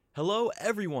Hello,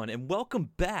 everyone, and welcome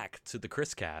back to the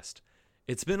KrisCast.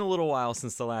 It's been a little while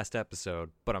since the last episode,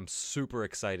 but I'm super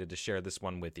excited to share this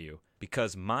one with you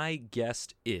because my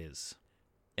guest is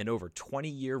an over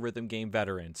 20-year rhythm game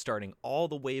veteran starting all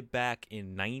the way back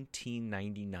in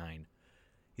 1999.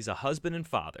 He's a husband and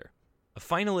father, a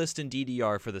finalist in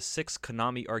DDR for the 6th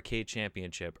Konami Arcade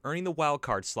Championship, earning the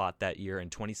wildcard slot that year in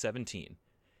 2017.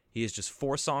 He is just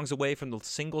 4 songs away from the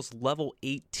singles level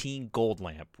 18 gold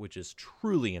lamp, which is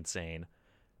truly insane.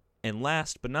 And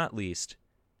last but not least,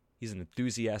 he's an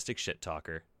enthusiastic shit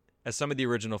talker, as some of the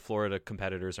original Florida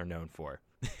competitors are known for.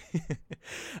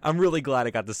 I'm really glad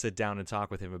I got to sit down and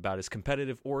talk with him about his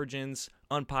competitive origins,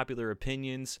 unpopular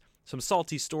opinions, some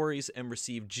salty stories, and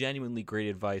receive genuinely great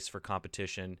advice for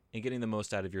competition and getting the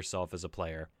most out of yourself as a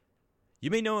player.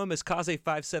 You may know him as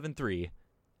Kaze573.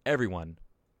 Everyone,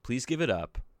 please give it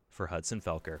up for Hudson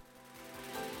Felker.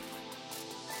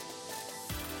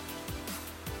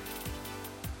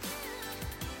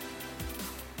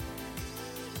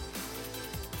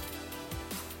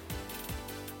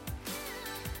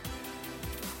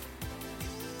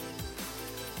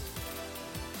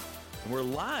 We're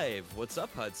live. What's up,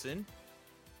 Hudson?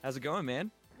 How's it going,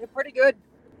 man? Yeah, pretty good.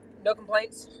 No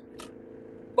complaints.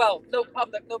 Well, no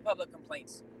public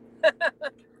complaints.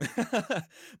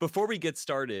 Before we get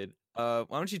started, why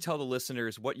don't you tell the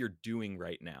listeners what you're doing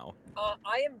right now?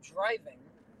 I am driving,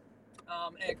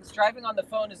 because driving on the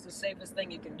phone is the safest thing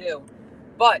you can do,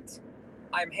 but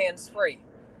I'm hands-free.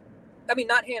 I mean,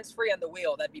 not hands-free on the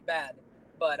wheel, that'd be bad,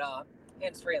 but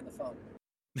hands-free on the phone.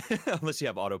 Unless you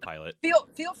have autopilot.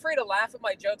 Feel free to laugh at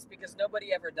my jokes because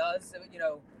nobody ever does. It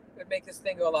would make this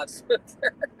thing go a lot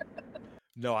smoother.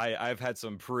 No, I've had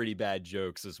some pretty bad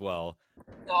jokes as well.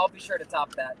 I'll be sure to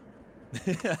top that.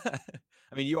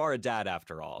 I mean, you are a dad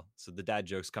after all, so the dad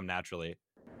jokes come naturally.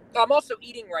 I'm also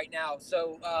eating right now,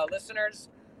 so listeners,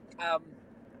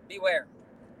 beware.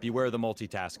 Beware the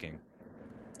multitasking.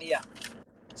 Yeah.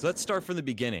 So let's start from the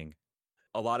beginning.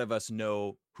 A lot of us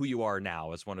know who you are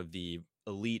now as one of the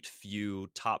elite few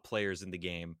top players in the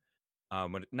game,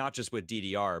 not just with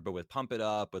DDR, but with Pump It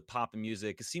Up, with pop and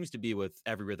music. It seems to be with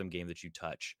every rhythm game that you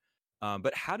touch.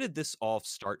 But how did this all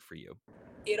start for you?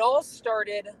 It all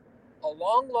started a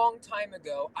long time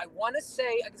ago. I want to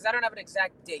say, because I don't have an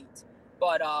exact date,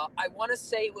 but I want to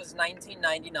say it was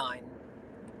 1999,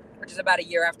 which is about a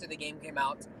year after the game came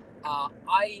out.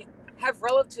 I have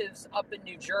relatives up in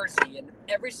New Jersey, and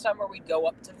every summer we'd go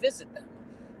up to visit them.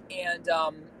 And,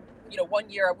 one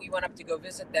year we went up to go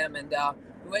visit them, and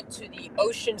we went to the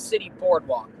Ocean City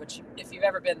Boardwalk, which, if you've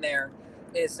ever been there,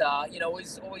 is,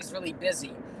 always really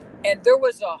busy. And there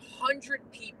was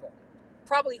 100 people,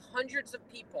 probably hundreds of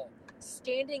people,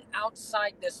 standing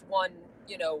outside this one,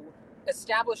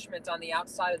 establishment on the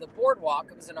outside of the boardwalk.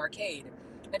 It was an arcade.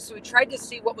 And so we tried to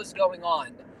see what was going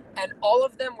on. And all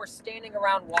of them were standing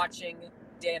around watching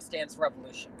Dance Dance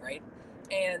Revolution, right?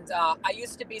 And I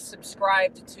used to be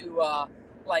subscribed to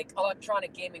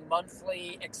Electronic Gaming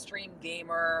Monthly, Extreme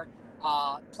Gamer,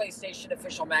 PlayStation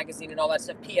Official Magazine, and all that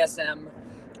stuff, PSM.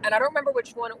 And I don't remember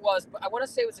which one it was, but I want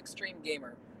to say it was Extreme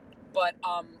Gamer. But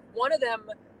one of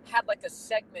them had like a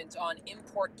segment on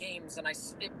import games, and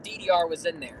DDR was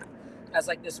in there as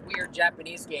like this weird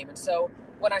Japanese game. And so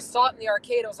when I saw it in the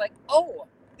arcade, I was like, oh,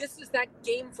 this is that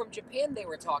game from Japan they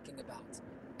were talking about.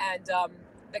 And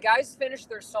the guys finished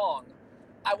their song.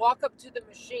 I walk up to the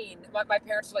machine. My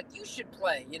parents are like, you should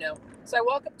play, So I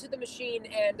walk up to the machine,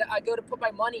 and I go to put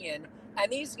my money in.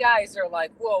 And these guys are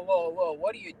like, whoa,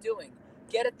 what are you doing?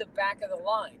 Get at the back of the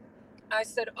line. I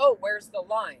said, oh, where's the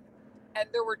line? And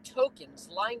there were tokens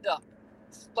lined up,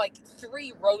 like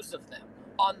 3 rows of them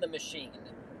on the machine.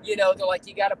 They're like,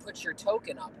 you got to put your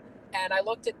token up. And I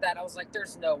looked at that. I was like,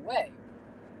 there's no way.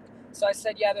 So I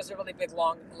said, yeah, there's a really big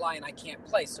long line. I can't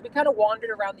play. So we kind of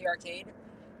wandered around the arcade.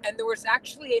 And there was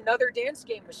actually another dance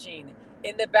game machine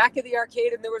in the back of the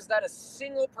arcade. And there was not a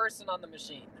single person on the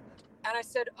machine. And I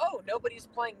said, oh, nobody's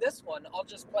playing this one. I'll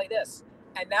just play this.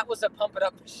 And that was a Pump It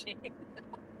Up machine.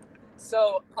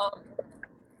 So,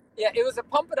 it was a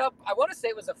Pump It Up. I want to say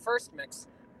it was a first mix.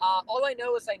 All I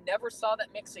know is I never saw that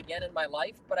mix again in my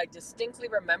life, but I distinctly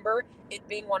remember it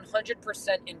being 100%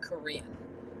 in Korean.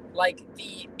 Like,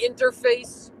 the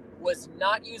interface was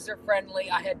not user-friendly.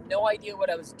 I had no idea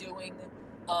what I was doing.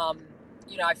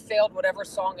 I failed whatever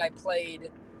song I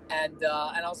played, and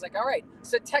I was like, all right.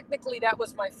 So technically that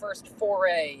was my first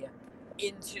foray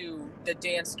into the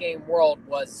dance game world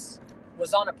was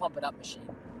on a Pump It Up machine.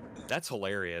 That's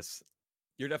hilarious.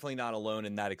 You're definitely not alone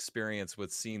in that experience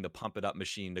with seeing the Pump It Up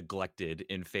machine neglected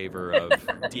in favor of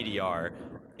DDR.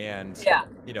 And, yeah,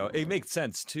 it makes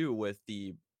sense too with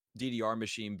the DDR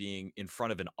machine being in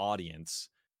front of an audience.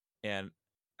 And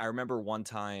I remember one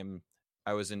time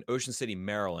I was in Ocean City,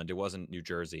 Maryland. It wasn't New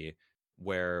Jersey,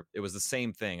 where it was the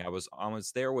same thing. I was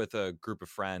there with a group of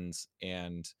friends,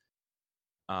 and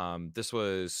this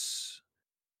was,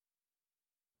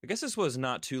 I guess this was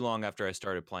not too long after I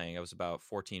started playing. I was about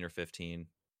 14 or 15.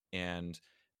 And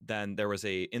then there was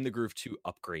a In the Groove 2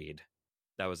 upgrade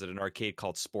that was at an arcade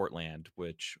called Sportland,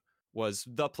 which was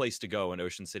the place to go in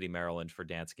Ocean City, Maryland for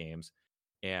dance games.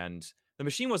 And the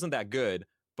machine wasn't that good,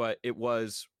 but it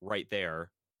was right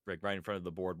there, right in front of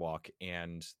the boardwalk.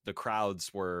 And the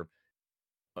crowds were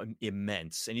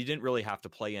immense. And you didn't really have to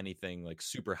play anything like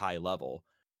super high level,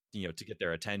 to get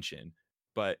their attention.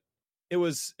 But it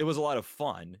was a lot of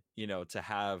fun, to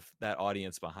have that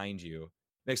audience behind you.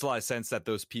 Makes a lot of sense that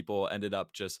those people ended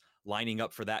up just lining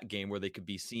up for that game where they could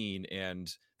be seen,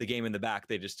 and the game in the back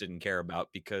they just didn't care about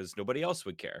because nobody else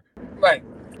would care. Right.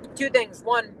 Two things.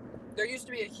 One, there used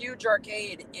to be a huge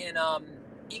arcade in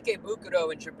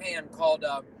Ikebukuro in Japan called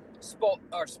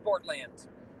Sportland,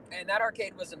 and that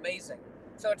arcade was amazing.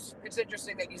 So it's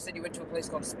interesting that you said you went to a place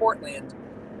called Sportland,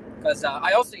 because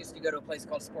I also used to go to a place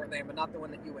called Sportland, but not the one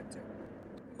that you went to.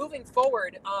 Moving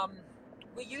forward,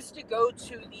 we used to go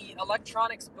to the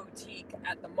electronics boutique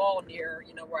at the mall near,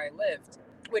 where I lived,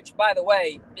 which, by the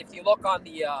way, if you look on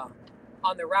the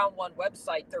Round One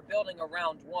website, they're building a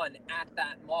Round One at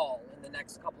that mall in the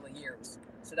next couple of years.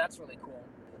 So that's really cool.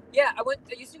 Yeah, I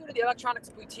used to go to the electronics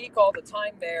boutique all the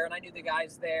time there, and I knew the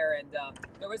guys there, and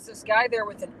there was this guy there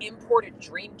with an imported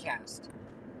Dreamcast.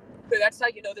 That's how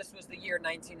you know this was the year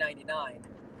 1999.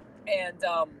 And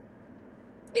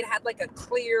it had like a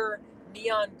clear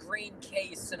neon green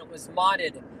case, and it was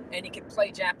modded, and you could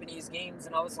play Japanese games.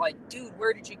 And I was like, dude,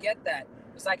 where did you get that?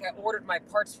 It's like I ordered my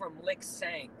parts from Lick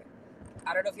Sang.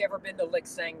 I don't know if you've ever been to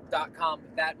licksang.com,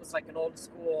 but that was like an old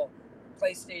school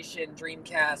PlayStation,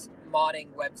 Dreamcast modding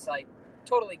website.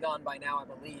 Totally gone by now, I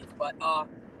believe. But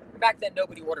back then,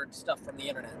 nobody ordered stuff from the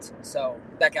internet. So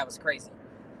that guy was crazy.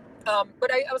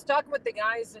 But I was talking with the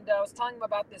guys, and I was telling them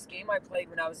about this game I played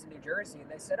when I was in New Jersey.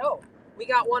 And they said, oh, we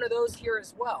got one of those here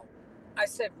as well. I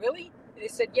said, really? They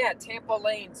said, yeah, Tampa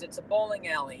Lanes. It's a bowling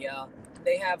alley.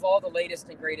 They have all the latest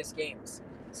and greatest games.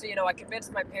 So, I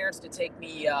convinced my parents to take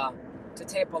me to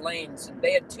Tampa Lanes. And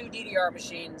they had 2 DDR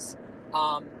machines.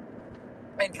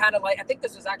 And kind of like, I think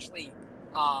this was actually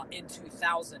in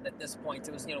 2000 at this point.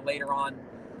 It was, later on.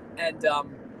 And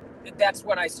that's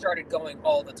when I started going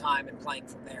all the time and playing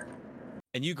from there.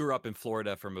 And you grew up in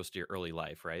Florida for most of your early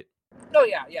life, right? Oh,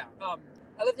 yeah.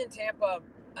 I lived in Tampa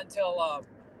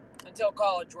until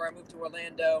college, where I moved to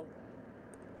Orlando,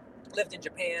 lived in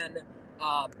Japan,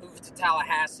 moved to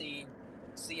Tallahassee,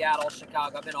 Seattle,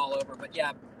 Chicago. I've been all over, but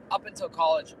yeah, up until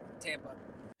college, Tampa.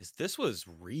 This was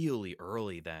really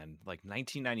early then, like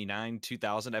 1999,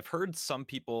 2000. I've heard some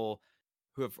people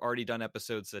who have already done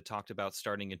episodes that talked about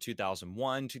starting in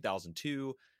 2001,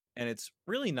 2002, and it's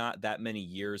really not that many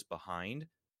years behind,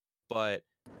 but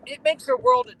it makes a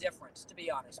world of difference, to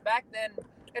be honest. Back then,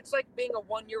 it's like being a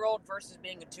 1-year-old versus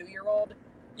being a 2-year-old.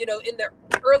 In their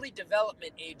early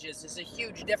development ages is a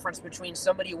huge difference between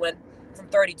somebody who went from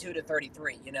 32 to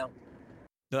 33, No,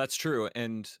 that's true.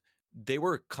 And they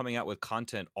were coming out with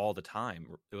content all the time.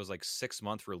 It was like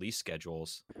 6-month release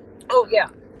schedules. Oh, yeah.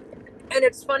 And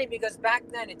it's funny because back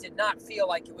then it did not feel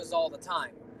like it was all the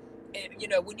time.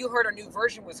 When you heard a new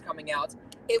version was coming out,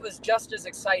 it was just as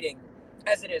exciting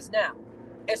as it is now.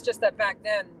 It's just that back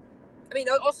then,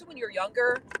 also when you're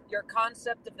younger, your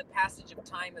concept of the passage of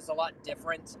time is a lot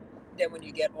different than when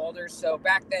you get older. So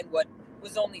back then, what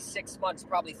was only 6 months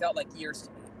probably felt like years to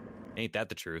me. Ain't that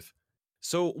the truth?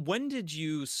 So when did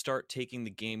you start taking the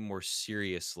game more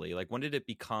seriously? Like, when did it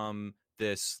become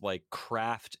this like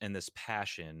craft and this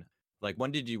passion? Like,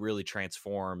 when did you really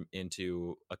transform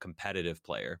into a competitive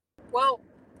player? Well,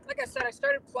 like I said, I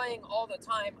started playing all the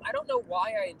time. I don't know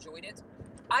why I enjoyed it.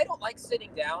 I don't like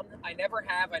sitting down. I never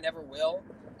have. I never will.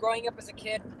 Growing up as a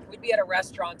kid, we'd be at a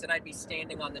restaurant and I'd be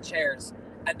standing on the chairs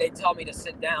and they'd tell me to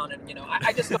sit down. And,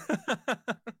 I just,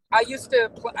 I used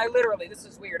to, I literally, this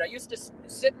is weird. I used to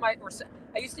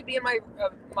I used to be in my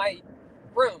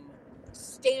room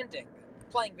standing,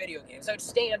 playing video games. I would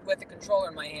stand with a controller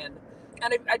in my hand,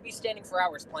 and I'd be standing for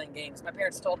hours playing games. My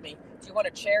parents told me, do you want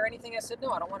a chair or anything? I said,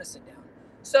 no, I don't want to sit down.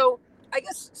 So I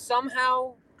guess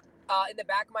somehow in the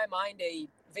back of my mind, a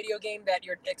video game that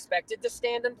you're expected to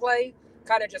stand and play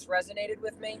kind of just resonated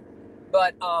with me.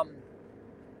 But, I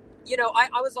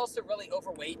was also really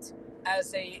overweight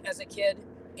as a kid.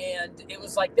 And it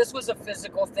was like, this was a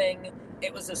physical thing.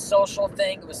 It was a social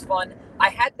thing. It was fun. I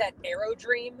had that Aero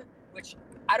Dream, which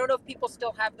I don't know if people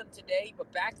still have them today,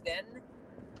 but back then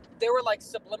there were like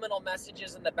subliminal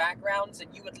messages in the backgrounds,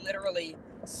 and you would literally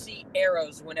see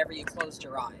arrows whenever you closed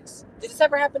your eyes. Did this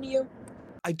ever happen to you?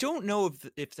 I don't know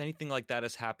if anything like that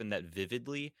has happened that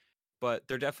vividly, but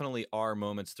there definitely are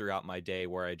moments throughout my day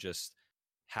where I just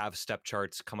have step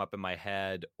charts come up in my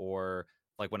head, or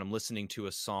like when I'm listening to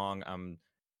a song, I'm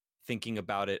thinking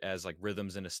about it as like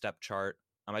rhythms in a step chart.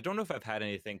 I don't know if I've had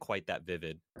anything quite that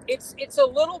vivid. It's a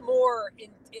little more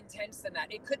intense than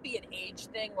that. It could be an age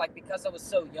thing, like because I was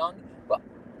so young. But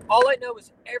all I know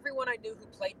is everyone I knew who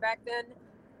played back then,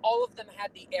 all of them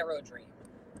had the arrow dream.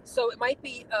 So it might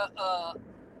be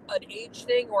an age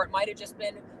thing, or it might have just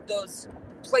been those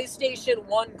PlayStation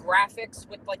 1 graphics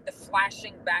with like the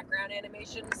flashing background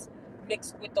animations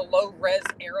mixed with the low res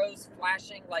arrows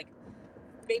flashing. Like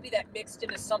maybe that mixed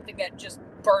into something that just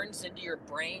burns into your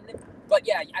brain. But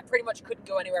yeah, I pretty much couldn't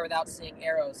go anywhere without seeing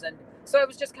arrows. And so I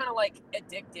was just kind of like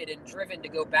addicted and driven to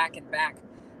go back and back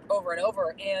over and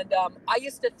over. And I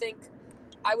used to think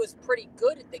I was pretty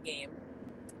good at the game.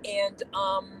 And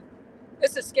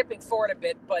this is skipping forward a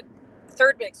bit, but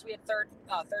third mix, we had third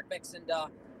mix. And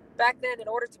back then, in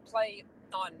order to play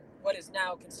on what is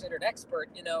now considered expert,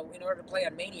 in order to play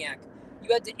on Maniac,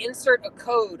 you had to insert a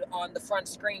code on the front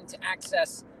screen to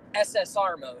access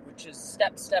SSR mode, which is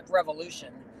step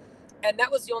revolution. And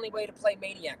that was the only way to play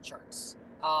Maniac charts.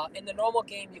 In the normal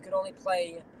game, you could only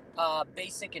play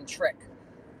basic and trick.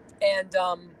 And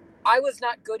I was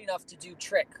not good enough to do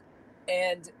trick.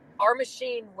 And our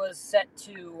machine was set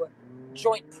to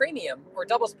joint premium or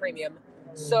doubles premium.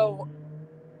 So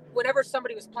whenever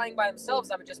somebody was playing by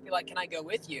themselves, I would just be like, can I go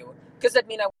with you? Because that'd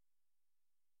mean I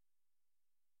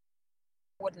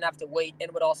wouldn't have to wait,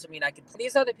 and would also mean I could.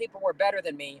 These other people were better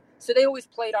than me, so they always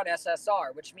played on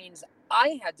SSR, which means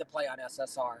I had to play on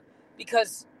SSR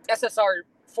because SSR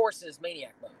forces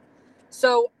Maniac mode.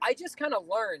 So I just kind of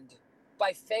learned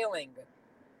by failing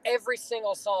every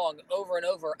single song over and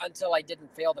over until I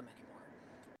didn't fail them anymore.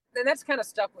 And that's kind of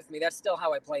stuck with me. That's still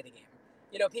how I play the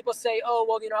game. People say, oh,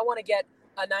 well, I want to get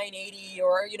a 980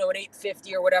 or, an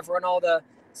 850 or whatever on all the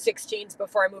 16s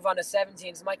before I move on to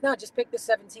 17s. I'm like, no, just pick the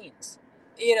 17s.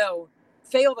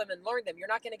 Fail them and learn them. You're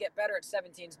not going to get better at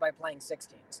 17s by playing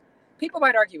 16s. People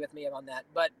might argue with me on that,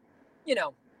 but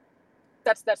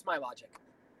that's my logic.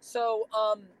 So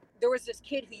there was this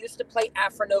kid who used to play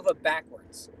Afronova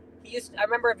backwards. I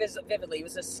remember vividly. He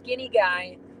was a skinny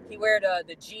guy. He wore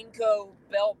the Jeanco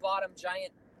bell-bottom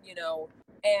giant,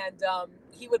 and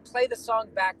he would play the song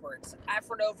backwards,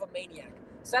 Afronova Maniac.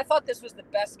 So I thought this was the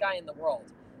best guy in the world.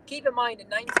 Keep in mind, in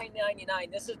 1999,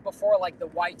 this is before like the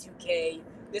Y2K.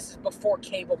 This is before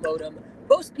cable modem.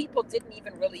 Most people didn't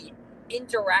even really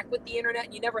interact with the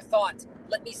internet. You never thought,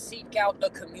 let me seek out a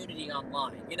community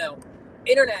online.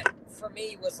 Internet for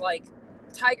me was like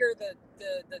Tiger, the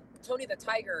Tony the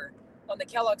Tiger on the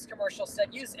Kellogg's commercial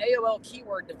said, use AOL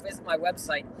keyword to visit my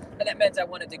website. And that meant I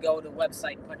wanted to go to the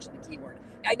website and punch in the keyword.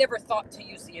 I never thought to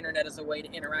use the internet as a way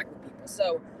to interact with people.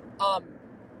 So,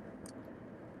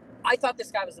 I thought this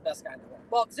guy was the best guy in the world.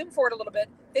 Well, zoom forward a little bit.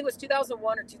 I think it was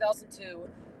 2001 or 2002,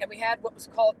 and we had what was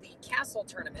called the Castle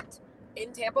Tournament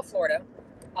in Tampa, Florida.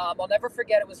 I'll never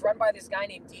forget, it was run by this guy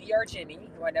named DDR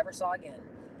Jimmy, who I never saw again.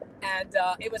 And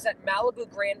it was at Malibu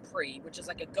Grand Prix, which is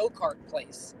like a go-kart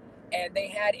place. And they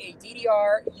had a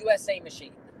DDR USA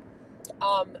machine.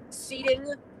 Seating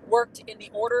worked in the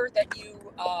order that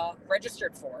you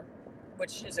registered for,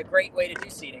 which is a great way to do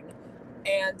seating.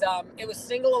 And it was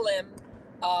single limb.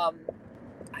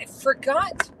 I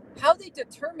forgot how they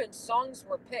determined songs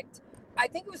were picked. I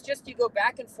think it was just you go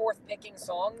back and forth picking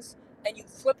songs, and you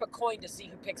flip a coin to see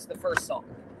who picks the first song.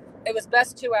 It was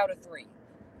best 2 out of 3.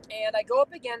 And I go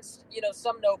up against,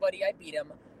 some nobody. I beat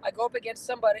him. I go up against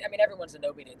somebody. I mean, everyone's a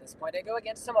nobody at this point. I go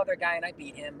against some other guy, and I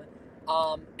beat him.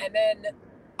 And then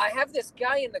I have this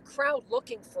guy in the crowd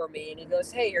looking for me, and he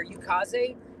goes, hey, are you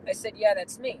Kaze? I said, yeah,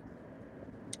 that's me.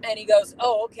 And he goes,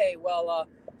 oh, okay, well,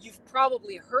 you've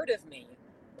probably heard of me,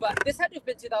 but this had to have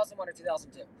been 2001 or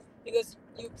 2002. He goes,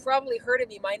 you've probably heard of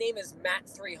me. My name is Matt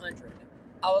 300.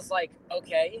 I was like,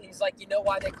 okay. And he's like, you know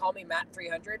why they call me Matt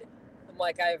 300? I'm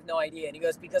like, I have no idea. And he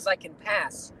goes, because I can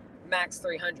pass Max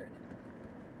 300,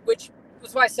 which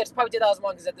was why I said it's probably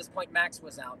 2001 because at this point Max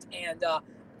was out. And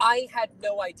I had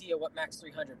no idea what Max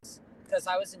 300 is because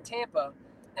I was in Tampa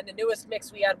and the newest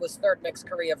mix we had was Third Mix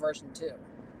Korea version 2.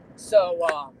 So,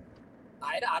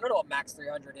 I don't know what Max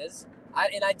 300 is.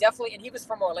 And he was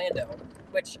from Orlando,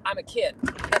 which I'm a kid.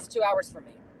 That's 2 hours from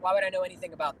me. Why would I know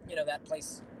anything about, that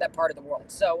place, that part of the world?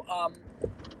 So, I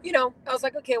was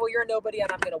like, okay, well, you're a nobody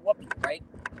and I'm going to whoop you, right?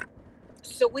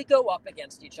 So we go up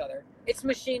against each other. It's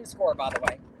machine score, by the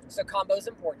way. So combo's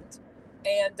important.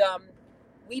 And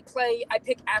I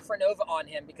pick Afronova on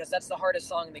him because that's the hardest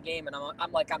song in the game, and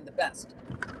I'm like, I'm the best.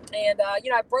 And,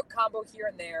 I broke combo here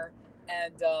and there,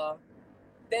 and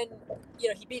then,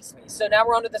 he beats me. So now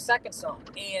we're on to the second song.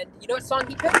 And you know what song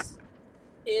he picks?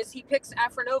 He picks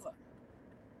Afronova.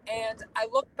 And I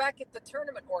look back at the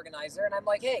tournament organizer, and I'm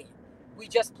like, hey, we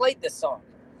just played this song.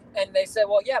 And they said,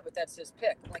 well, yeah, but that's his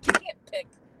pick. I'm like, you can't pick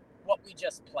what we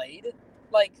just played.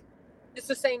 Like, it's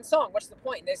the same song. What's the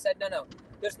point? And they said, no,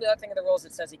 there's nothing in the rules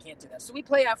that says he can't do that. So we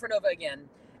play Afronova again,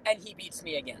 and he beats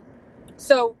me again.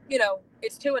 So,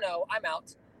 it's 2-0. I'm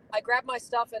out. I grab my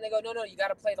stuff, and they go, no, you got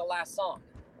to play the last song.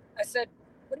 I said,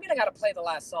 what do you mean I got to play the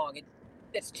last song?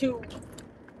 It's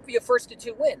your first to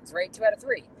 2 wins, right? 2 out of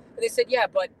 3. And they said, yeah,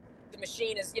 but the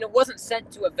machine is, wasn't sent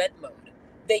to event mode.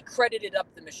 They credited up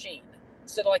the machine.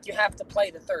 So, you have to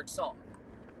play the third song.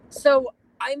 So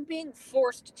I'm being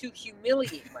forced to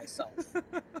humiliate myself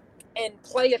and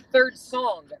play a third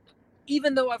song,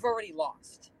 even though I've already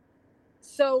lost.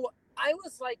 So I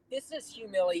was like, this is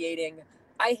humiliating.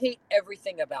 I hate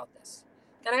everything about this.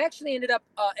 And I actually ended up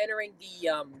entering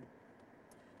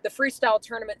the freestyle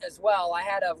tournament as well. I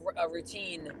had a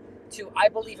routine to I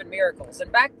Believe in Miracles.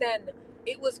 And back then,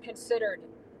 it was considered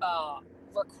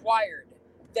required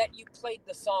that you played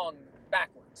the song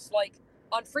backwards. Like,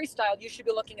 on freestyle, you should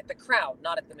be looking at the crowd,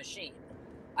 not at the machine.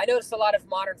 I noticed a lot of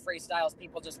modern freestyles,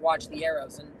 people just watch the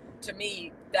arrows. And to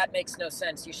me, that makes no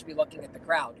sense. You should be looking at the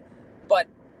crowd. But,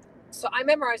 so I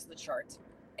memorized the chart,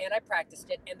 and I practiced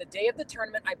it. And the day of the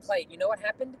tournament, I played. You know what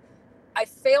happened? I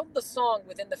failed the song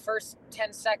within the first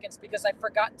 10 seconds because I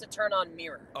forgot to turn on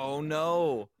mirror. Oh,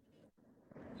 no.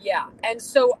 Yeah. And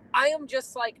so I am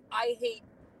just like, I hate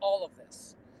all of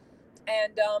this.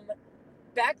 And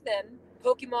back then,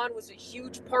 Pokemon was a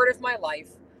huge part of my life.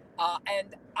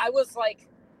 And I was like,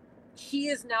 he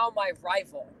is now my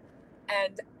rival.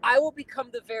 And I will become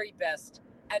the very best,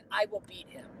 and I will beat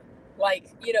him.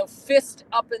 Like, fist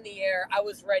up in the air, I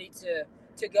was ready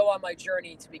to go on my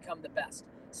journey to become the best.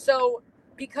 So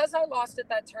because I lost at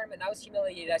that tournament, I was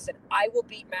humiliated. I said, I will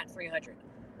beat Matt 300.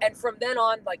 And from then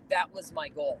on, that was my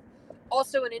goal.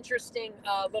 Also, an interesting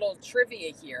little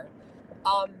trivia here.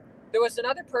 There was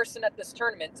another person at this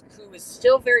tournament who is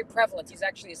still very prevalent. He's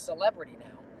actually a celebrity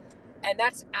now. And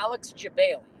that's Alex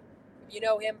Jabali. You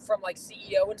know him from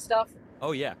CEO and stuff?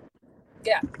 Oh, yeah.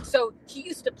 Yeah. So he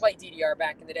used to play DDR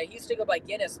back in the day. He used to go by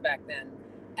Guinness back then.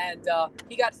 And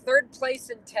he got 3rd place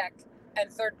in tech and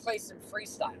 3rd place in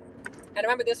freestyle. And I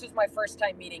remember this was my first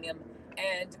time meeting him.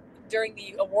 And during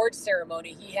the awards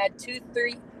ceremony, he had 2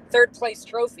 3rd place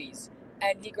trophies.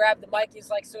 And he grabbed the mic. He's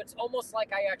like, so it's almost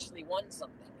like I actually won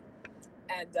something.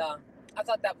 And I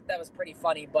thought that was pretty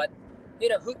funny. But,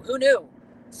 who knew?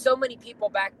 So many people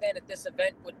back then at this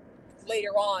event would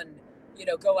later on,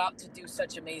 go out to do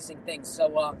such amazing things.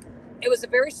 So it was a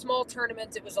very small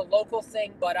tournament. It was a local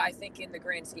thing. But I think in the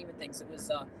grand scheme of things, it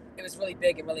was really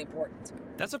big and really important.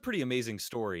 That's a pretty amazing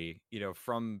story,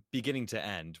 from beginning to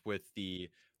end, with the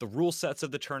rule sets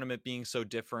of the tournament being so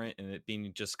different and it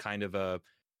being just kind of a,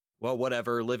 well,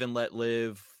 whatever, live and let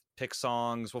live, pick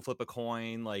songs, we'll flip a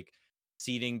coin,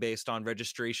 seating based on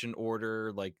registration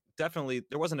order. Definitely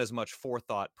there wasn't as much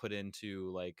forethought put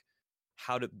into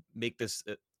how to make this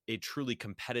a truly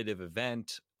competitive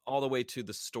event, all the way to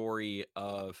the story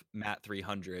of Matt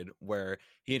 300, where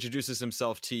he introduces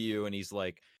himself to you and he's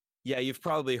like, yeah, you've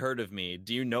probably heard of me.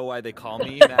 Do you know why they call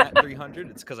me Matt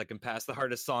 300? It's because I can pass the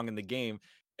hardest song in the game.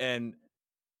 And,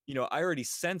 I already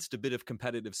sensed a bit of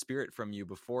competitive spirit from you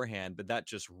beforehand, but that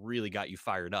just really got you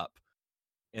fired up.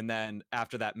 And then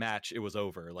after that match, it was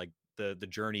over. The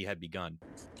journey had begun.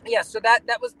 Yeah, so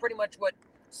that was pretty much what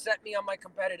set me on my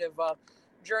competitive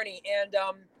journey. And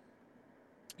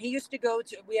he used to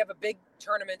we have a big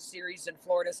tournament series in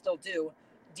Florida, still do,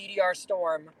 DDR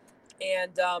Storm.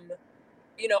 And,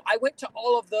 I went to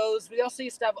all of those. We also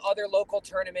used to have other local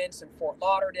tournaments in Fort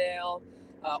Lauderdale,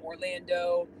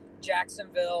 Orlando,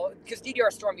 Jacksonville, because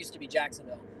DDR Storm used to be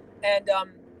Jacksonville. And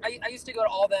I used to go to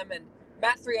all of them, and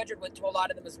Matt 300 went to a lot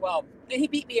of them as well. And he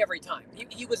beat me every time.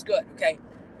 He was good, okay?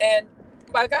 And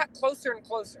I got closer and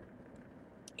closer.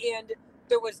 And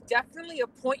there was definitely a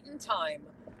point in time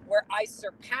where I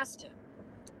surpassed him,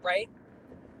 right?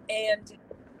 And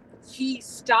he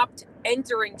stopped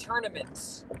entering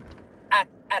tournaments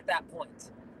at that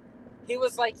point. He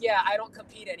was like, yeah, I don't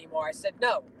compete anymore. I said,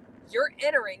 no, you're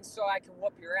entering so I can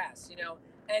whoop your ass,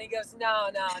 And he goes, no,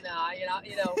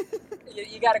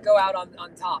 you got to go out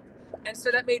on top. And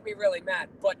so that made me really mad.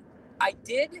 But I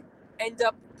did end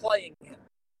up playing him.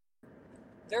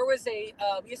 There was we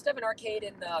used to have an arcade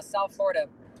in South Florida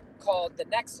called the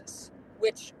Nexus,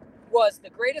 which was the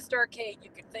greatest arcade you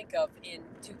could think of in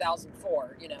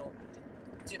 2004,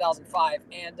 2005.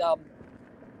 And it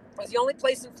was the only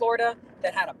place in Florida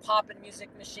that had a poppin' music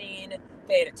machine.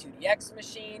 They had a 2DX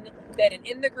machine. They had an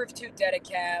In the Groove 2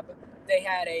 Dedicab. They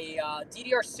had a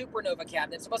DDR Supernova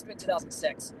cabinet. So it must have been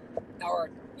 2006.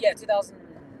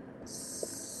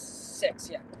 2006,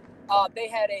 yeah. They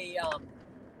had a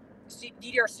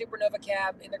DDR Supernova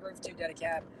cab, In the Groove 2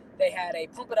 Dedicab. They had a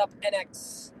Pump It Up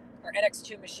NX or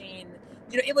NX2 machine.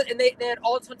 It was, and they had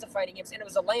all sorts of fighting games, and it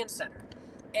was a LAN center.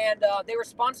 And they were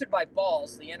sponsored by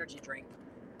Balls, the energy drink.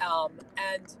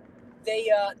 And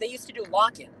they used to do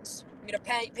lock-ins.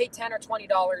 Pay $10 or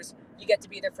 $20, you get to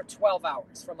be there for 12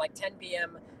 hours, from like 10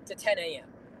 p.m. to 10 a.m.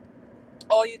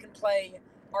 All you can play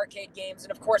arcade games,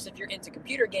 and of course, if you're into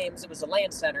computer games, it was a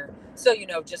LAN center, so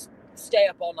just stay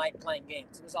up all night playing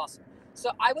games. It was awesome.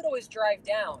 So I would always drive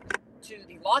down to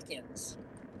the lock-ins,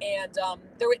 and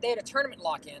they had a tournament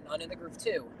lock-in on In the Groove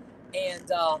 2,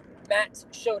 and Matt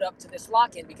showed up to this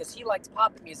lock-in because he liked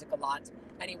pop music a lot,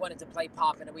 and he wanted to play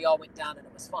pop, and we all went down, and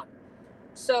it was fun.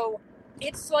 So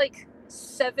it's like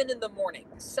 7 or 8 in the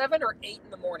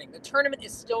morning. The tournament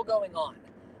is still going on.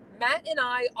 Matt and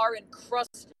I are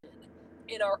encrusted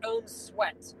in our own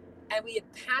sweat, and we had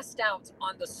passed out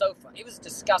on the sofa. It was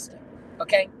disgusting,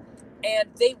 okay? And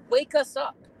they wake us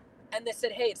up, and they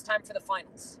said, hey, it's time for the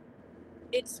finals.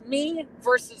 It's me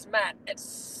versus Matt at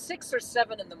 6 or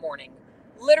 7 in the morning,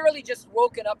 literally just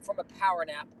woken up from a power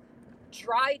nap,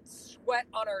 dried sweat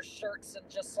on our shirts, and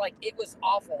just like, it was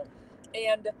awful.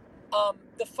 And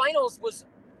the finals was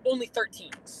only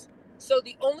 13s. So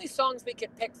the only songs we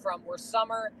could pick from were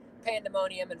Summer,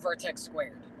 Pandemonium, and Vertex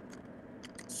Squared.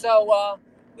 So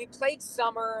we played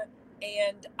Summer,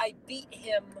 and I beat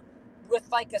him with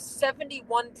like a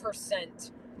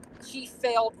 71%. He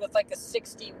failed with like a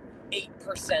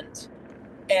 68%.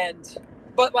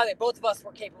 But by the way, both of us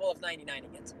were capable of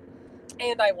 99ing it.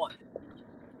 And I won.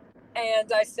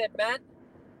 And I said, Matt,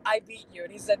 I beat you.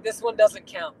 And he said, this one doesn't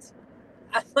count.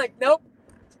 I'm like, nope.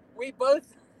 We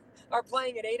both are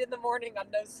playing at 8 in the morning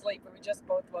on no sleep, and we just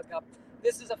both woke up.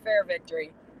 This is a fair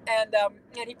victory. And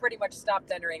he pretty much stopped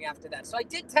entering after that. So I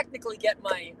did technically get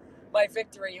my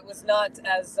victory. It was not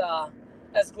as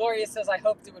glorious as I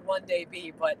hoped it would one day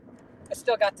be, but I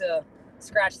still got to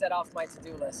scratch that off my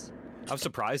to-do list. I'm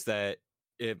surprised that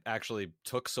it actually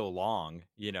took so long.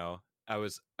 I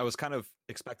was kind of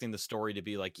expecting the story to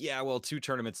be like, yeah, well, 2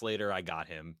 tournaments later, I got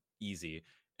him easy.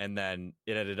 And then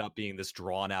it ended up being this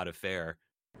drawn out affair.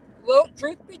 Well,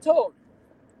 truth be told,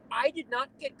 I did not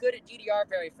get good at DDR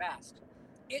very fast.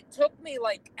 It took me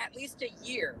like at least a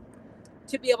year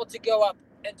to be able to go up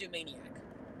and do Maniac.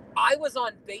 I was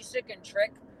on Basic and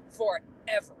Trick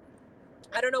forever.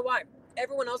 I don't know why.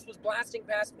 Everyone else was blasting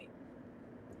past me.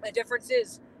 The difference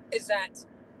is that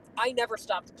I never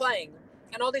stopped playing.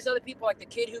 And all these other people, like the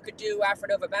kid who could do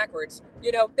Afronova backwards,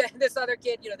 this other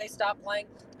kid, they stopped playing.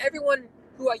 Everyone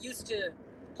who I used to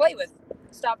play with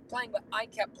stopped playing, but I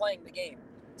kept playing the game.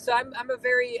 So I'm a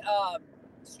very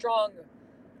strong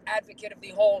advocate of the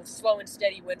whole slow and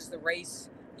steady wins the race.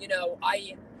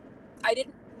 I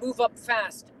didn't move up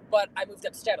fast, but I moved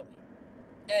up steadily.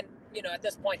 And, at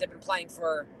this point, I've been playing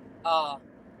for, I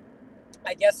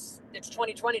guess it's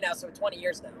 2020 now, so 20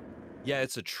 years now. Yeah,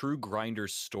 it's a true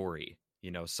grinder's story.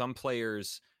 Some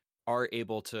players are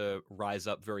able to rise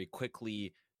up very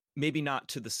quickly, maybe not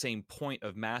to the same point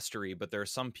of mastery, but there are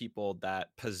some people that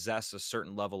possess a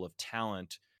certain level of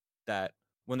talent that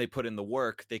when they put in the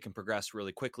work, they can progress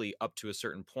really quickly up to a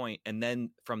certain point. And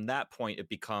then from that point, it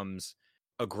becomes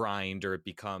a grind, or it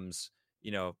becomes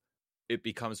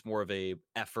more of a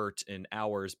effort and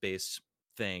hours based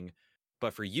thing.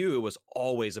 But for you, it was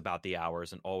always about the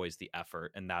hours and always the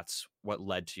effort. And that's what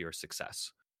led to your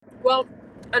success. Well,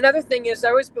 another thing is I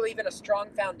always believe in a strong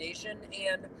foundation.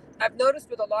 And I've noticed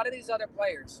with a lot of these other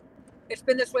players, it's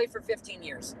been this way for 15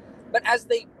 years. But as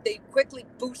they quickly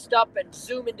boost up and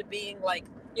zoom into being like,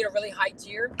 really high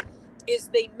tier, is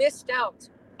they missed out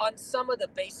on some of the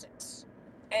basics.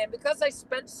 And because I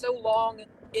spent so long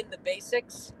in the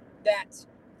basics, that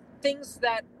things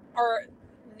that are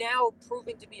now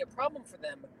proving to be a problem for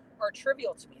them are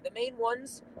trivial to me. The main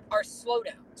ones are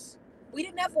slowdowns. We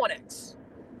didn't have 1X.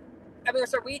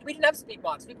 We didn't have speed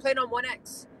mods. We played on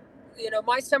 1X.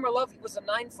 My Summer Love was a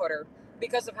 9-footer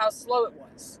because of how slow it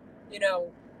was.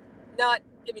 The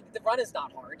run is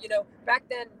not hard. Back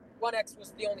then, 1X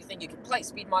was the only thing you could play.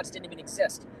 Speed mods didn't even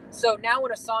exist. So now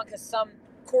when a song has some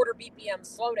quarter BPM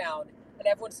slowdown, and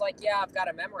everyone's like, yeah, I've got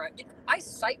to memorize. I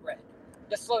sight read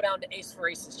the slowdown to Ace for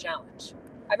Aces challenge.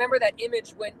 I remember that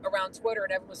image went around Twitter,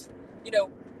 and everyone was,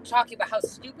 talking about how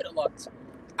stupid it looked.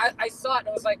 I saw it and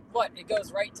I was like, what? It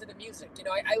goes right to the music.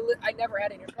 I never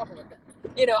had any trouble with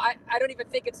it. I don't even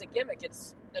think it's a gimmick.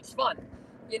 It's fun.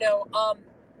 You know,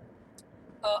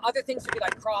 Other things would be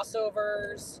like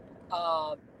crossovers,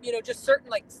 just certain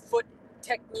like foot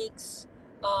techniques,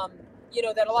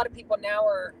 that a lot of people now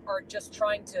are just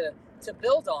trying to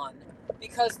build on,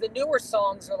 because the newer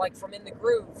songs are like from In the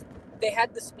Groove. They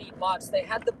had the speed mods, they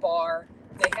had the bar,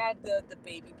 they had the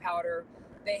baby powder,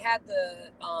 they had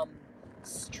the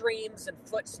streams and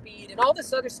foot speed and all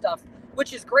this other stuff,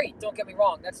 which is great. Don't get me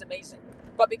wrong, that's amazing.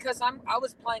 But because I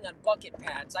was playing on bucket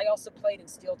pads, I also played in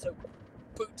steel toe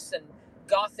boots and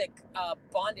gothic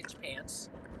bondage pants.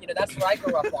 That's what I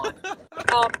grew up on.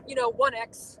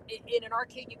 1X in an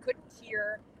arcade you couldn't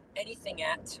hear anything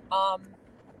at. I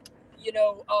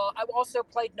also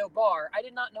played no bar. I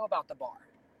did not know about the bar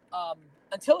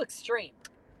until Extreme.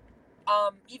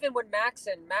 Even when Max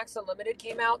Unlimited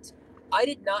came out, I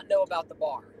did not know about the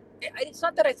bar. It's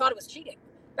not that I thought it was cheating.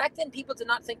 Back then, people did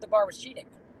not think the bar was cheating.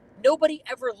 Nobody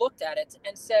ever looked at it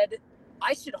and said,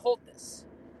 I should hold this.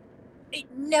 It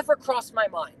never crossed my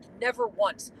mind. Never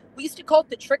once. We used to call it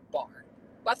the trick bar.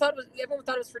 Everyone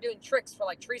thought it was for doing tricks for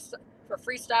for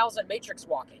freestyles and matrix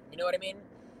walking. You know what I mean?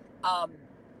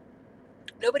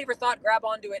 Nobody ever thought grab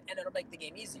onto it and it'll make the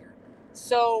game easier.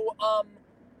 So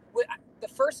the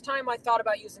first time I thought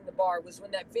about using the bar was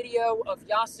when that video of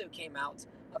Yasu came out,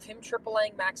 of him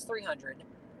AAAing Max 300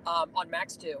 on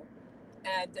Max 2.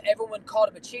 And everyone called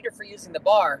him a cheater for using the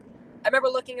bar. I remember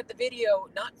looking at the video,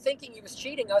 not thinking he was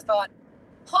cheating. I thought,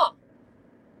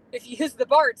 if you use the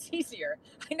bar, it's easier.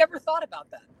 I never thought about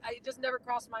that. It just never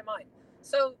crossed my mind.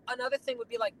 So another thing would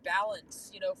be like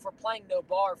balance, for playing no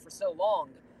bar for so long,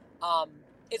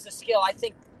 is a skill.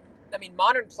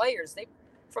 Modern players,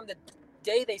 from the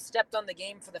day they stepped on the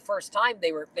game for the first time,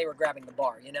 they were grabbing the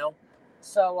bar,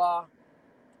 So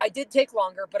I did take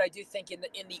longer, but I do think in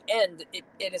the end,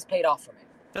 it has paid off for me.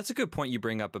 That's a good point you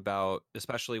bring up about,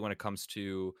 especially when it comes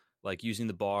to like using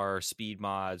the bar, speed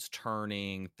mods,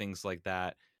 turning, things like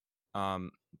that.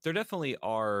 There definitely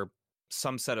are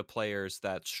some set of players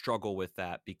that struggle with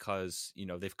that because,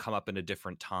 they've come up in a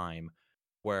different time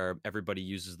where everybody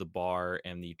uses the bar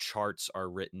and the charts are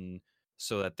written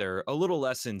so that they're a little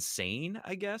less insane,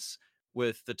 I guess,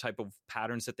 with the type of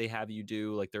patterns that they have you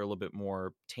do. Like they're a little bit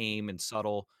more tame and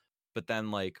subtle. But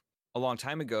then like a long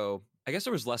time ago, I guess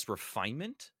there was less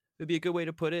refinement, would be a good way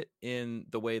to put it, in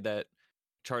the way that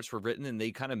charts were written, and they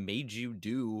kind of made you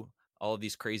do all of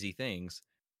these crazy things.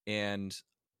 And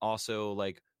also,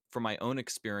 like, from my own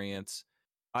experience,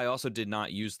 I also did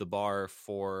not use the bar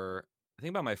for, I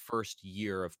think, about my first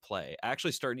year of play. I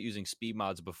actually started using speed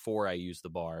mods before I used the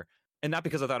bar, and not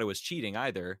because I thought it was cheating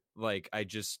either. Like, I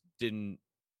just didn't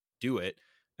do it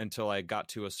until I got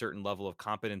to a certain level of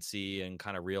competency and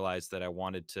kind of realized that I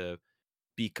wanted to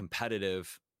be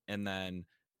competitive. And then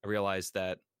I realized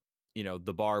that,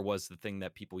 the bar was the thing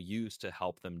that people use to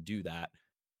help them do that.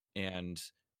 And,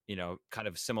 kind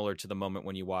of similar to the moment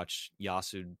when you watch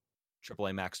Yasu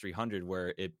AAA Max 300,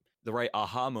 where the right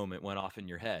aha moment went off in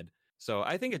your head. So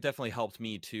I think it definitely helped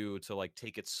me to like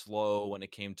take it slow when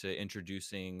it came to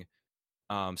introducing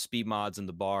speed mods in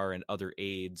the bar and other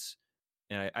aids.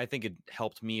 And I think it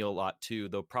helped me a lot too,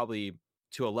 though probably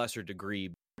to a lesser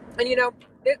degree. And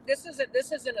this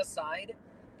is an aside,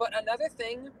 but another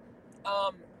thing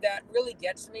that really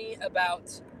gets me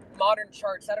about modern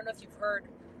charts, I don't know if you've heard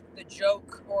the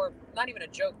joke, or not even a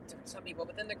joke to some people,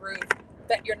 but in the groove,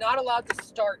 that you're not allowed to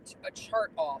start a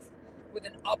chart off with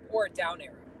an up or a down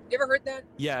arrow. You ever heard that?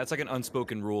 Yeah, it's like an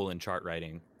unspoken rule in chart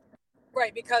writing.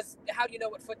 Right, because how do you know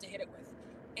what foot to hit it with?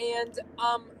 And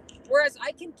whereas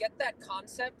I can get that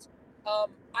concept,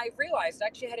 I realized, I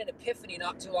actually had an epiphany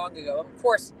not too long ago. Of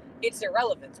course, it's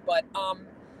irrelevant, but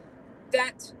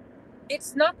that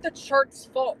it's not the chart's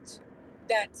fault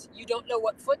that you don't know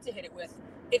what foot to hit it with.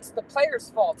 It's the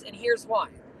player's fault, and here's why.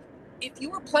 If you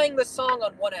were playing the song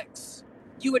on 1X,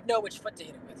 you would know which foot to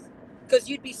hit it with, because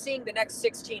you'd be seeing the next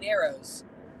 16 arrows,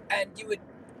 and you would,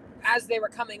 as they were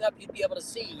coming up, you'd be able to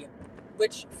see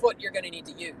which foot you're going to need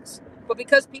to use. But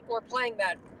because people are playing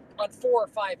that on 4 or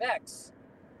 5X,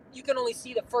 you can only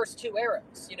see the first 2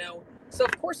 arrows, So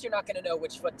of course you're not going to know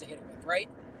which foot to hit it with, right?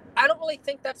 I don't really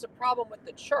think that's a problem with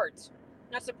the chart.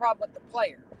 That's a problem with the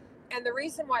player. And the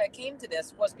reason why I came to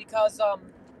this was because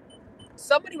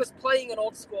somebody was playing an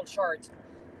old school chart,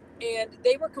 and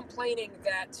they were complaining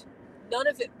that none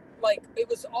of it, like, it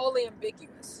was all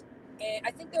ambiguous. And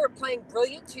I think they were playing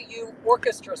Brilliant to You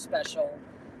Orchestra Special,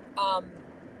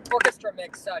 Orchestra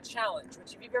Mix Challenge,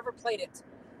 which if you've ever played it,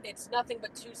 it's nothing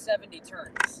but 270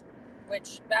 turns,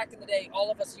 which back in the day,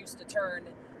 all of us used to turn,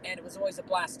 and it was always a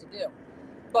blast to do.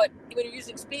 But when you're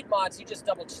using speed mods, you just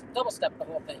double step the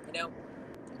whole thing, you know?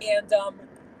 And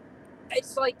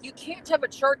it's like you can't have a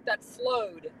chart that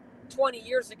flowed 20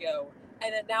 years ago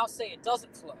and then now say it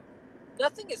doesn't flow.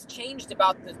 Nothing has changed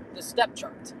about the step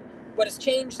chart. What has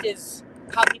changed is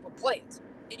how people play it.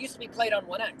 It used to be played on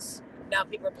 1x. Now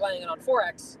people are playing it on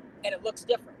 4x, and it looks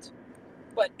different.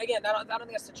 But again, I don't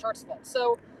think that's the chart's fault.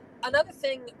 So another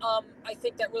thing I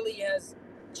think that really has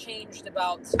changed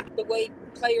about the way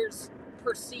players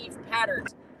perceive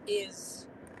patterns is,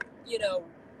 you know,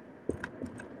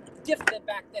 different than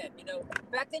back then. You know,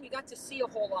 back then you got to see a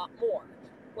whole lot more.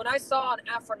 When I saw an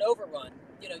Afronova run,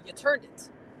 you know, you turned it.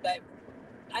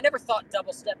 I never thought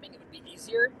double stepping it would be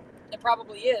easier. It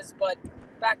probably is, but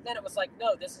back then it was like,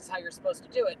 no, this is how you're supposed to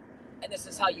do it, and this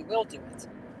is how you will do it,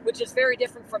 which is very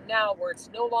different from now, where it's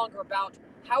no longer about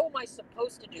how am I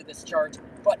supposed to do this chart,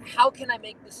 but how can I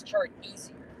make this chart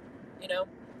easier, you know?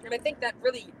 And I think that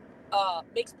really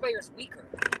makes players weaker,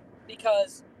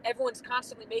 because everyone's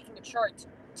constantly making a chart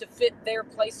to fit their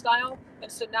play style, and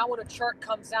so now when a chart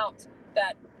comes out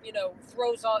that, you know,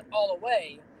 throws all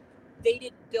away, they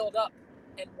didn't build up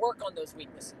and work on those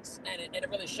weaknesses, and it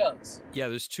really shows. Yeah,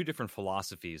 there's two different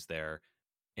philosophies there,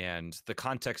 and the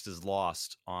context is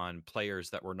lost on players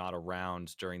that were not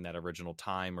around during that original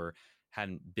time or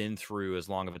hadn't been through as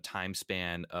long of a time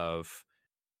span of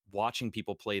watching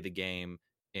people play the game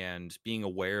and being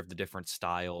aware of the different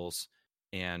styles.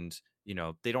 And, you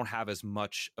know, they don't have as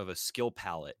much of a skill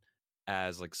palette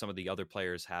as like some of the other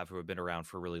players have who have been around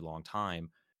for a really long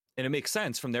time. And it makes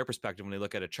sense from their perspective when they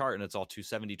look at a chart and it's all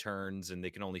 270 turns and they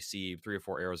can only see 3 or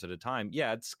 4 arrows at a time.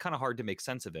 Yeah, it's kind of hard to make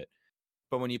sense of it.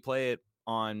 But when you play it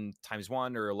on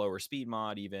 ×1 or a lower speed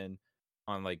mod, even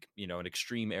on like, you know, an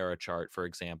extreme era chart, for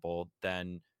example,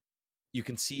 then you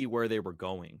can see where they were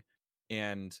going.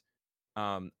 And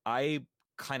I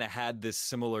kind of had this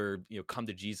similar, you know, come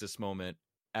to Jesus moment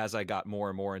as I got more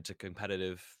and more into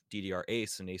competitive DDR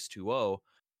Ace and Ace 2.0,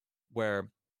 where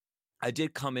I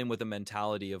did come in with a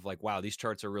mentality of like, wow, these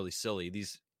charts are really silly.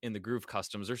 These in the Groove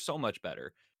customs are so much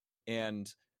better.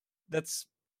 And that's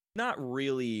not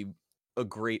really a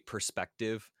great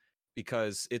perspective,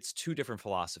 because it's two different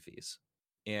philosophies.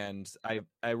 And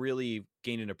I really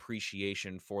gained an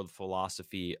appreciation for the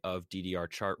philosophy of DDR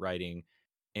chart writing.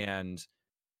 And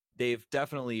they've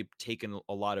definitely taken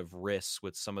a lot of risks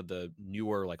with some of the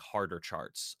newer, like harder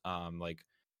charts. Like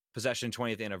Possession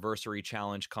 20th Anniversary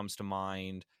Challenge comes to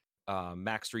mind,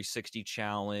 Max 360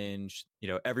 Challenge, you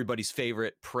know, everybody's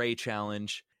favorite Prey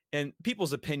Challenge. And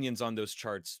people's opinions on those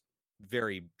charts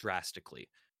vary drastically.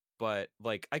 But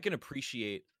like I can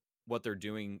appreciate what they're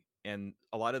doing, and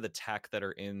a lot of the tech that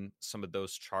are in some of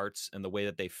those charts and the way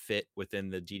that they fit within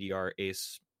the DDR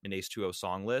Ace and Ace 2.0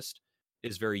 song list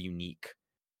is very unique,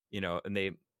 you know, and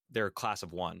they're a class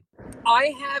of one.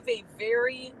 I have a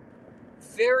very,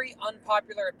 very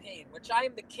unpopular opinion, which I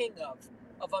am the king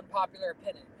of unpopular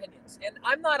opinions. And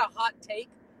I'm not a hot take.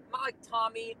 I'm not like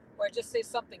Tommy, where I just say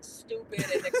something stupid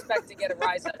and expect to get a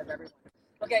rise out of everyone.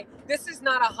 Okay, this is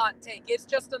not a hot take. It's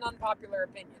just an unpopular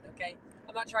opinion, okay?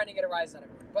 I'm not trying to get a rise out of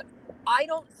everyone. But I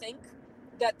don't think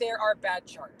that there are bad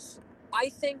charts. I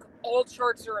think all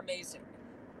charts are amazing.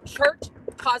 Chart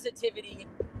positivity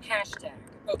hashtag,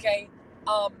 okay?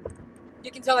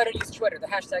 You can tell I don't use Twitter. The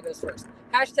hashtag goes first.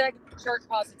 Hashtag chart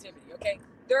positivity, okay?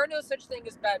 There are no such thing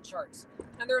as bad charts.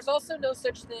 And there's also no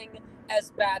such thing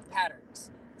as bad patterns.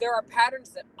 There are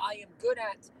patterns that I am good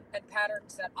at and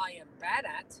patterns that I am bad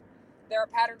at. There are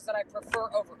patterns that I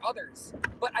prefer over others.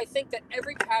 But I think that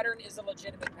every pattern is a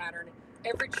legitimate pattern.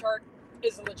 Every chart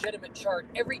is a legitimate chart.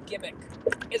 Every gimmick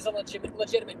is a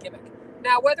legitimate gimmick.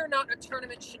 Now, whether or not a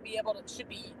tournament should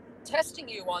be testing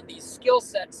you on these skill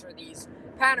sets or these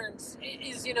patterns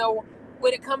is, you know,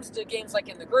 when it comes to games like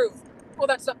In the Groove, well,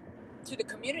 that's up to the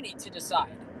community to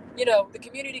decide. You know, the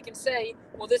community can say,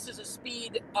 well, this is a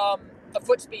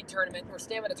foot speed tournament or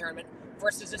stamina tournament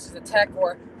versus this is a tech,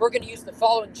 or we're going to use the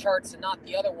following charts and not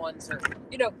the other ones. Or,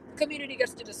 you know, the community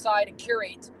gets to decide and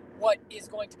curate what is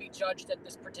going to be judged at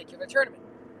this particular tournament.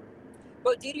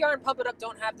 But DDR and Pump It Up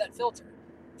don't have that filter.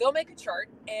 They'll make a chart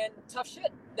and tough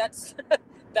shit. That's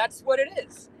what it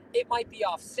is. It might be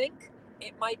off sync.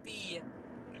 It might be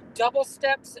double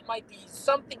steps. It might be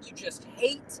something you just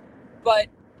hate. But,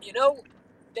 you know,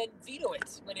 then veto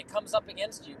it when it comes up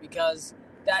against you, because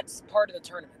that's part of the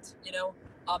tournament, you know?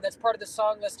 That's part of the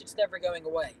song list. It's never going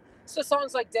away. So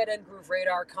songs like Dead End Groove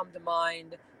Radar come to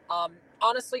mind.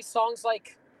 Honestly, songs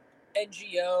like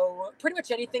NGO, pretty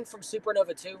much anything from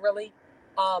Supernova 2, really.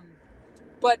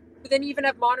 But then you even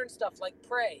have modern stuff like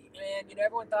Prey. And, you know,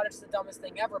 everyone thought it's the dumbest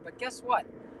thing ever. But guess what?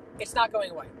 It's not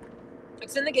going away.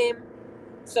 It's in the game.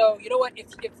 So you know what? If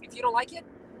you don't like it,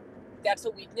 that's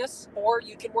a weakness, or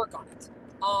you can work on it.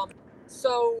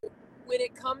 So when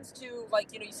it comes to,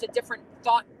 like, you said different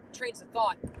trains of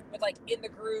thought with like in the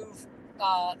groove,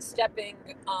 stepping,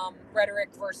 rhetoric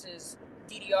versus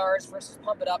DDRs versus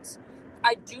pump it ups.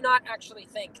 I do not actually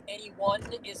think any one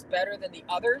is better than the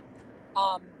other.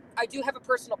 I do have a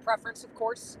personal preference, of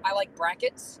course. I like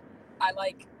brackets. I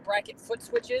like bracket foot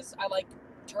switches. I like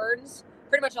turns.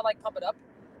 Pretty much I like pump it up.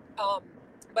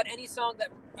 But any song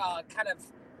that kind of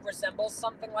resembles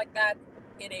something like that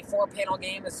in a 4-panel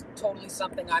game is totally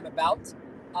something I'm about.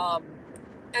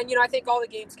 And I think all the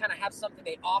games kind of have something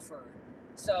they offer.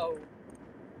 So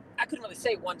I couldn't really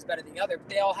say one's better than the other, but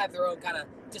they all have their own kind of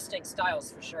distinct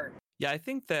styles for sure. Yeah, I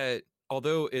think that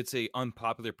although it's a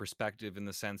unpopular perspective in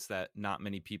the sense that not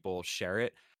many people share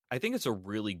it, I think it's a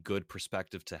really good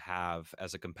perspective to have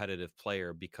as a competitive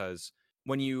player, because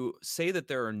when you say that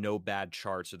there are no bad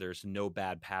charts or there's no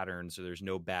bad patterns or there's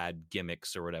no bad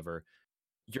gimmicks or whatever,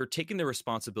 you're taking the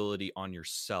responsibility on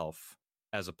yourself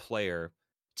as a player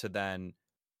to then,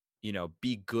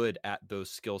 be good at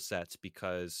those skill sets,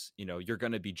 because, you're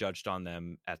going to be judged on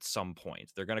them at some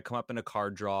point. They're going to come up in a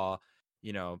card draw.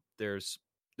 There's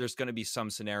going to be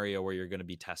some scenario where you're going to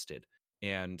be tested.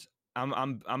 And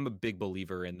I'm a big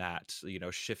believer in that,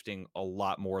 shifting a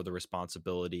lot more of the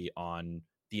responsibility on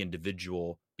the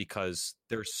individual, because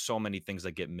there's so many things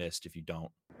that get missed if you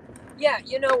don't. Yeah,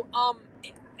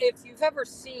 if you've ever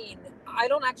seen, I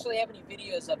don't actually have any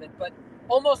videos of it, but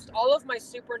almost all of my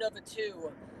Supernova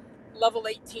 2 level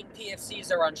 18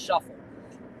 PFCs are on shuffle.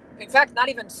 In fact, not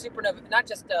even Supernova, not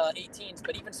just 18s,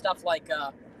 but even stuff like,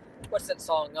 what's that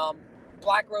song?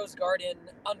 Black Rose Garden,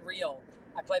 Unreal.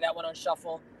 I play that one on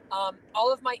shuffle.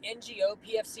 All of my NGO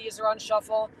PFCs are on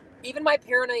shuffle. Even my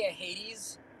Paranoia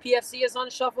Hades PFC is on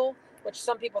shuffle, which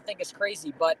some people think is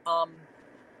crazy, but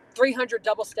 300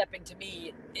 double stepping to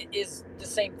me is the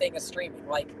same thing as streaming.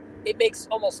 Like, it makes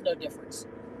almost no difference.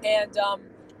 And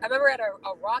I remember at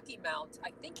a Rocky Mount, I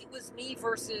think it was me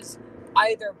versus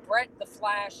either Brett the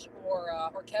Flash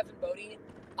or Kevin Bodie.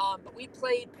 But we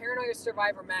played Paranoia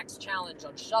Survivor Max Challenge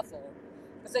on shuffle,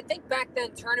 because I think back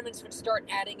then tournaments would start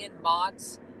adding in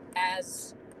mods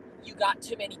as you got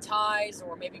too many ties,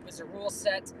 or maybe it was a rule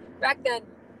set. Back then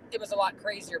it was a lot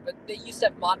crazier, but they used to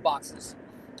have mod boxes.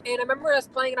 And I remember us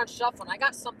playing it on shuffle, and I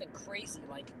got something crazy,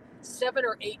 like 7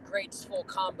 or 8 greats full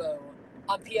combo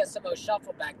on PSMO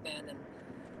shuffle back then. And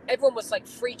everyone was like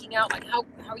freaking out, like, how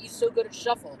are you so good at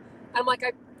shuffle? I'm like,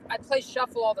 I play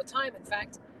shuffle all the time. In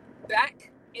fact,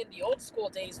 back in the old school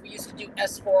days, we used to do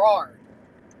S4R,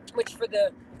 which for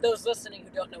those listening who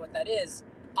don't know what that is,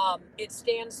 it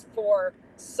stands for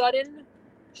Sudden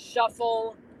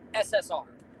Shuffle SSR.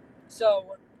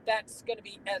 So that's going to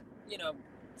be,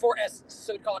 4S,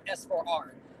 so we call it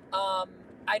S4R.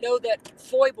 I know that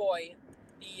Foyboy,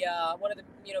 the one of the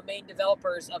main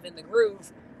developers of In the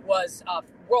Groove, was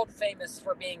world famous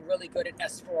for being really good at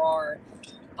S4R.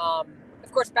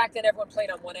 Of course, back then everyone played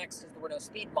on 1X because there were no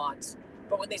speed mods.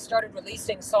 But when they started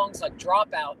releasing songs like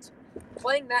Dropout,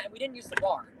 playing that, and we didn't use the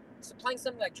bar, so playing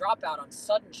something like Dropout on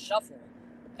Sudden Shuffle,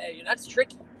 that's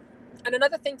tricky. And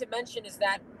another thing to mention is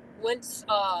that once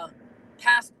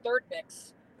past third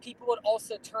mix, people would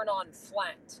also turn on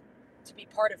flat to be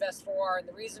part of S4R, and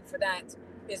the reason for that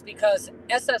is because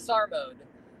SSR mode,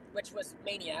 which was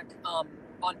Maniac, on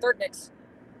third mix,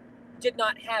 did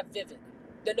not have Vivid.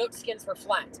 The note skins were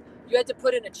flat. You had to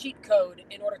put in a cheat code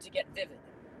in order to get Vivid.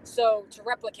 So to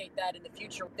replicate that in the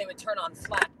future, they would turn on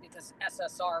flat because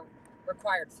SSR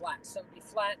required flat. So it would be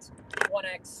flat,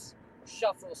 1X,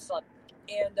 shuffle, sudden.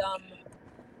 And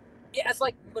it's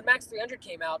like when Max 300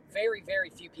 came out, very,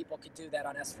 very few people could do that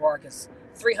on S4 because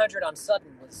 300 on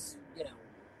sudden was,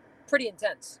 pretty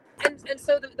intense. And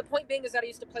so the point being is that I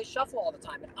used to play shuffle all the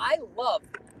time, and I love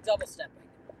double stepping.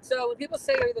 So when people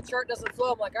say the chart doesn't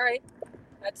flow, I'm like, all right,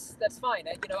 that's fine.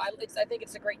 I think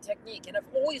it's a great technique, and I've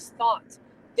always thought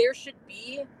there should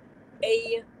be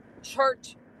a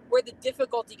chart where the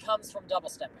difficulty comes from double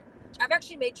stepping. I've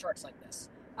actually made charts like this.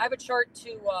 I have a chart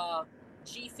to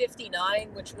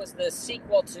G59, which was the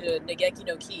sequel to Negeki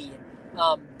no Ki.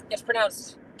 It's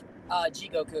pronounced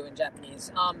Jigoku in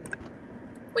Japanese,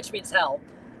 which means hell.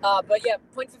 But yeah,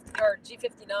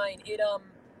 G59,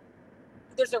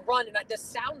 there's a run, and the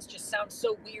sounds just sound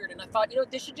so weird, and I thought,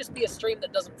 this should just be a stream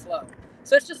that doesn't flow.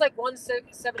 So it's just like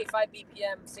 175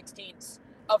 BPM 16ths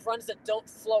of runs that don't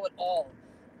flow at all.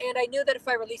 And I knew that if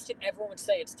I released it, everyone would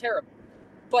say it's terrible.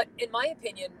 But in my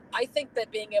opinion, I think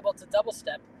that being able to double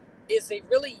step is a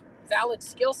really valid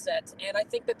skill set, and I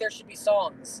think that there should be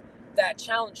songs that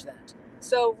challenge that.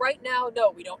 So right now,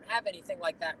 no, we don't have anything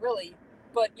like that really,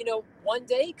 But, one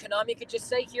day Konami could just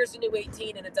say, here's a new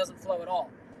 18, and it doesn't flow at all.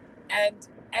 And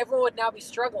everyone would now be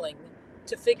struggling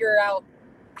to figure out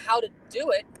how to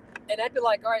do it. And I'd be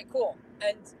like, all right, cool.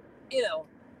 And,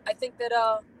 I think that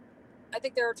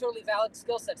there are totally valid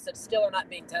skill sets that still are not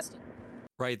being tested.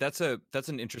 Right. That's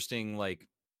an interesting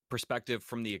perspective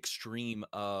from the extreme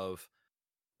of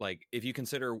if you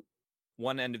consider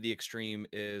one end of the extreme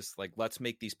is let's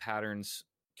make these patterns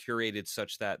curated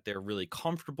such that they're really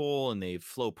comfortable and they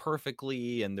flow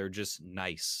perfectly and they're just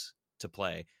nice to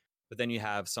play. But then you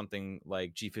have something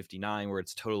like G59 where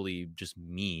it's totally just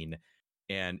mean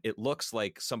and it looks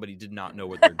like somebody did not know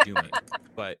what they're doing.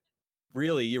 But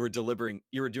really you were doing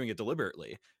it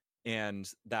deliberately. And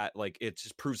that it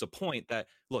just proves a point that,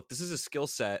 look, this is a skill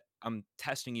set. I'm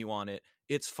testing you on it.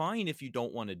 It's fine if you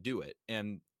don't want to do it.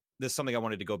 And this is something I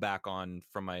wanted to go back on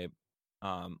from my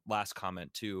last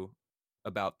comment too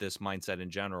about this mindset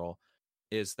in general,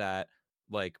 is that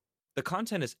the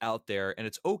content is out there and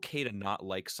it's okay to not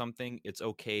like something. It's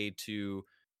okay to,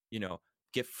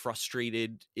 get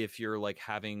frustrated if you're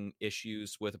having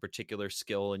issues with a particular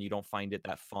skill and you don't find it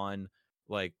that fun.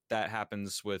 That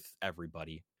happens with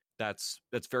everybody. That's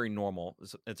very normal.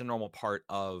 It's a normal part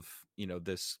of,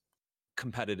 this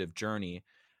competitive journey.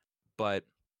 But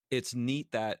it's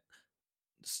neat that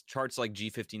charts like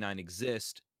G59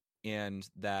 exist and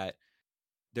that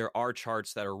there are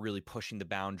charts that are really pushing the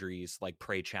boundaries, like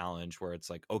Prey Challenge, where it's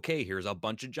okay, here's a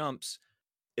bunch of jumps.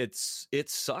 It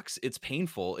sucks. It's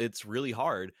painful. It's really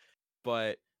hard,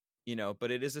 but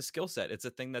but it is a skill set. It's a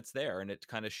thing that's there and it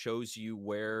kind of shows you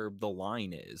where the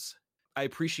line is. I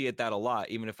appreciate that a lot,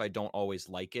 even if I don't always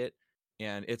like it.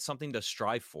 And it's something to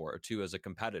strive for too, as a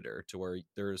competitor, to where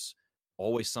there's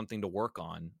always something to work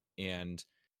on. And,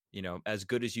 as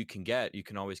good as you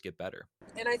can always get better.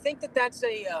 And I think that that's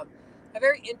a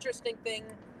very interesting thing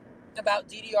about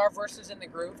DDR versus In the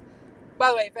Groove. By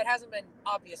the way, if it hasn't been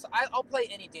obvious, I'll play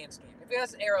any dance game. If it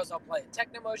has arrows, I'll play it.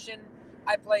 Technomotion,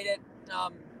 I played it.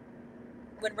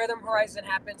 When Rhythm Horizon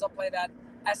happens, I'll play that.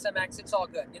 SMX, it's all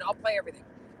good. I'll play everything.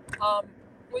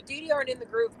 With DDR and In the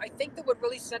Groove, I think that what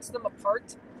really sets them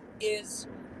apart is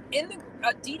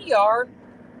DDR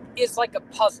is like a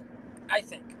puzzle, I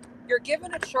think. You're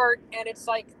given a chart and it's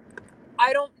I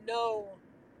don't know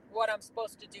what I'm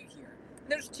supposed to do here. And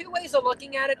there's two ways of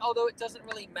looking at it, although it doesn't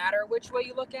really matter which way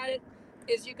you look at it.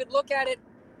 Is you could look at it,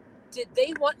 did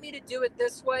they want me to do it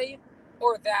this way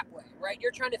or that way, right?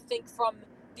 You're trying to think from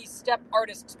the step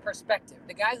artist's perspective.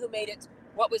 The guy who made it,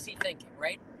 what was he thinking,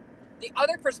 right? The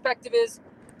other perspective is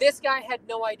this guy had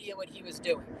no idea what he was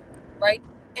doing, right?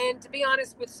 And to be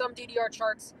honest, with some DDR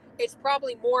charts, it's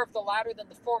probably more of the latter than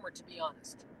the former, to be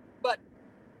honest. But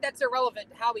that's irrelevant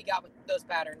how we got with those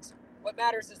patterns. What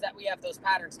matters is that we have those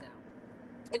patterns now.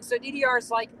 And so DDR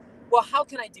is well, how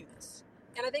can I do this?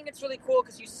 And I think it's really cool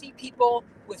because you see people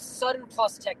with sudden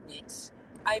plus techniques.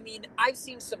 I mean, I've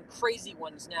seen some crazy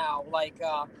ones now, like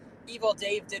Evil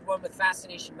Dave did one with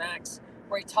Fascination Max,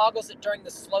 where he toggles it during the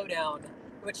slowdown,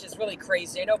 which is really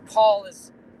crazy. I know Paul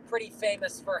is pretty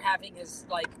famous for having his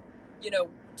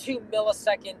 2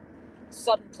 millisecond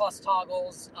sudden plus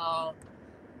toggles.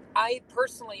 I've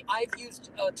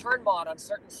used a turn mod on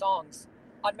certain songs.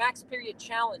 On Max Period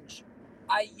Challenge,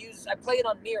 I play it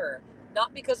on mirror,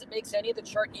 not because it makes any of the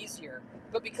chart easier,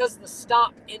 but because the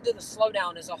stop into the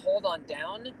slowdown is a hold on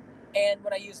down, and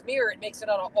when I use mirror, it makes it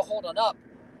a hold on up,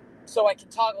 so I can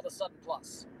toggle the sudden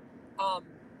plus.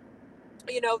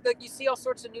 You see all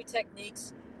sorts of new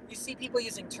techniques. You see people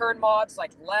using turn mods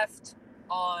like left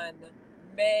on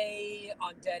May,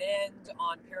 on Dead End,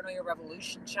 on Paranoia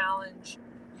Revolution Challenge.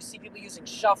 You see people using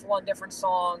shuffle on different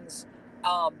songs.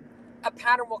 A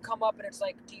pattern will come up and it's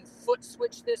do you foot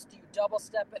switch this? Do you double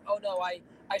step it? Oh no,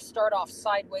 I start off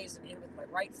sideways and hit with my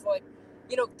right foot.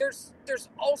 There's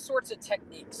all sorts of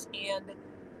techniques. And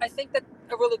I think that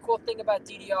a really cool thing about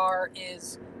DDR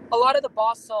is a lot of the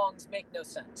boss songs make no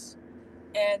sense.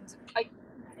 And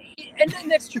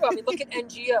that's true. I mean, look at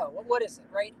NGO. What is it,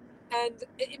 right? And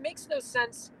it makes no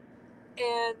sense.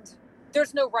 And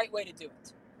there's no right way to do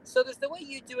it. So there's the way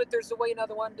you do it. There's the way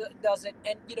another one does it.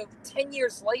 And, 10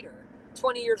 years later,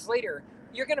 20 years later,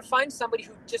 you're going to find somebody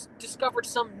who just discovered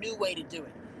some new way to do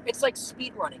it. It's like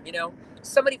speed running,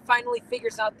 Somebody finally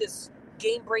figures out this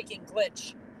game-breaking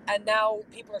glitch, and now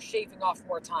people are shaving off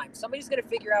more time. Somebody's going to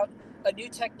figure out a new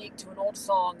technique to an old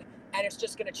song, and it's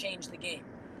just going to change the game.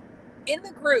 In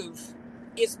the Groove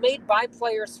is made by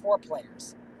players for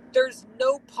players. There's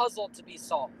no puzzle to be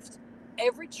solved.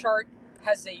 Every chart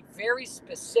has a very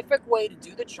specific way to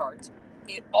do the chart.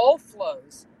 It all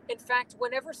flows. In fact,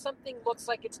 whenever something looks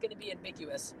like it's going to be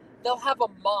ambiguous, they'll have a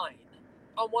mine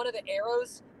on one of the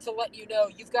arrows to let you know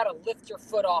you've got to lift your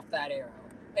foot off that arrow.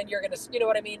 And you're going to, you know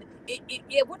what I mean?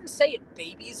 It wouldn't say it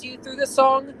babies you through the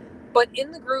song, but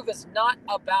In the Groove is not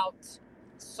about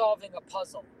solving a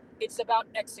puzzle. It's about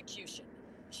execution.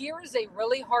 Here is a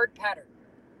really hard pattern.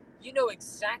 You know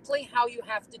exactly how you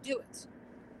have to do it.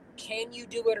 Can you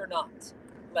do it or not?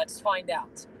 Let's find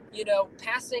out. You know,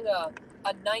 passing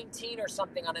a 19 or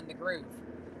something on In the Groove,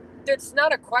 it's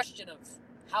not a question of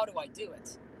how do I do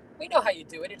it. We know how you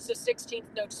do it. It's a 16th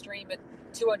note stream at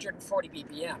 240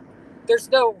 BPM. There's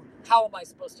no how am I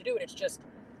supposed to do it. It's just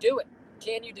do it.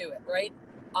 Can you do it, right?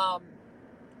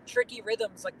 Tricky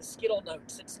rhythms like the skittle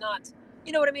notes. It's not,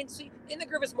 you know what I mean? See, In the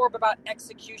Groove is more about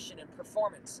execution and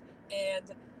performance. And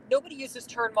nobody uses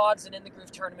turn mods in the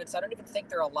Groove tournaments. I don't even think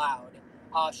they're allowed.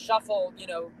 Shuffle, you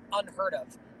know, unheard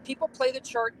of. People play the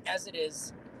chart as it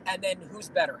is, and then who's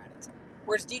better at it.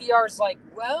 Whereas DDR is like,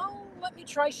 well, let me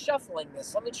try shuffling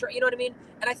this. Let me try, you know what I mean?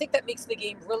 And I think that makes the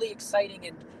game really exciting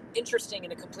and interesting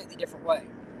in a completely different way.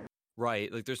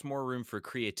 Right. Like there's more room for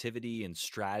creativity and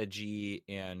strategy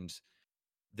and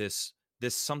this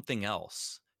something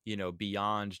else, you know,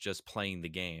 beyond just playing the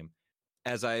game.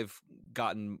 As I've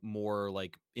gotten more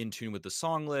like in tune with the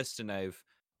song list, and I've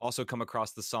also come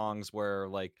across the songs where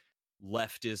like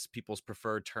left is people's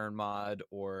preferred turn mod,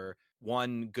 or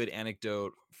one good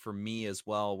anecdote for me as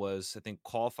well was I think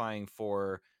qualifying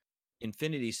for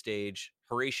Infinity Stage,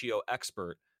 Horatio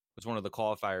Expert was one of the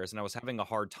qualifiers, and I was having a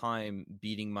hard time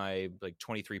beating my like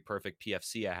 23 perfect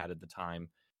PFC I had at the time.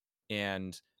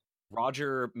 And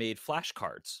Roger made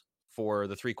flashcards for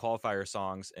the 3 qualifier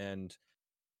songs, and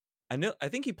I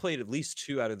think he played at least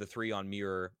 2 out of the 3 on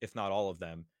Mirror, if not all of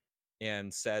them,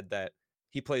 and said that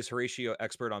he plays Horatio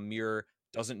Expert on Mirror,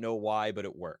 doesn't know why, but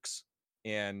it works.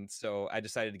 And so I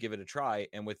decided to give it a try,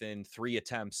 and within 3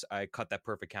 attempts, I cut that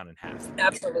perfect count in half.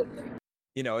 Absolutely.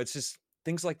 You know, it's just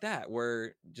things like that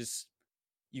where just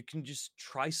you can just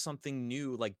try something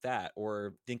new like that,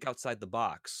 or think outside the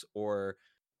box. Or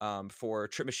for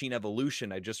Trip Machine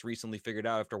Evolution, I just recently figured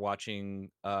out after watching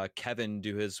Kevin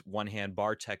do his one-hand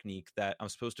bar technique that I'm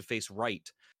supposed to face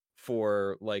right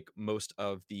for like most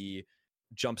of the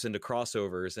jumps into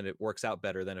crossovers, and it works out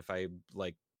better than if I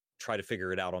like try to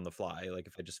figure it out on the fly. Like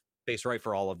if I just face right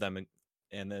for all of them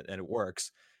and it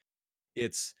works.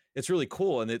 It's really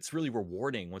cool, and it's really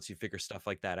rewarding once you figure stuff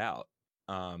like that out.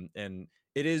 And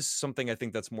it is something I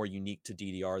think that's more unique to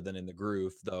DDR than In the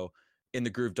Groove, though In the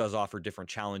Groove does offer different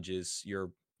challenges.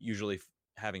 You're usually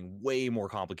having way more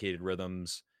complicated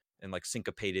rhythms and like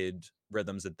syncopated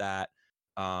rhythms at that.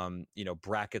 You know,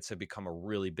 brackets have become a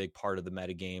really big part of the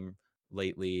metagame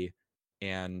lately.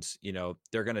 And, you know,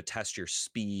 they're going to test your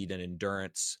speed and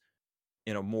endurance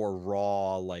in a more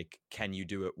raw, like, can you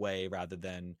do it way, rather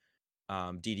than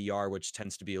DDR, which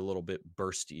tends to be a little bit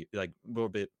bursty, like a little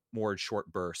bit more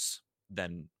short bursts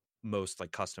than most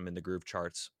like custom In the Groove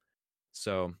charts.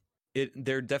 So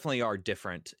there definitely are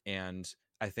different, and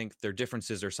I think their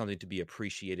differences are something to be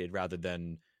appreciated rather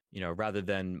than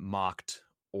mocked,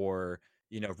 or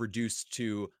reduced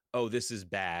to, oh, this is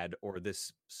bad or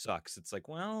this sucks. It's like,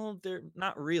 well, they're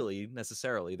not really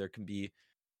necessarily. There can be,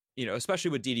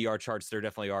 especially with DDR charts, there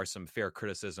definitely are some fair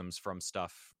criticisms from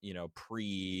stuff,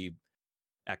 pre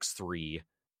X3,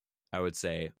 I would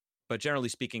say. But generally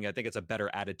speaking, I think it's a better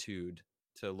attitude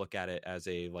to look at it as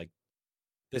a, like,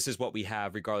 this is what we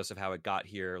have, regardless of how it got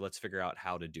here. Let's figure out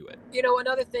how to do it.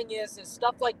 Another thing is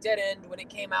stuff like Dead End, when it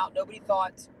came out, nobody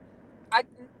thought,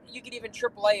 you could even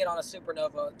AAA it on a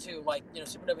Supernova 2, like,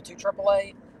 Supernova 2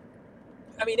 AAA.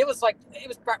 I mean, it was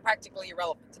practically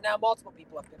irrelevant. Now multiple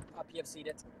people have PFC'd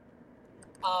it.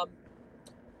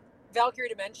 Valkyrie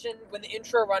Dimension, when the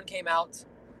intro run came out,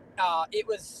 it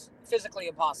was physically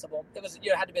impossible. It was,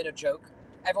 it had to be a joke.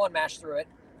 Everyone mashed through it.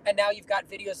 And now you've got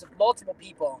videos of multiple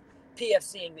people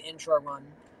PFCing the intro run.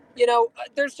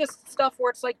 There's just stuff where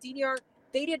it's like DDR,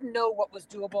 they didn't know what was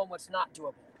doable and what's not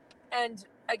doable. And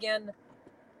again,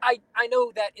 I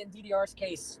know that in DDR's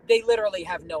case, they literally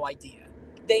have no idea.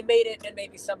 They made it, and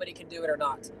maybe somebody can do it or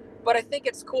not. But I think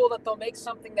it's cool that they'll make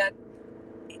something that,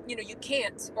 you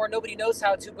can't, or nobody knows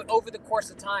how to, but over the course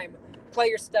of time,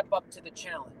 players step up to the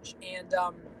challenge. And,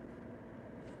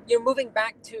 moving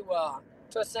back to what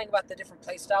I was saying about the different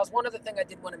play styles, one other thing I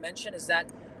did want to mention is that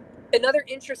another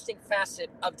interesting facet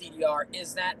of DDR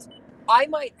is that I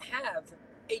might have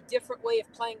a different way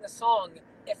of playing the song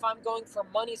if I'm going for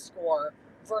money score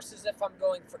versus if I'm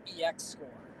going for EX score.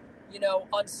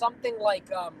 On something like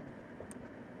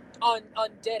on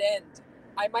Dead End,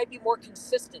 I might be more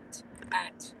consistent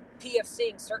at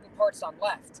PFCing certain parts on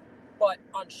left, but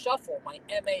on shuffle, my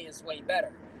MA is way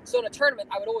better. So in a tournament,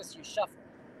 I would always use shuffle.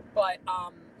 But,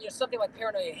 something like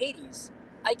Paranoia Hades,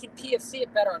 I can PFC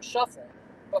it better on shuffle,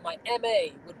 but my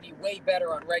MA would be way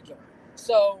better on regular.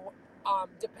 So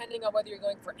depending on whether you're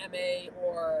going for MA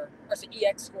or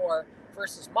EX score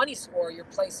versus money score, your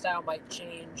play style might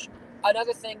change.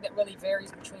 Another thing that really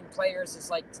varies between players is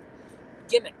like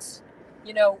gimmicks.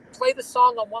 Play the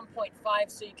song on 1.5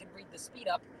 so you can read the speed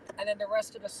up, and then the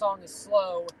rest of the song is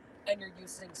slow and you're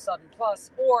using sudden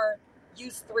plus, or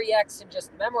use 3x and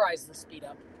just memorize the speed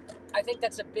up. I think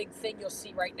that's a big thing you'll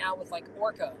see right now with like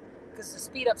Orca, because the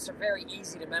speed ups are very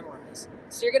easy to memorize.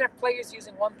 So you're going to have players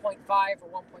using 1.5 or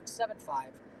 1.75,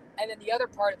 and then the other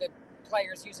part of the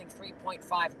players using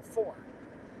 3.5 and 4.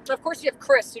 Now, of course, you have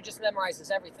Chris, who just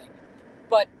memorizes everything,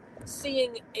 but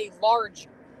seeing a large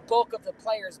bulk of the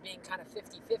players being kind of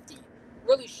 50-50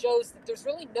 really shows that there's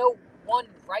really no one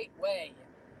right way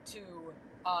to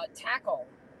tackle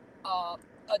a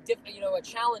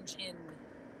challenge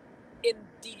in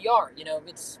DDR.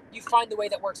 You find the way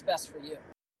that works best for you.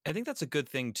 I think that's a good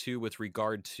thing too with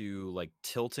regard to like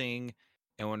tilting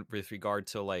and with regard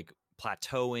to like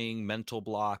plateauing, mental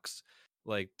blocks.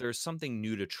 Like there's something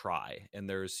new to try, and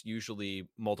there's usually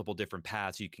multiple different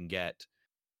paths you can get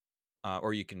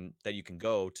or you can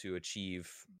go to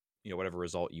achieve whatever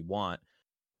result you want.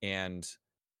 And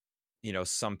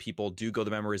some people do go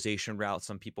the memorization route,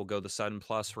 some people go the sudden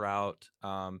plus route,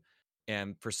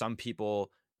 and for some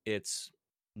people it's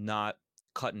not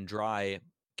cut and dry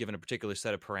given a particular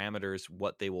set of parameters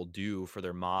what they will do for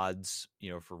their mods,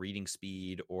 for reading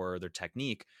speed or their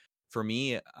technique. For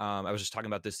me, I was just talking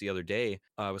about this the other day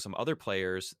with some other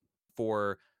players.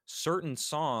 For certain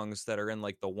songs that are in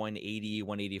like the 180,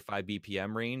 185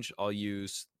 BPM range, I'll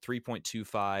use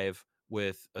 3.25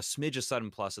 with a smidge of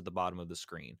sudden plus at the bottom of the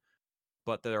screen.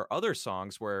 But there are other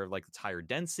songs where like it's higher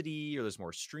density, or there's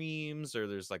more streams, or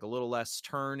there's like a little less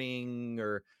turning,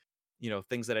 or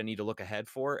things that I need to look ahead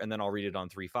for, and then I'll read it on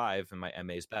 3.5 and my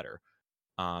MA is better.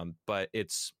 But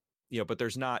it's but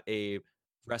there's not a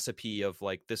recipe of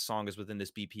like this song is within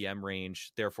this BPM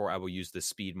range, therefore I will use this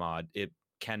speed mod. It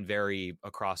can vary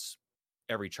across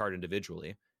every chart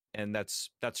individually, and that's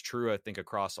true I think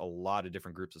across a lot of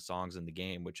different groups of songs in the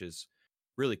game, which is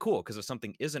really cool because if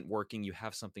something isn't working, you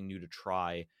have something new to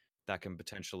try that can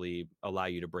potentially allow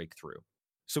you to break through.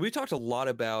 So we talked a lot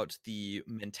about the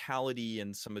mentality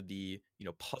and some of the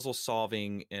puzzle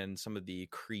solving and some of the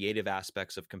creative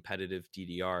aspects of competitive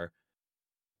DDR,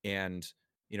 and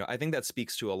I think that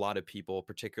speaks to a lot of people,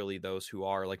 particularly those who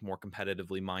are like more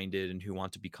competitively minded and who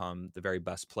want to become the very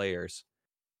best players.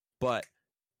 But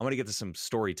I want to get to some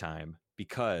story time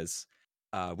because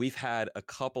we've had a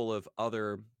couple of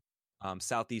other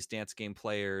Southeast Dance Game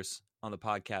players on the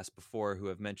podcast before who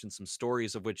have mentioned some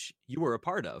stories of which you were a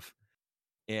part of,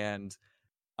 and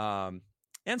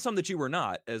some that you were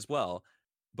not as well.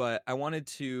 But I wanted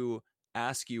to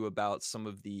ask you about some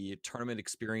of the tournament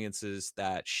experiences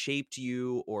that shaped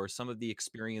you, or some of the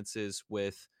experiences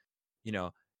with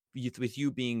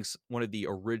you being one of the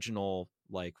original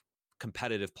like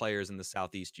competitive players in the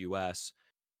Southeast US,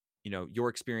 your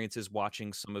experiences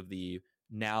watching some of the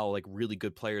now like really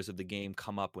good players of the game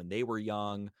come up when they were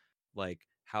young, like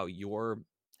how you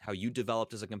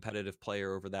developed as a competitive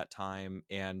player over that time,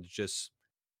 and just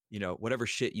whatever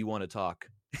shit you want to talk.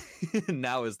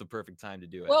 Now is the perfect time to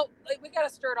do it. Well, we got to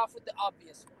start off with the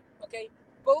obvious one, okay?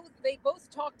 They both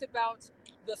talked about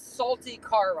the salty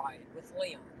car ride with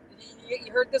Leon. You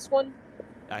heard this one?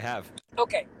 I have.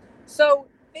 Okay, so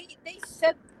they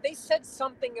said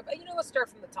something about, let's start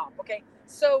from the top, okay?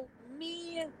 So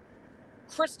me,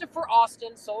 Christopher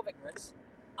Austin, Soul of Ignorance,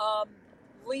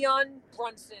 Leon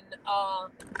Brunson,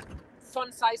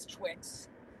 Fun Size Twix,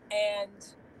 and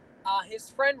his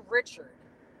friend Richard,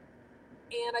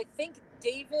 and I think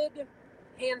David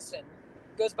Hansen,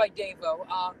 goes by Davo.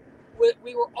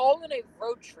 We were all in a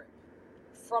road trip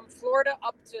from Florida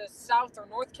up to South or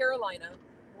North Carolina,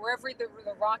 wherever the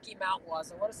Rocky Mount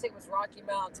was. I want to say it was Rocky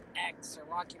Mount X or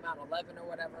Rocky Mount 11 or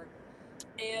whatever.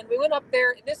 And we went up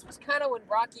there, and this was kind of when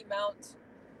Rocky Mount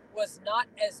was not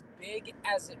as big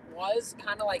as it was,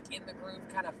 kind of like In the Groove,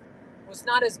 kind of was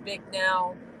not as big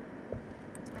now.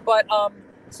 But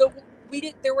so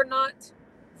there were not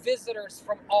visitors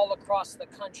from all across the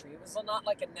country. It was not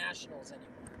like a nationals anymore,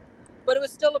 but it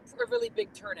was still a really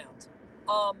big turnout.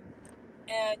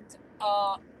 At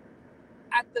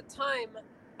the time,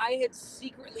 I had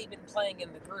secretly been playing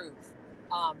In the Groove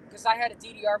because I had a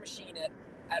DDR machine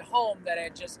at home that I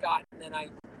had just gotten, and I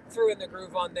threw In the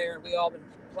Groove on there, and we all been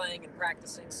playing and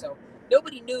practicing. So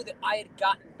nobody knew that I had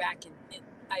gotten back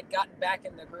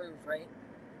in the groove, right?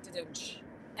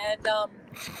 And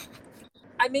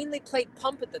I mainly played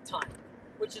Pump at the time,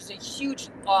 which is a huge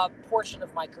portion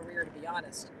of my career, to be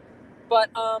honest. But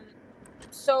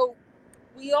so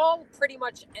we all pretty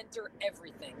much enter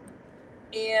everything,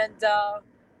 and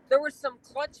there were some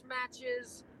clutch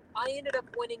matches. I ended up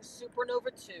winning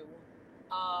Supernova 2,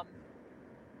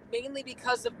 mainly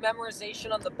because of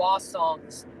memorization on the boss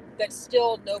songs that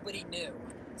still nobody knew.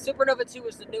 Supernova 2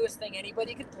 was the newest thing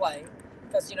anybody could play,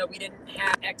 because, you know, we didn't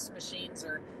have X machines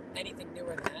or anything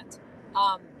newer than that.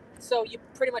 So you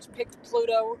pretty much picked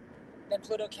Pluto, then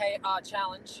Pluto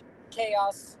Challenge,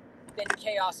 Chaos, then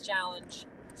Chaos Challenge,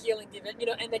 Healing Division, you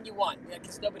know, and then you won,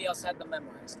 because nobody else had them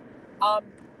memorized.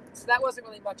 So that wasn't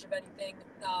really much of anything.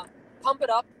 Pump It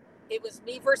Up, it was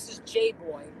me versus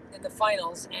J-Boy in the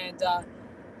finals, and,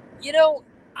 you know,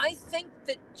 I think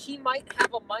that he might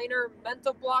have a minor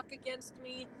mental block against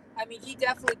me. I mean, he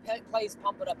definitely plays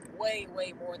Pump It Up way,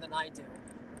 way more than I do.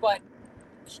 But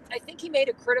I think he made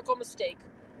a critical mistake,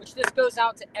 which this goes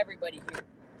out to everybody here,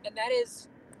 and that is,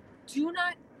 do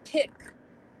not pick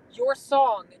your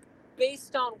song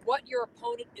based on what your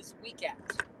opponent is weak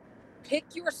at.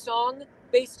 Pick your song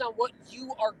based on what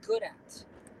you are good at.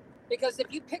 Because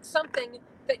if you pick something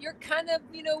that you're kind of,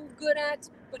 you know, good at,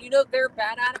 but you know they're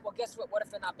bad at it, well, guess what? What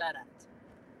if they're not bad at it?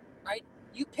 Right?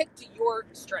 You pick to your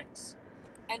strengths.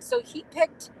 And so he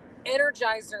picked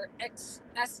Energizer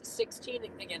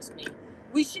S16 against me.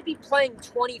 We should be playing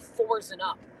 24s and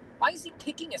up. Why is he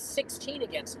picking a 16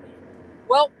 against me?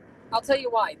 Well, I'll tell you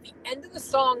why. The end of the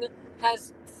song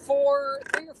has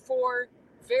three or four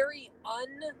very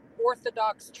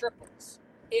unorthodox triples.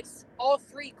 It's all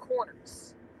three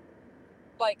corners.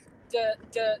 Like, da,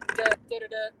 da, da, da, da,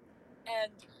 da,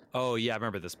 and... Oh, yeah, I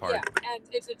remember this part. Yeah, and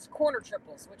it's corner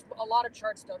triples, which a lot of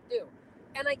charts don't do.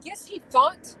 And I guess he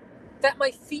thought that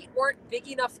my feet weren't big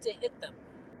enough to hit them.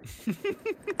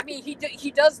 I mean,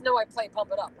 he does know I play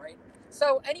Pump It Up, right?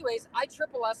 So, anyways, I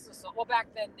triple S the song. Well, back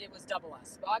then it was double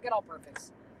S, but I got all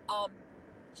perfects.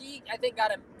 He, I think,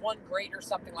 got him one great or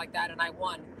something like that, and I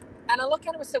won. And I looked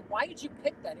at him and said, "Why did you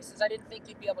pick that?" He says, "I didn't think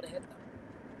you'd be able to hit them."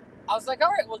 I was like, "All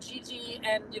right, well, GG,"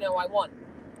 and, you know, I won.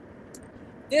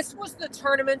 This was the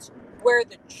tournament where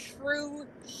the true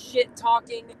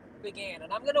shit-talking began.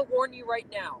 And I'm going to warn you right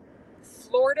now,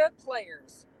 Florida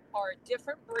players are a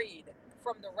different breed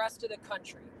from the rest of the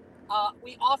country.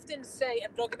 We often say,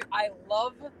 and don't get me, I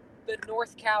love the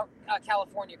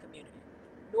California community.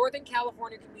 Northern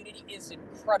California community is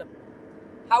incredible.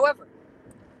 However,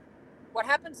 what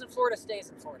happens in Florida stays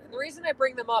in Florida. And the reason I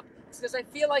bring them up is because I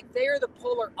feel like they're the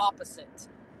polar opposite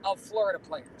of Florida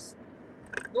players.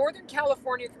 Northern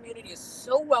California community is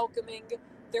so welcoming.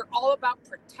 They're all about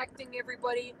protecting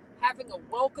everybody, having a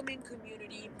welcoming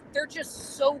community. They're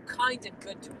just so kind and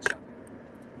good to each other.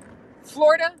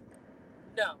 Florida,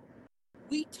 no.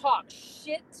 We talk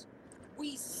shit.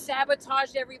 We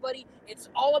sabotage everybody. It's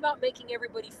all about making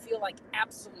everybody feel like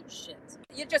absolute shit.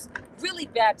 You're just really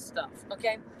bad stuff,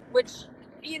 okay? Which,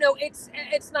 you know, it's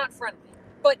not friendly.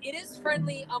 But it is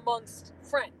friendly amongst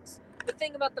friends. The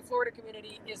thing about the Florida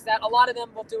community is that a lot of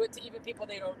them will do it to even people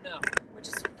they don't know, which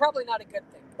is probably not a good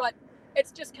thing. But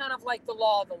it's just kind of like the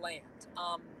law of the land.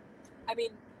 I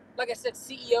mean, like I said,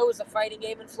 CEO is a fighting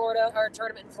game in Florida, or a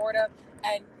tournament in Florida.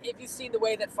 And if you've seen the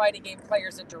way that fighting game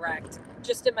players interact,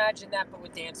 just imagine that, but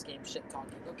with dance game shit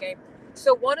talking, okay?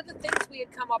 So one of the things we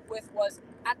had come up with was,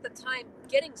 at the time,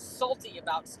 getting salty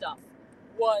about stuff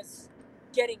was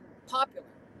getting popular.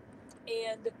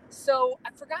 And so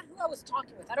I forgot who I was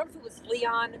talking with. I don't know if it was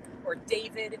Leon or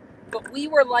David, but we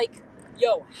were like,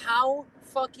 yo, how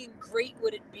fucking great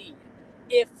would it be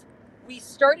if we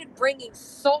started bringing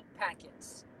salt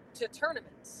packets to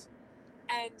tournaments,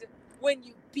 and when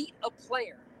you beat a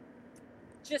player,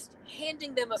 just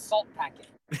handing them a salt packet.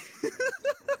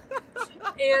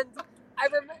 And I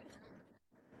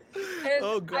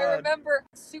remember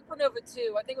Supernova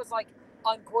 2, I think it was like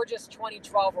on Gorgeous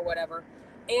 2012 or whatever,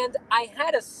 and I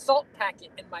had a salt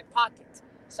packet in my pocket.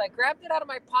 So I grabbed it out of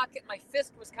my pocket, my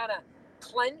fist was kind of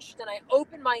clenched, and I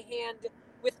opened my hand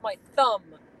with my thumb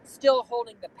still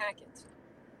holding the packet.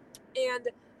 And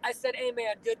I said, "Hey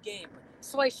man, good game."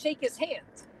 So I shake his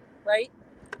hand, right?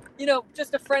 You know,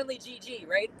 just a friendly GG,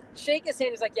 right? Shake his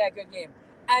hand, he's like, "Yeah, good game."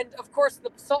 And of course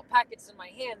the salt packet's in my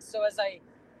hand, so as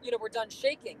we're done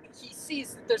shaking, he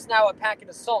sees that there's now a packet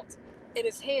of salt in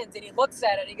his hand, and he looks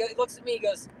at it, and he looks at me, he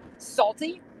goes,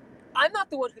 "Salty? I'm not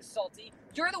the one who's salty.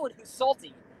 You're the one who's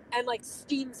salty." And like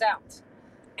steams out.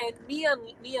 And me and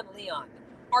Leon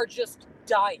are just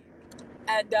dying.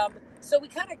 And so we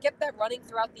kind of kept that running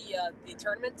throughout the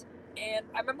tournament. And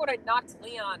I remember when I knocked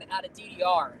Leon out of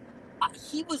DDR,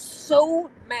 he was so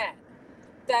mad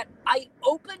that I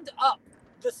opened up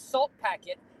the salt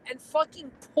packet and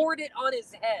fucking poured it on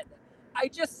his head. I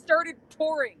just started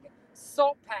pouring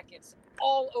salt packets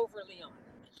all over Leon.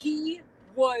 He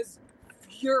was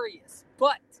furious,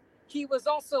 but he was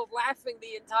also laughing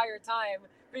the entire time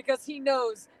because he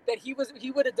knows that he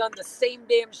would have done the same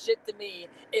damn shit to me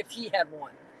if he had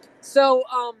won. So,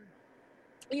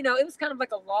 it was kind of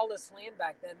like a lawless land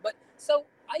back then. But so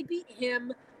I beat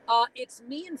him. It's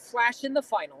me and Flash in the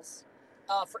finals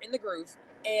for In the Groove,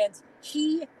 and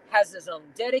he has his own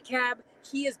Dedicab.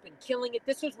 He has been killing it.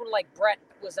 This was when like Brett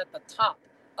was at the top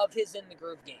of his In the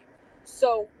Groove game.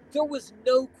 So there was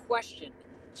no question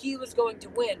he was going to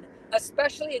win,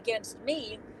 especially against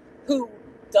me, who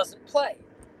doesn't play.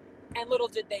 And little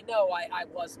did they know I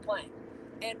was playing.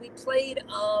 And we played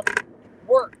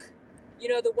Work.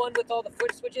 The one with all the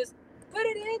foot switches. Put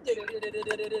it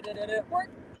in. Work.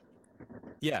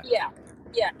 Yeah.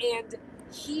 Yeah. And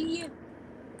he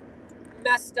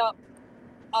messed up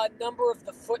a number of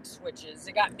the foot switches.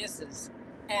 It got misses.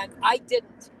 And I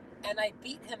didn't. And I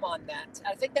beat him on that.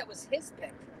 I think that was his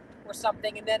pick or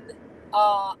something. And then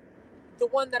the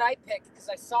one that I picked, because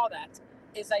I saw that,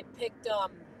 is I picked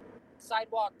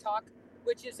Sidewalk Talk,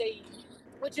 which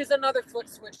is another foot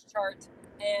switch chart.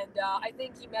 And I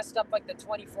think he messed up like the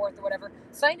 24th or whatever.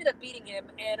 So I ended up beating him,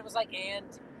 and it was like,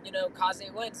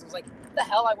 Kaze wins. It was like, what the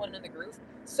hell, I won In the Groove.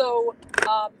 So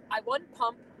I won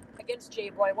Pump against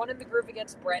J-Boy. I won In the Groove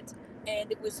against Brett.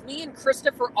 And it was me and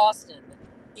Christopher Austin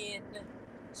in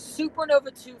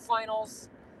Supernova 2 finals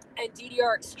and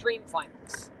DDR Extreme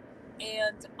finals.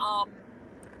 And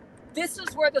this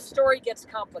is where the story gets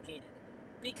complicated.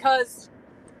 Because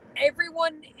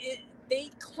everyone,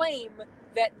 they claim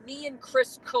that me and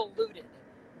Chris colluded.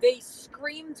 They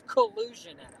screamed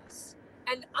collusion at us.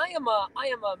 And I am a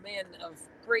man of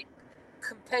great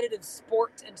competitive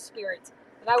sport and spirit,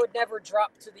 and I would never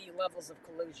drop to the levels of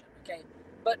collusion, okay?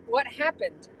 But what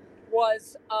happened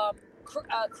was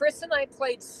Chris and I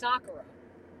played Sakura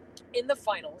in the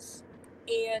finals,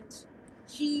 and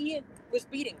he was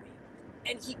beating me.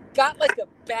 And he got like a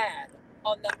bad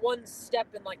on that one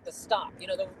step in like the stop,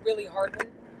 the really hard one.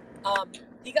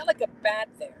 He got like a bad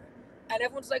there, and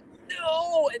everyone's like,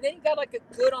 no. And then he got like a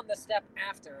good on the step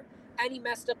after, and he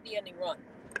messed up the ending run.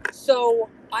 So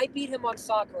I beat him on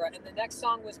Sakura, and the next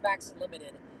song was Max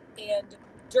Unlimited. And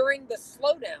during the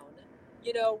slowdown,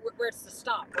 where it's the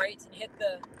stop, right? And you hit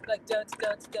the like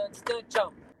don't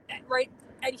jump, right?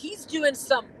 And he's doing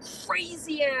some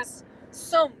crazy ass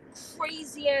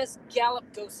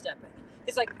gallop ghost stepping.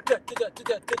 It's like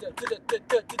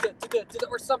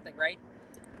or something, right?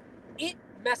 It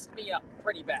messed me up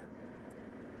pretty bad,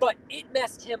 but it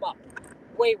messed him up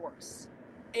way worse.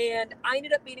 And I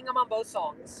ended up beating him on both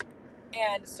songs,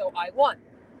 and so I won.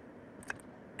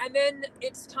 And then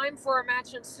it's time for a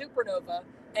match in Supernova,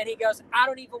 and he goes, I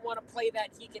don't even want to play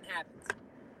that, he can have it.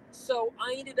 So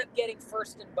I ended up getting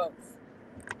first in both.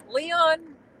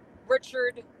 Leon,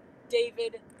 Richard,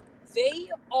 David, they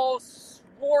all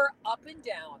swore up and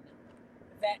down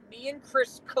that me and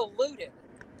Chris colluded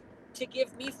to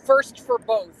give me first for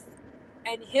both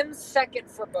and him second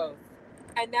for both,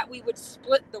 and that we would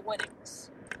split the winnings.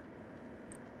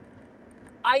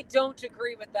 I don't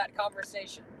agree with that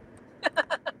conversation.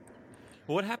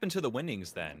 What happened to the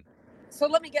winnings then? So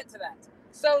let me get to that.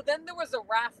 So then there was a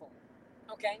raffle,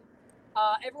 okay?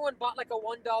 Everyone bought like a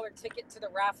 $1 ticket to the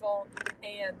raffle,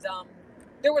 and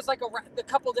there was like a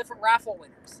couple different raffle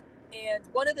winners. And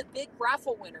one of the big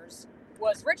raffle winners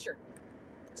was Richard.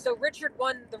 So Richard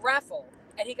won the raffle,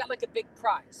 and he got like a big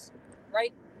prize,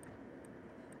 right?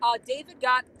 David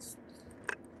got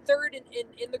third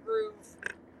in the Groove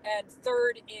and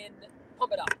third in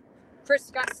Pump It Up.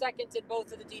 Chris got second in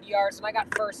both of the DDRs, and I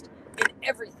got first in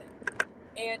everything.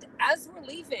 And as we're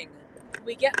leaving,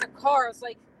 we get in the car. I was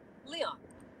like, Leon,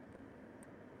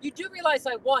 you do realize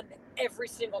I won every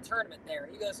single tournament there?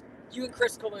 He goes, you and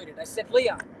Chris colluded. I said,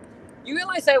 Leon, you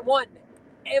realize I won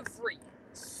every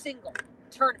single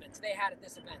tournament they had at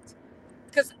this event?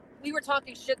 Because we were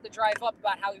talking shit the drive up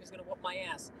about how he was going to whoop my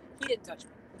ass. He didn't touch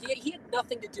me. He had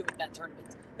nothing to do with that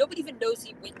tournament. Nobody even knows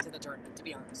he went to the tournament, to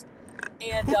be honest.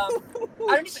 And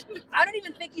I don't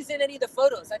even think he's in any of the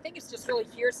photos. I think it's just really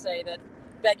hearsay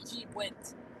that he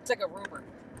went. It's like a rumor.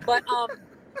 But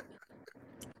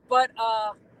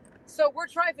so we're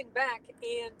driving back,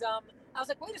 and I was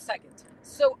like, wait a second.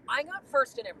 So I got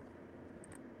first in everything.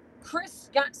 Chris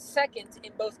got second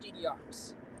in both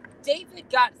DDRs. David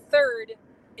got third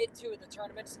in 2 of the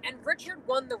tournaments, and Richard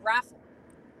won the raffle.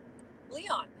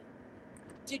 Leon,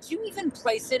 did you even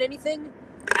place in anything?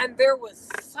 And there was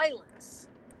silence.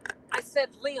 I said,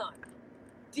 Leon,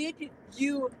 did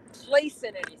you place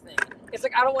in anything? It's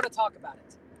like, I don't want to talk about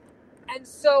it. And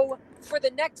so for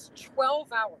the next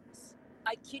 12 hours,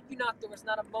 I kid you not, there was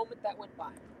not a moment that went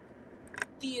by.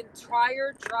 The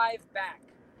entire drive back.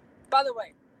 By the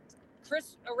way,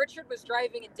 Richard was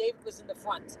driving and David was in the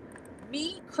front.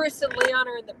 Me, Chris, and Leon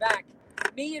are in the back.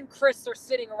 Me and Chris are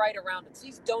sitting right around us.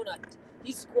 He's donutted.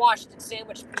 He's squashed and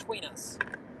sandwiched between us.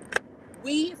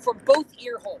 We, from both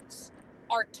ear holes,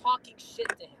 are talking shit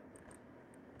to him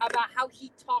about how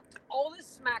he talked all this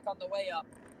smack on the way up,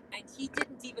 and he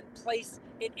didn't even place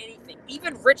in anything.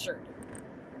 Even Richard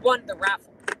won the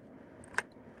raffle.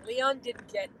 Leon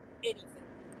didn't get anything.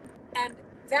 And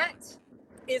that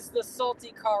is the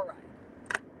salty car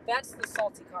ride. That's the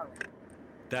salty car ride.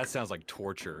 That sounds like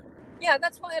torture. Yeah,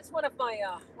 that's one of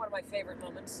my favorite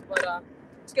moments. But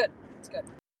it's good. It's good.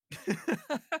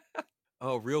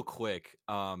 Oh, real quick.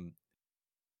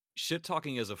 Shit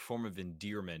talking as a form of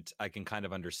endearment, I can kind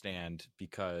of understand,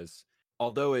 because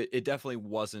although it definitely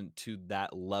wasn't to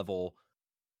that level,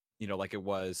 like it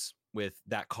was with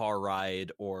that car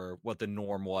ride or what the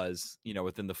norm was,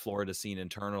 within the Florida scene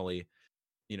internally,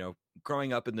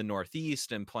 growing up in the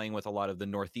Northeast and playing with a lot of the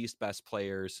Northeast best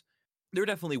players, there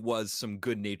definitely was some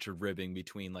good natured ribbing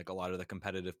between like a lot of the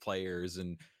competitive players.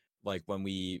 And like when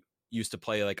we used to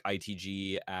play like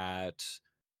ITG at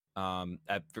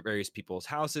various people's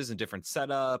houses and different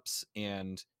setups,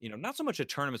 and not so much at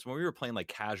tournaments. When we were playing like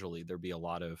casually, there'd be a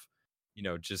lot of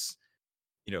just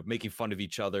making fun of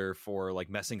each other for like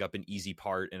messing up an easy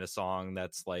part in a song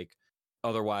that's like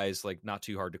otherwise like not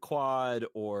too hard to quad,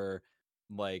 or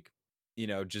like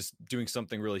just doing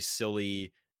something really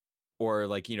silly, or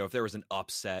like if there was an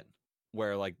upset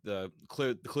where like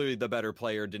clearly the better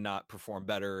player did not perform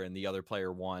better and the other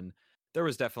player won. There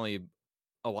was definitely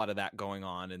a lot of that going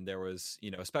on, and there was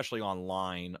especially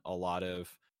online, a lot of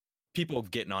people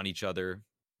getting on each other,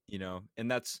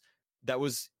 and that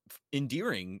was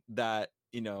endearing. That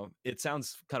it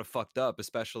sounds kind of fucked up,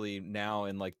 especially now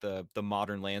in like the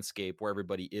modern landscape where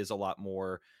everybody is a lot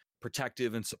more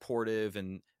protective and supportive.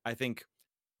 And I think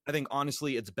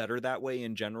honestly it's better that way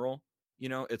in general.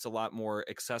 It's a lot more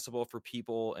accessible for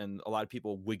people, and a lot of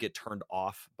people would get turned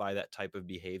off by that type of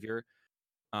behavior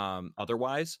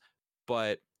otherwise.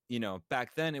 But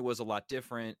back then it was a lot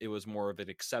different. It was more of an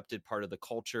accepted part of the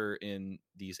culture in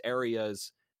these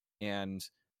areas. And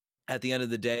at the end of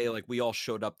the day, like, we all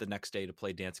showed up the next day to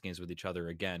play dance games with each other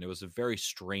again. It was a very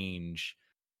strange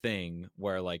thing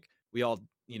where like we all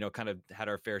kind of had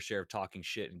our fair share of talking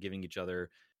shit and giving each other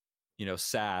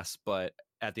sass, but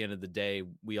at the end of the day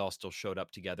we all still showed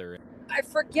up together. I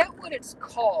forget what it's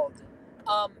called.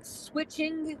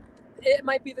 Switching, it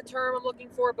might be the term I'm looking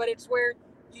for, but it's where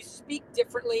you speak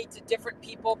differently to different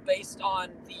people based on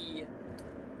the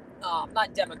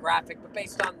not demographic, but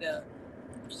based on the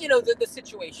the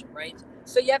situation, right?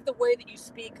 So you have the way that you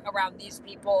speak around these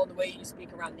people and the way you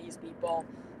speak around these people,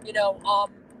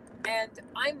 and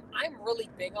I'm really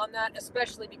big on that,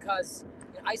 especially because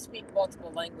I speak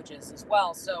multiple languages as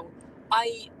well. So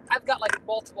I've got like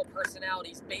multiple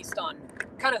personalities based on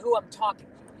kind of who I'm talking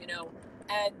to,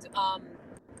 and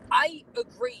I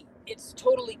agree. It's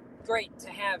totally great to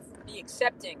have the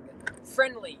accepting,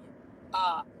 friendly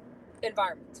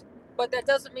environment, but that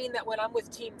doesn't mean that when I'm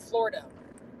with Team Florida,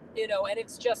 and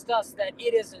it's just us, that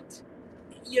it isn't.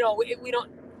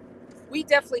 We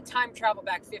definitely time travel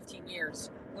back 15 years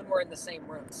when we're in the same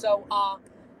room. So,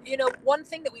 one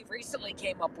thing that we've recently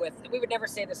came up with, and we would never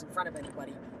say this in front of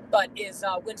anybody, but is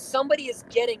when somebody is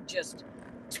getting just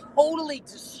totally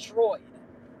destroyed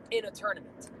in a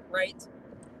tournament, right?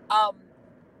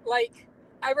 Like,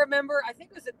 I remember, I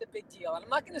think it was at the Big Deal, and I'm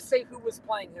not going to say who was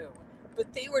playing who,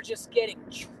 but they were just getting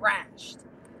trashed.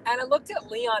 And I looked at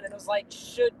Leon and was like,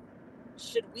 should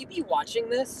we be watching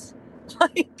this?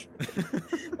 Like,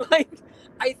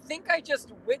 I think I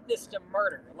just witnessed a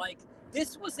murder. Like,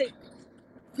 this was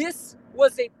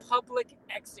a public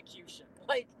execution.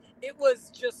 Like, it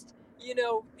was just,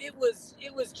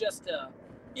 it was just a,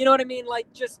 you know what I mean?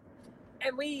 Like, just,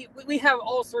 and we have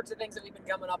all sorts of things that we've been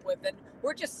coming up with, and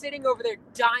we're just sitting over there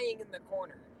dying in the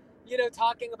corner,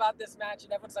 talking about this match,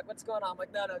 and everyone's like, what's going on? I'm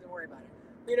like, no, don't worry about it.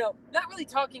 Not really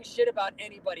talking shit about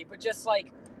anybody, but just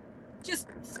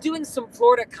doing some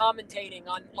Florida commentating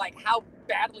on like how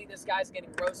badly this guy's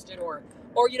getting roasted, or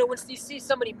when you see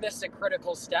somebody miss a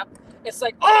critical step, it's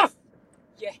like, oh,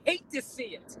 you hate to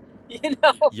see it.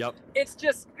 Yep. It's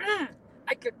just,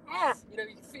 I could,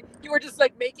 you were just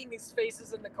like making these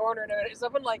faces in the corner, and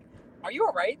someone like, are you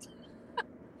all right?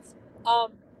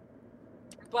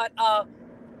 But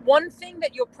one thing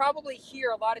that you'll probably hear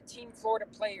a lot of Team Florida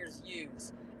players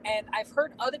use, and I've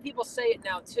heard other people say it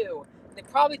now too, they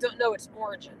probably don't know its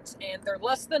origins, and they're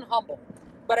less than humble,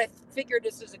 but I figured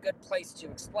this is a good place to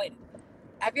explain it.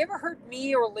 Have you ever heard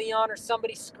me or Leon or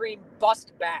somebody scream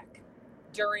 "bust back"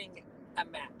 during a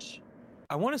match?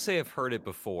 I want to say I've heard it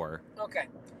before. Okay.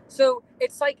 So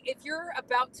it's like if you're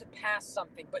about to pass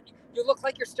something, but you look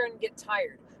like you're starting to get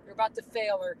tired, you're about to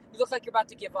fail, or you look like you're about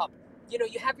to give up. You know,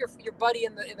 you have your buddy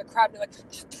in the crowd, and you're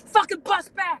like, just fucking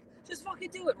bust back. Just fucking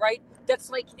do it, right? That's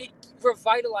like, it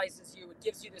revitalizes you. It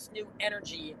gives you this new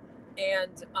energy.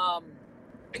 And,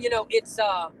 you know, it's,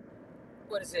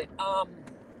 what is it?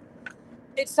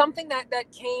 It's something that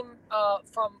came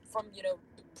from, you know,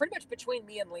 pretty much between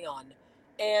me and Leon.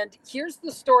 And here's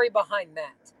the story behind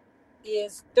that.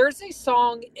 Is there's a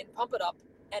song in Pump It Up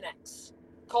NX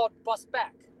called Bust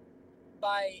Back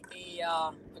by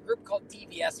a group called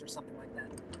DVS or something like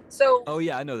that. So, oh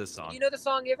yeah, I know this song. You know the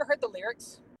song? You ever heard the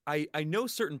lyrics? I know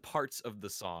certain parts of the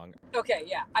song. Okay,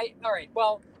 yeah. All right.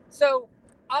 Well, so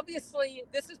obviously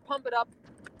this is Pump It Up,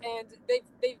 and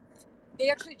they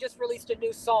actually just released a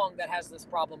new song that has this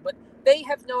problem, but they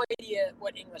have no idea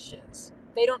what English is.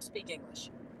 They don't speak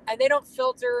English, and they don't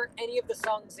filter any of the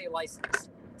songs they license.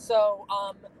 So,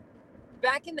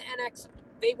 back in the NX,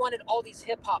 they wanted all these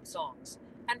hip hop songs,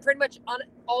 and pretty much on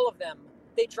all of them,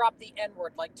 they dropped the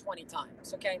N-word like 20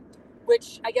 times. Okay,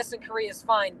 which I guess in Korea is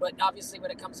fine, but obviously when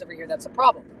it comes over here, that's a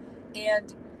problem.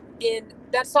 And in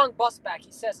that song "Bust Back,"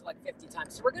 he says it like 50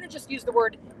 times. So we're gonna just use the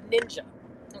word ninja,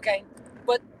 okay?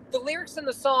 But the lyrics in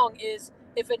the song is,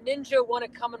 "If a ninja wanna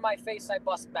come in my face, I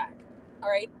bust back." All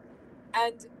right?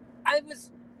 And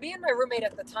me and my roommate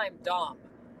at the time, Dom,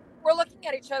 we're looking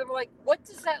at each other, we're like, what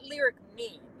does that lyric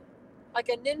mean? Like,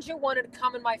 a ninja wanted to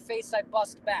come in my face, I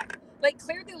bust back. Like,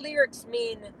 clearly lyrics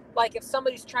mean, like, if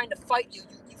somebody's trying to fight you,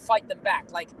 you fight them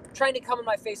back. Like, trying to come in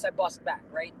my face, I bust back,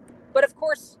 right? But of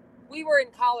course, we were in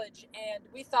college, and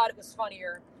we thought it was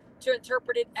funnier to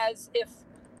interpret it as if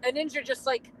a ninja just,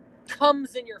 like,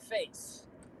 comes in your face.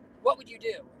 What would you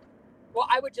do? Well,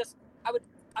 I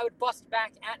would bust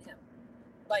back at him.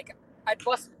 Like, I'd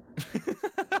bust...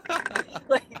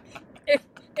 like,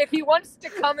 if he wants to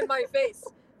come in my face,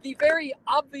 the very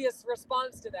obvious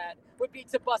response to that would be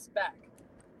to bust back.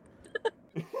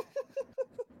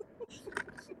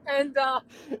 And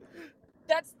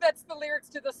that's the lyrics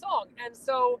to the song. And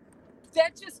so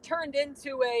that just turned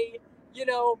into a, you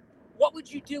know, what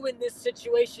would you do in this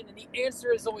situation? And the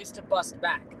answer is always to bust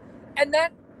back. And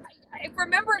that, I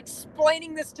remember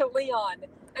explaining this to Leon,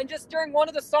 and just during one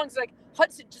of the songs, like,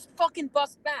 Hudson, just fucking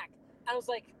bust back. And I was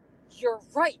like, you're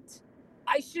right.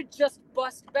 I should just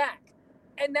bust back.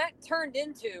 And that turned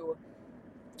into,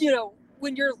 you know,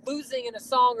 when you're losing in a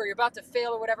song or you're about to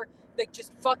fail or whatever, like,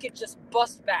 just fuck it, just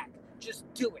bust back. Just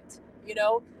do it, you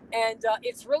know? And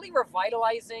it's really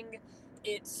revitalizing.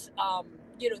 It's,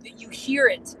 you know, that you hear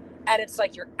it and it's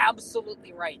like, you're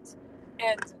absolutely right.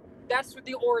 And that's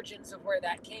the origins of where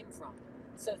that came from.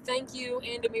 So thank you,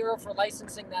 Andamiro, for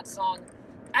licensing that song.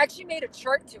 I actually made a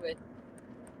chart to it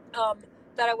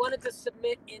that I wanted to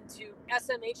submit into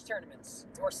SMH tournaments,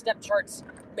 or step charts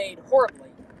made horribly.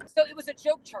 So it was a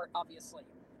joke chart, obviously.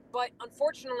 But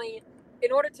unfortunately,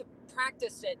 in order to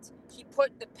practice it, he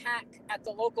put the pack at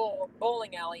the local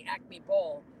bowling alley, Acme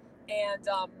Bowl, and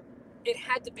it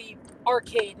had to be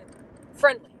arcade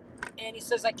friendly. And he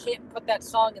says, I can't put that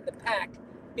song in the pack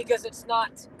because it's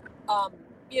not,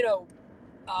 you know,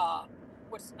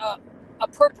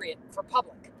 appropriate for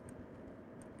public.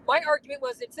 My argument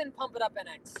was it's in Pump It Up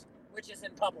NX, which is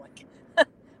in public.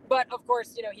 But of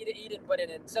course, you know, he didn't put it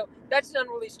in. So that's an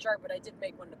unreleased chart, but I did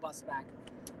make one to bust back.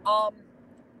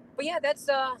 But yeah, that's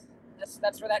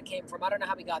where that came from. I don't know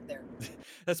how we got there.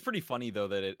 That's pretty funny though,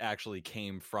 that it actually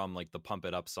came from like the Pump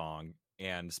It Up song,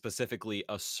 and specifically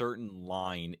a certain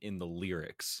line in the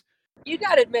lyrics. You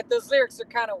gotta admit, those lyrics are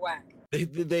kind of whack.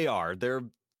 They are. They're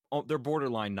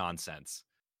borderline nonsense.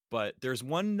 But there's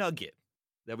one nugget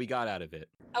that we got out of it.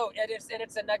 Oh,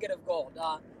 it's a nugget of gold.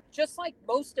 Just like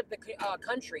most of the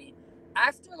country,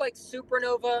 after like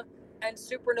Supernova and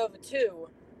Supernova 2,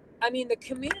 I mean, the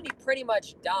community pretty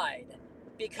much died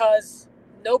because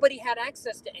nobody had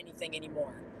access to anything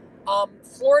anymore.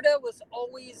 Florida was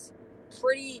always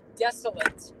pretty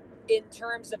desolate in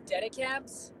terms of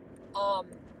Dedicabs,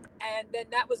 and then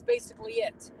that was basically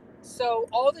it. So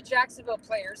all the Jacksonville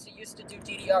players who used to do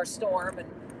DDR Storm, and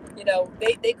you know,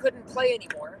 they couldn't play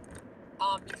anymore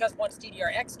because once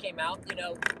DDRX came out, you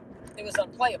know, it was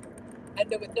unplayable. And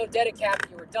with no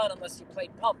Dedicab, you were done unless you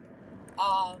played Pump.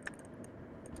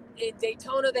 In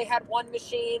Daytona, they had one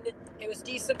machine. It was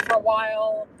decent for a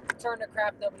while. Turned to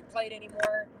crap. Nobody played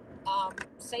anymore.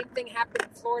 Same thing happened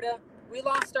in Florida. We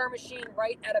lost our machine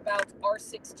right at about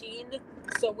R16,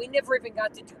 so we never even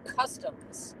got to do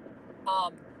customs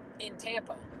in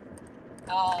Tampa.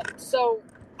 So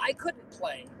I couldn't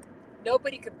play.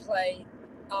 Nobody could play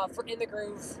for In the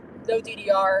Groove, no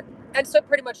DDR, and so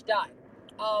pretty much died.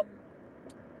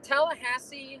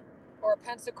 Tallahassee or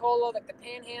Pensacola, like the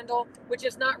Panhandle, which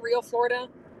is not real Florida,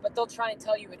 but they'll try and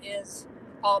tell you it is.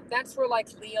 That's where like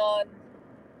Leon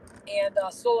and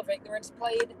Soul of Ignorance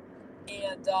played,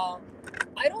 and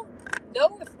I don't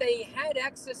know if they had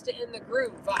access to In the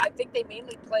Groove. I think they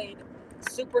mainly played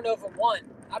Supernova 1.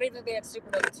 I don't even think they had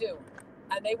Supernova 2.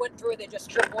 And they went through it, they just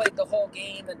AAA'd the whole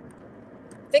game, and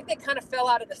I think they kind of fell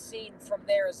out of the scene from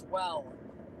there as well.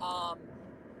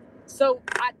 So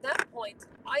at that point,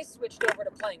 I switched over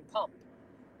to playing Pump.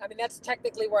 I mean, that's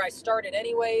technically where I started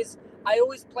anyways. I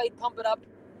always played Pump It Up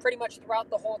pretty much throughout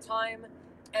the whole time.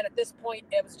 And at this point,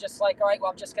 it was just like, all right,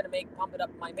 well, I'm just going to make Pump It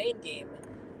Up my main game.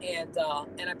 And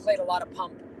I played a lot of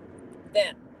Pump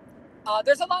then.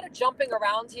 There's a lot of jumping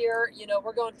around here. You know,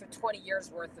 we're going through 20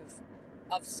 years worth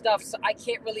of stuff, so I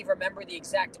can't really remember the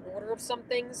exact order of some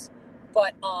things.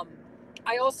 But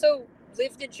I also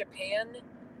lived in Japan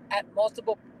at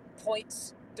multiple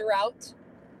points throughout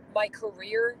my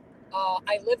career.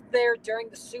 I lived there during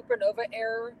the Supernova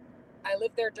era. I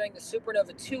lived there during the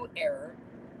Supernova 2 era.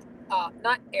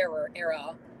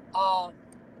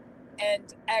 And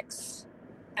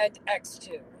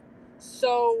X2.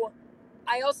 So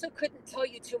I also couldn't tell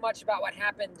you too much about what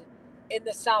happened in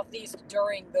the Southeast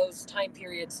during those time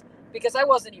periods because I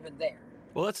wasn't even there.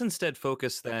 Well, let's instead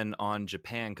focus then on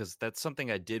Japan, because that's something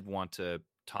I did want to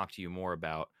talk to you more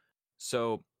about.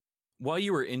 So while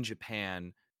you were in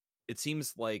Japan, it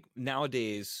seems like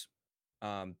nowadays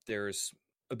there's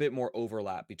a bit more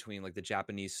overlap between like the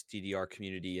Japanese DDR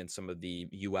community and some of the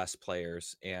US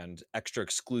players, and Extra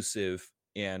Exclusive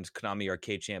and Konami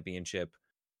Arcade Championship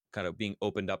kind of being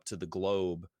opened up to the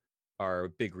globe are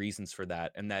big reasons for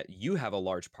that, and that you have a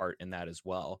large part in that as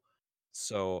well.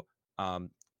 So I'm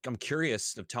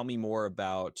curious, tell me more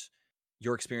about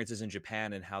your experiences in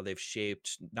Japan and how they've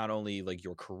shaped not only like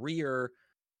your career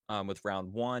with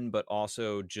round one, but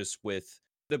also just with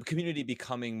the community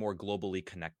becoming more globally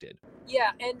connected.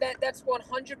 Yeah, and that's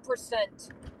 100%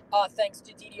 thanks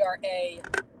to DDRA.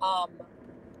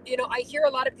 You know, I hear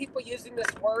a lot of people using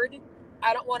this word.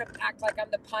 I don't want to act like I'm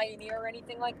the pioneer or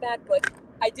anything like that, but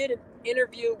I did an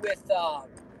interview with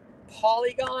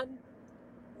Polygon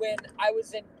when I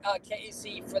was in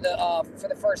KEC for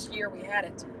the first year we had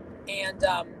it. And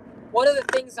one of the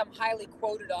things I'm highly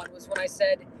quoted on was when I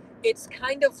said, it's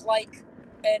kind of like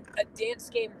a dance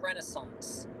game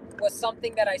renaissance, was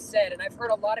something that I said. And I've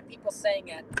heard a lot of people saying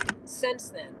it since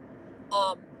then.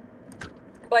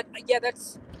 But yeah,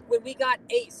 that's when we got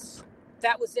Ace,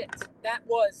 that was it. That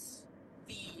was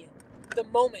the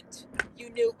moment you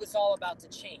knew it was all about to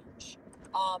change.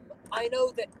 I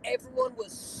know that everyone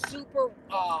was super,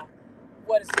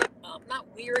 what is it? Not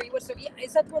weary.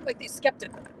 Is that the word? Like they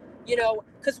skeptical, you know,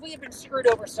 because we had been screwed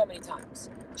over so many times.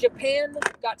 Japan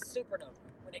got Supernova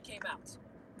when it came out.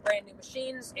 Brand new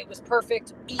machines. It was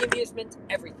perfect. E-amusement,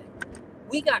 everything.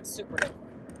 We got Supernova.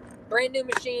 Brand new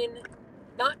machine.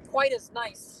 Not quite as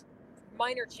nice.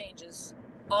 Minor changes.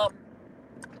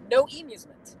 No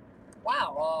e-amusement.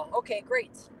 Wow. Okay,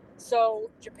 great.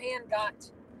 So Japan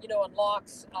got, you know,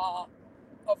 unlocks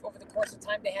over the course of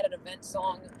time. They had an event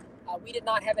song. We did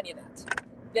not have any of that.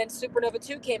 Then Supernova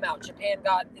 2 came out. Japan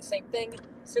got the same thing.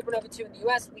 Supernova 2 in the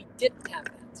US, we didn't have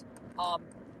that.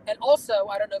 And also,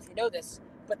 I don't know if you know this,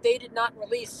 but they did not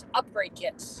release upgrade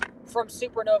kits from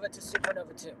Supernova to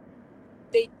Supernova 2.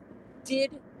 They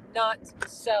did not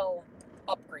sell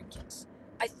upgrade kits.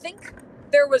 I think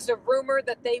there was a rumor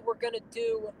that they were going to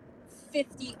do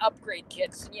 50 upgrade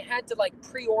kits, and you had to like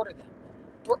pre-order them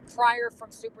prior from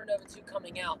Supernova 2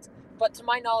 coming out. But to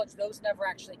my knowledge, those never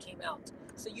actually came out.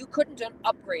 So you couldn't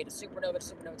upgrade a Supernova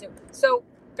to Supernova 2. So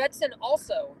Betson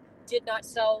also did not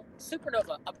sell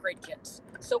Supernova upgrade kits.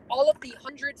 So all of the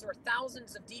hundreds or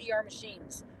thousands of DDR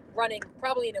machines running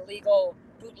probably an illegal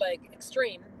bootleg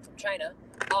Extreme from China,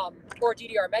 or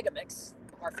DDR Megamix,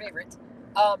 our favorite,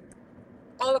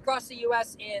 all across the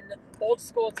US in old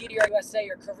school DDR USA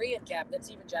or Korean cabinets,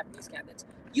 even Japanese cabinets,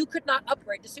 you could not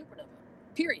upgrade to Supernova,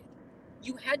 period.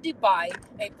 You had to buy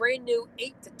a brand new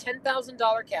 $8,000 to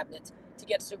 $10,000 cabinet to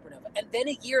get Supernova. And then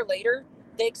a year later,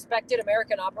 they expected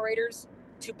American operators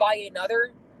to buy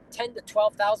another $10,000 to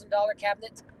 $12,000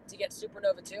 cabinet to get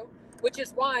Supernova 2, which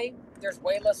is why there's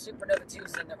way less Supernova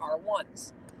 2s than there are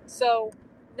 1s. So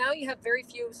now you have very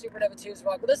few Supernova 2s.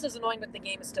 We're like, well, this is annoying, but the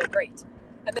game is still great.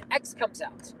 And then X comes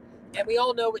out, and we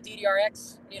all know what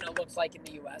DDRX, looks like in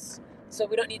the US. So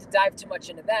we don't need to dive too much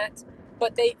into that.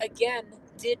 But they, again,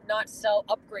 did not sell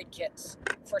upgrade kits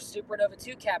for Supernova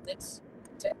 2 cabinets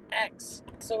to X.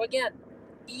 So again,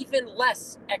 even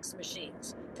less X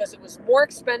machines because it was more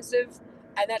expensive,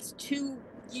 and that's 2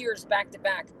 years back to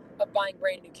back of buying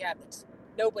brand new cabinets.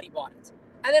 Nobody bought it.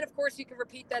 And then, of course, you can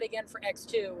repeat that again for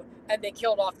X2, and they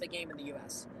killed off the game in the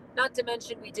US. Not to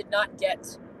mention, we did not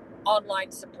get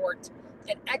online support,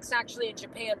 and X actually in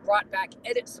Japan brought back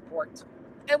edit support,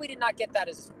 and we did not get that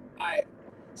as I.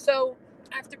 So,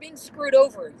 after being screwed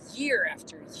over year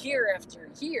after year after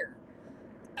year,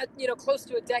 close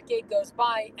to a decade goes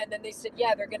by, and then they said,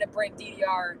 yeah, they're going to bring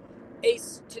DDR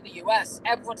Ace to the US.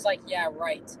 Everyone's like, yeah,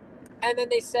 right. And then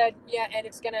they said, yeah, and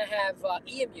it's going to have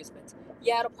e-amusement.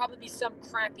 Yeah, it'll probably be some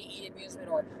crappy e-amusement,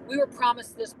 or we were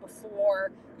promised this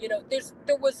before.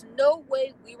 There was no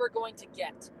way we were going to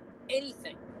get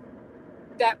anything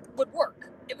that would work.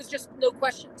 It was just no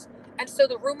questions. And so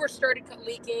the rumors started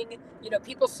leaking.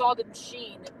 People saw the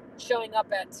machine showing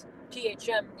up at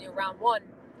PHM round one,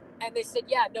 and they said,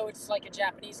 yeah, no, it's like a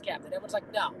Japanese cabinet. Everyone's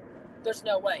like, no, there's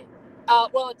no way.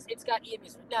 Well, it's got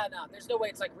e-amusement. No, there's no way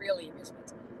it's like real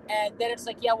e-amusement. And then it's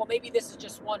like, yeah, well, maybe this is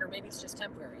just one, or maybe it's just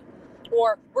temporary.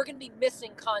 Or we're going to be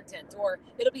missing content, or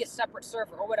it'll be a separate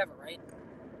server, or whatever, right?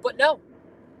 But no,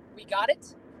 we got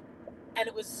it, and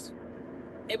it was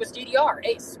DDR,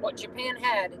 Ace, what Japan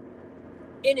had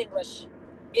in English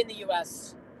in the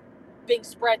US, being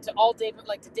spread to all David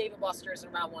Busters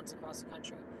and round ones across the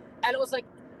country. And it was like,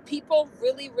 people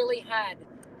really, really had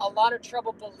a lot of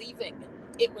trouble believing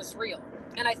it was real.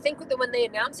 And I think that when they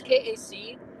announced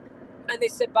KAC, and they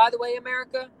said, by the way,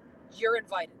 America, you're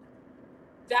invited,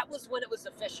 that was when it was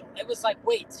official. It was like,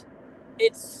 wait,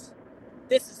 this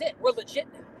is it. We're legit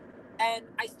now. And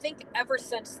I think ever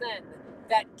since then,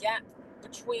 that gap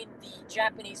between the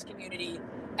Japanese community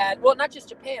and, well, not just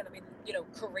Japan, I mean,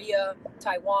 Korea,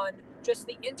 Taiwan, just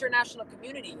the international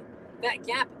community, that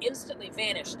gap instantly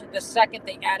vanished the second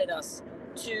they added us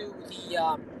to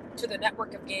the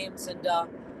network of games. And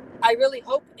I really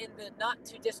hope in the not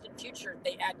too distant future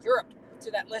they add Europe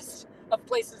to that list of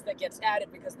places that gets added,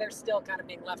 because they're still kind of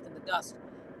being left in the dust.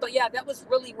 But yeah, that was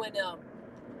really when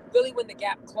the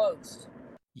gap closed.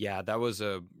 Yeah, that was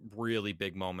a really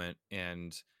big moment,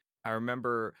 and I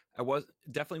remember I was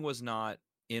not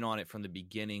in on it from the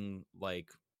beginning, like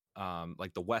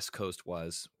the West Coast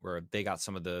was, where they got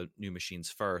some of the new machines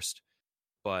first.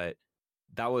 But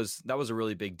that was a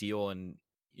really big deal, and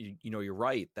you're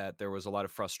right that there was a lot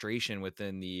of frustration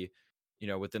within the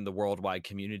worldwide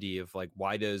community of like,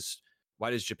 why does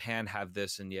Japan have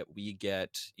this and yet we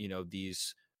get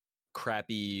these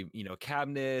crappy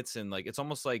cabinets, and like it's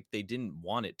almost like they didn't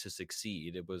want it to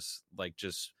succeed. It was like,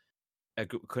 just I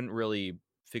couldn't really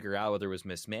figure out whether it was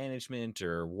mismanagement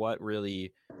or what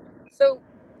really. So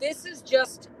this is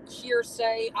just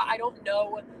hearsay. I don't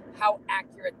know how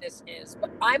accurate this is, but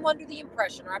I'm under the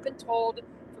impression, or I've been told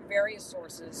from various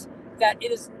sources, that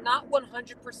it is not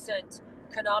 100%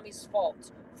 Konami's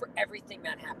fault for everything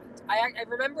that happened. I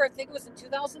remember, I think it was in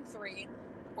 2003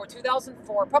 or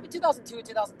 2004, probably 2002 or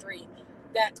 2003,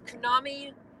 that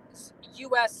Konami's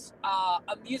US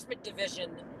amusement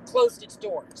division closed its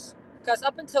doors. Because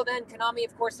up until then, Konami,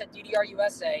 of course, had DDR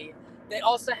USA. They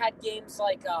also had games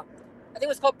like, I think it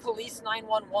was called Police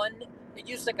 911. It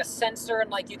used like a sensor,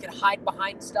 and like you could hide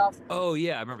behind stuff. Oh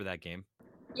yeah, I remember that game.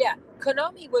 Yeah,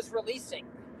 Konami was releasing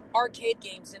arcade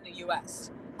games in the US.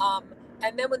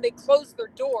 And then when they closed their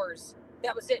doors,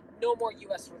 that was it. No more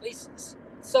US releases.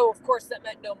 So of course that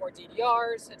meant no more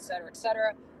DDRs, et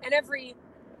cetera, and every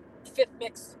fifth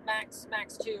mix, Max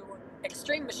 2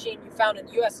 Extreme machine you found in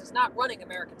the US is not running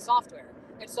American software.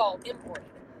 It's all imported,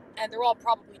 and they're all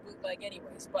probably bootleg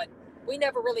anyways. But we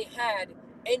never really had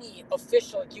any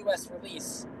official US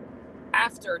release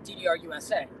after DDR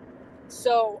USA.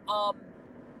 So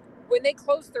when they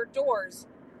closed their doors,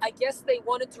 I guess they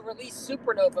wanted to release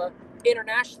Supernova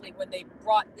internationally when they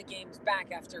brought the games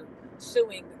back after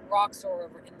suing Roxor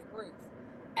over In the Groove.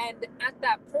 And at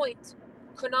that point,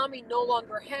 Konami no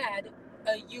longer had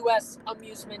a U.S.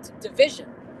 amusement division.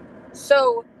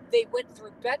 So they went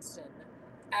through Betson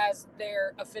as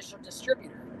their official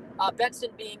distributor,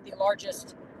 Betson being the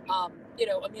largest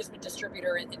amusement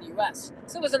distributor in the U.S.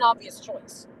 So it was an obvious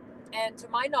choice. And to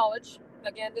my knowledge,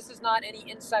 again, this is not any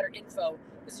insider info,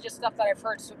 this is just stuff that I've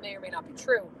heard, so it may or may not be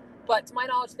true, but to my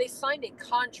knowledge, they signed a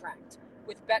contract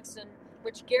with Betson,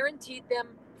 which guaranteed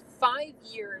them 5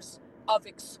 years of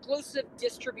exclusive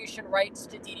distribution rights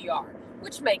to DDR,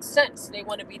 which makes sense. They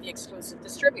want to be the exclusive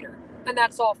distributor, and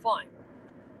that's all fine.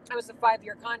 It was a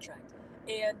 5-year contract.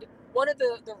 And one of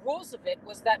the rules of it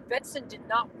was that Betson did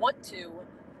not want to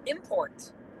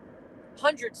import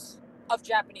hundreds of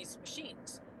Japanese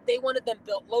machines. They wanted them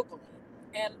built locally.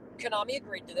 And Konami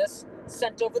agreed to this,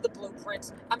 sent over the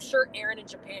blueprints. I'm sure Aaron in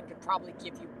Japan could probably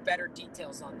give you better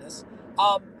details on this.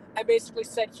 And basically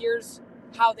said, here's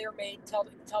how they're made, tell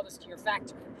this to your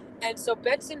factory. And so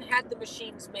Benson had the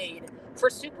machines made. For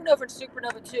Supernova and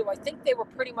Supernova 2, I think they were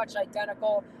pretty much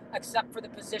identical, except for the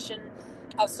position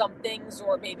of some things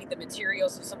or maybe the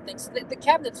materials of some things. The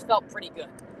cabinets felt pretty good.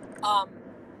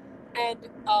 And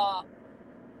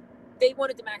they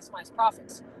wanted to maximize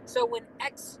profits. So when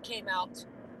X came out,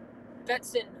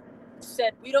 Benson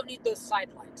said, we don't need those side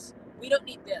lights. We don't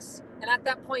need this. And at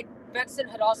that point, Benson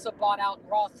had also bought out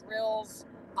Raw Thrills,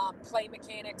 Play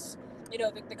Mechanics,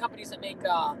 the companies that make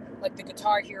like the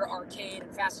Guitar Hero Arcade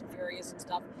and Fast and Furious and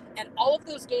stuff. And all of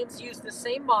those games use the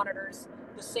same monitors,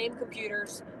 the same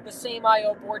computers, the same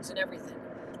I/O boards and everything.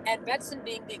 And Benson,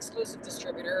 being the exclusive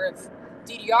distributor of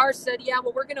DDR, said, yeah,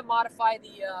 well, we're going to modify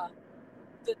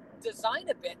the design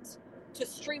a bit to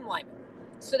streamline it.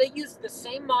 So they used the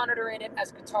same monitor in it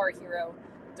as Guitar Hero,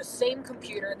 the same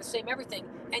computer, the same everything,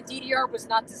 and DDR was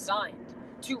not designed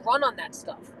to run on that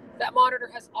stuff. That monitor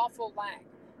has awful lag.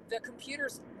 The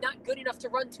computer's not good enough to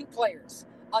run 2 players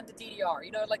on the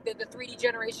DDR. Like the 3D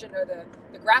generation or the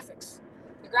graphics.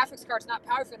 The graphics card's not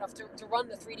powerful enough to run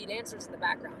the 3D dancers in the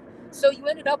background. So you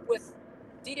ended up with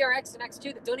DDR-X and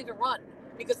X2 that don't even run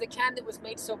because the cabinet was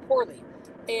made so poorly.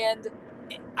 And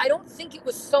I don't think it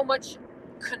was so much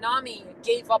Konami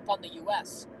gave up on the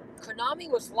US. Konami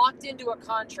was locked into a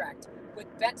contract with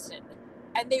Benson,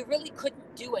 and they really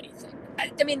couldn't do anything.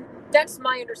 I mean, that's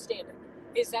my understanding,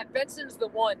 is that Benson's the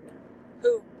one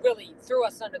who really threw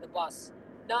us under the bus,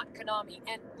 not Konami.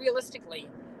 And realistically,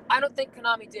 I don't think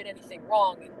Konami did anything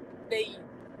wrong. They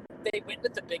went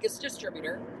with the biggest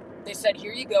distributor. They said,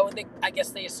 here you go, and I guess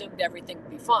they assumed everything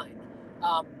would be fine.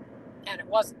 And it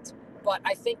wasn't. But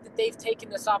I think that they've taken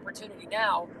this opportunity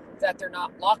now that they're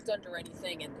not locked under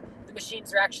anything and the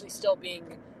machines are actually still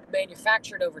being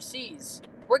manufactured overseas.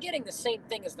 We're getting the same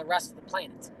thing as the rest of the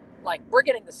planet. Like, we're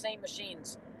getting the same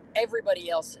machines everybody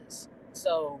else is.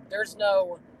 So there's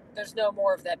no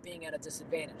more of that being at a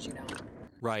disadvantage,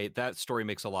 Right. That story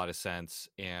makes a lot of sense.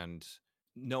 And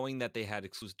knowing that they had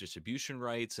exclusive distribution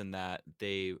rights and that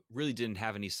they really didn't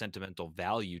have any sentimental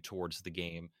value towards the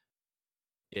game,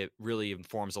 it really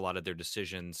informs a lot of their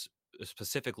decisions,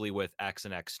 specifically with X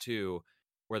and X2,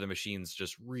 where the machines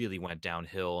just really went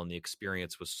downhill and the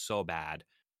experience was so bad.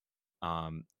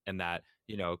 And that,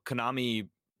 Konami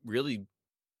really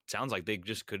sounds like they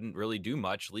just couldn't really do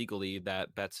much legally,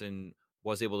 that Betson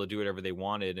was able to do whatever they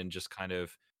wanted and just kind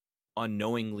of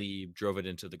unknowingly drove it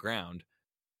into the ground.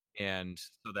 And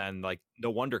so then, like,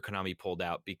 no wonder Konami pulled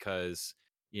out because,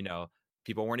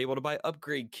 people weren't able to buy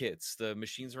upgrade kits. The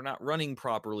machines were not running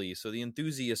properly. So the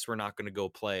enthusiasts were not going to go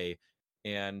play.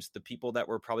 And the people that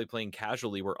were probably playing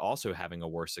casually were also having a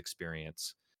worse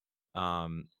experience.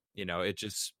 It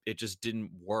just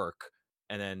didn't work.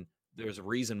 And then there's a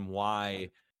reason why,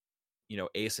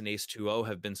 Ace and Ace 2O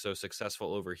have been so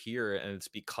successful over here. And it's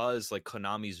because, like,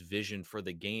 Konami's vision for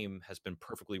the game has been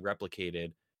perfectly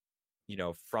replicated,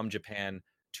 from Japan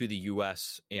to the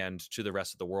US and to the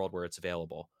rest of the world where it's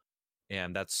available.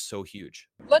 And that's so huge.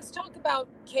 Let's talk about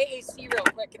KAC real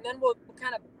quick, and then we'll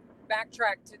kind of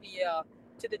backtrack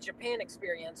to the Japan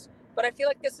experience. But I feel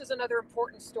like this is another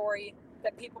important story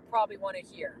that people probably want to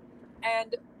hear.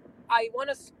 And I want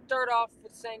to start off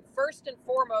with saying, first and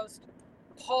foremost,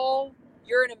 Paul,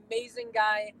 you're an amazing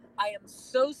guy. I am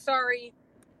so sorry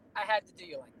I had to do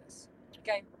you like this.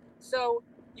 Okay? So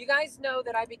you guys know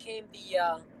that I became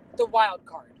the wild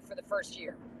card for the first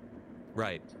year.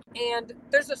 Right. And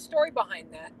there's a story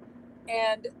behind that.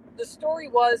 And the story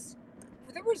was,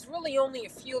 there was really only a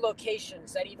few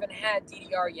locations that even had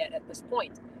DDR yet at this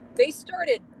point. They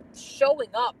started showing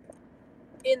up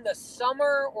in the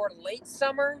summer or late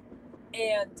summer,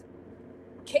 and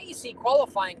KEC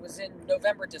qualifying was in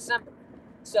November, December.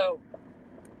 So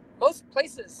most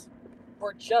places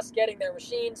were just getting their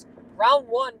machines. Round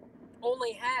 1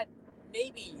 only had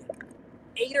maybe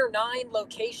 8 or 9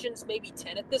 locations, maybe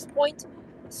 10 at this point.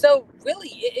 So really,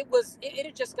 it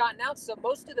had just gotten out. So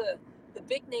most of the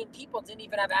big name people didn't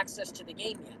even have access to the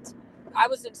game yet. I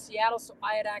was in Seattle, so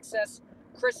I had access.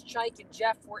 Chris, Chike, and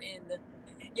Jeff were in,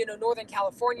 Northern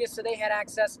California, so they had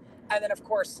access. And then, of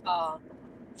course,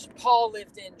 Paul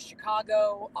lived in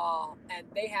Chicago, and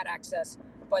they had access.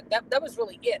 But that was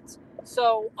really it.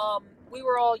 So we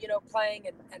were all, playing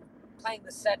and playing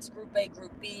the sets, Group A,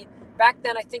 Group B. Back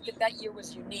then, I think that year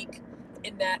was unique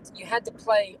in that you had to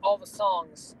play all the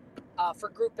songs for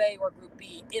Group A or Group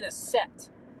B in a set,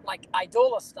 like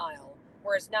Idola style,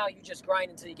 whereas now you just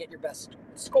grind until you get your best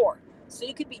score. So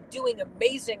you could be doing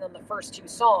amazing on the first 2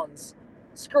 songs,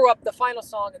 screw up the final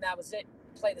song and that was it.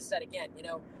 Play the set again, you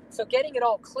know. So getting it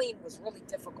all clean was really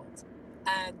difficult.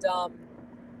 And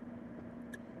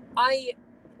I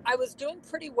was doing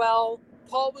pretty well.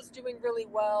 Paul was doing really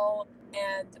well.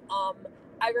 And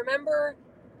I remember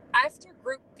after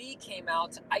Group B came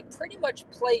out, I pretty much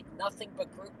played nothing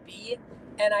but Group B.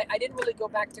 And I didn't really go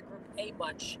back to Group A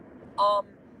much.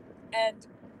 And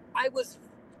I was,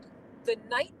 the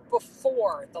night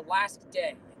before the last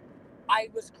day, I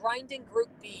was grinding Group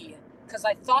B because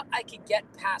I thought I could get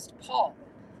past Paul.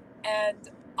 And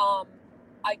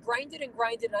I grinded and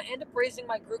grinded, and I ended up raising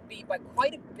my Group B by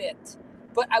quite a bit,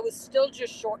 but I was still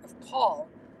just short of Paul.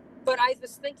 But I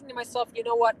was thinking to myself, you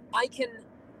know what, I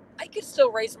could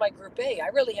still raise my Group A. I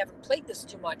really haven't played this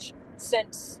too much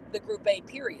since the Group A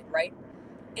period, right?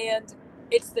 And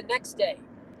it's the next day.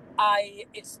 I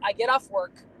get off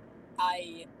work,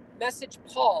 I message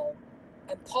Paul,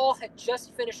 and Paul had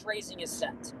just finished raising his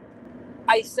set.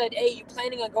 I said, "Hey, you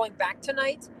planning on going back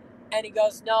tonight?" And he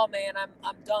goes, "No, man,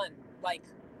 I'm done. Like,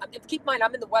 keep in mind,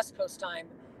 I'm in the West Coast time.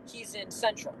 He's in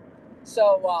Central,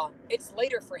 so it's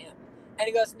later for him." And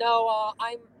he goes, "No,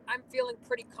 I'm feeling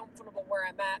pretty comfortable where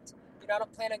I'm at. You know, I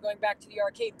don't plan on going back to the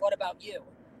arcade. What about you?"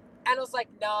 And I was like,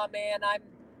 "Nah, man,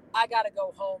 I gotta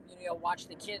go home. You know, watch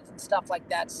the kids and stuff like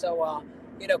that. So,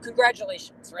 you know,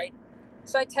 congratulations, right?"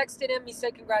 So I texted him. He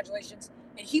said congratulations,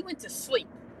 and he went to sleep.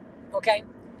 Okay,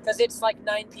 because it's like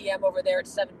 9 p.m. over there.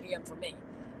 It's 7 p.m. for me.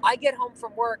 I get home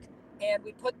from work, and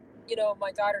we put, you know,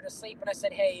 my daughter to sleep. And I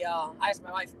said, "Hey," I asked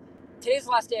my wife, "Today's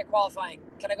the last day of qualifying.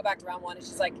 Can I go back to round one?" And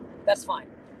she's like, "That's fine."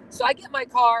 So I get my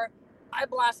car. I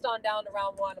blast on down to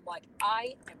round one. I'm like,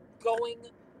 I am going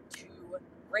to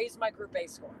raise my Group A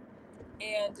score.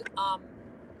 And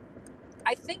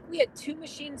I think we had 2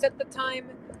 machines at the time.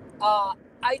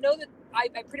 I know that I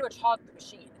pretty much hogged the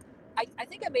machine. I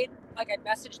think I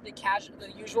messaged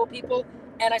the usual people,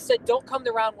 and I said, "Don't come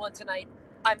to round one tonight.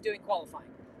 I'm doing qualifying."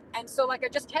 And so, like, I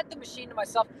just had the machine to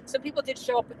myself. Some people did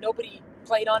show up, but nobody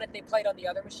played on it. They played on the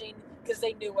other machine because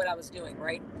they knew what I was doing,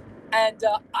 right? And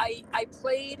I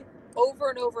played over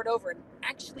and over and over, and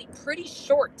actually pretty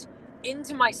short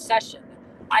into my session,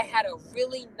 I had a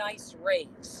really nice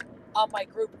raise on my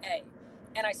Group A.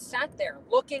 And I sat there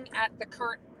looking at the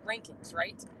current rankings,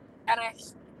 right? And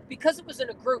because it was in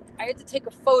a group, I had to take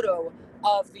a photo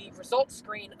of the results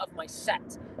screen of my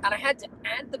set. And I had to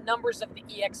add the numbers of the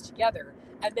EX together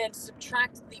and then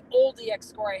subtract the old EX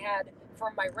score I had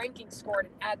from my ranking score and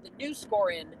add the new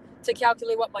score in to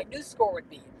calculate what my new score would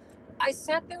be. I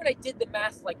sat there and I did the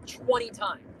math like 20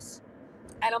 times.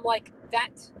 And I'm like,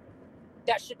 that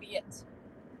should be it.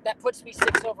 That puts me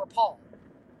 6 over Paul.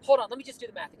 Hold on, let me just do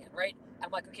the math again, right?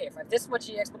 I'm like, okay, if I have this much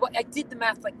EX, but I did the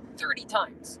math like 30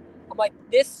 times. I'm like,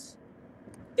 this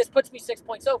puts me 6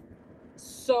 points over,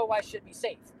 so I should be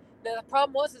safe. Now, the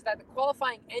problem is that the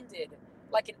qualifying ended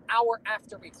like an hour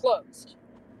after we closed,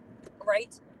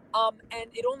 right?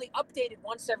 And it only updated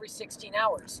once every 16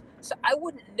 hours. So I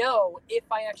wouldn't know if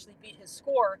I actually beat his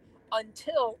score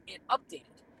until it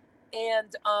updated.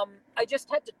 And I just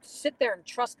had to sit there and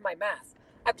trust my math.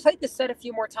 I played the set a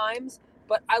few more times,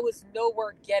 but I was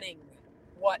nowhere getting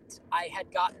what I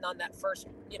had gotten on that first,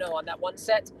 on that one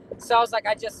set. So I was like,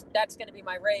 that's going to be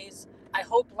my raise. I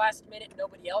hope last minute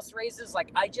nobody else raises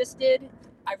like I just did.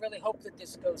 I really hope that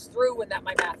this goes through and that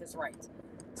my math is right.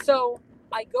 So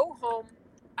I go home.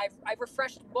 I've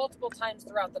refreshed multiple times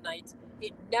throughout the night.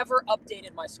 It never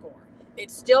updated my score. It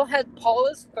still had Paul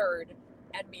as third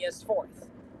and me as fourth.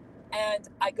 And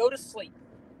I go to sleep.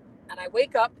 And I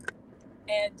wake up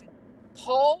and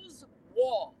Paul's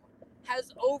wall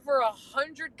has over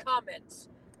 100 comments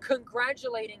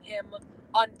congratulating him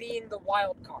on being the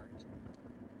wild card.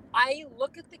 I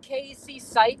look at the KAC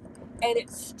site and it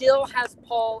still has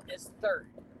Paul as third,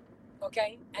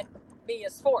 okay, and me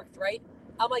as fourth, right?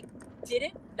 I'm like, did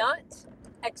it not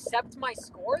accept my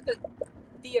score?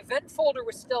 The event folder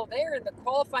was still there and the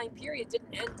qualifying period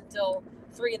didn't end until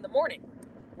 3 a.m.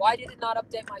 Why did it not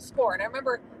update my score? And I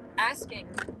remember asking,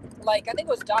 I think it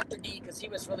was Dr. D, because he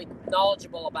was really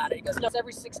knowledgeable about it. He goes, no, it's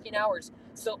every 16 hours,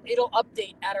 so it'll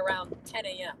update at around 10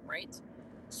 a.m., right?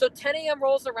 So 10 a.m.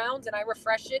 rolls around, and I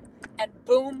refresh it, and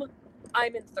boom,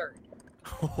 I'm in third.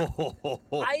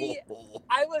 I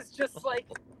was just like,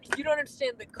 you don't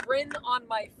understand the grin on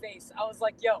my face. I was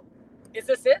like, yo, is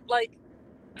this it?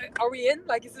 Are we in?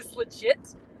 Is this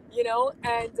legit?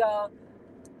 And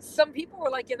some people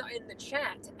were in the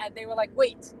chat, and they were like,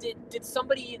 wait, did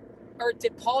somebody... or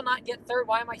did Paul not get third?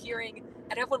 Why am I hearing?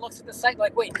 And everyone looks at the site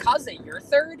like, wait, Kaze, you're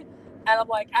third? And I'm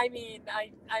like, I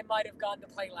might have gone to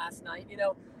play last night.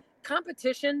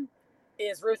 Competition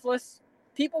is ruthless.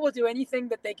 People will do anything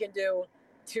that they can do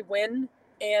to win.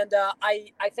 And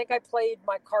I think I played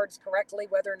my cards correctly,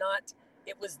 whether or not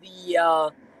it was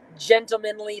the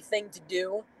gentlemanly thing to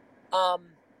do.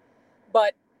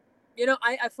 But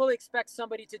I fully expect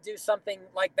somebody to do something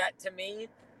like that to me.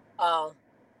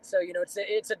 So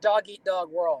it's a dog eat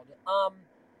dog world.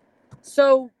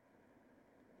 So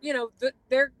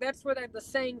that's where the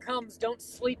saying comes: "Don't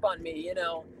sleep on me."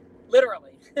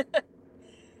 Literally.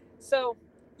 So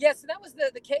so that was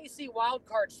the KC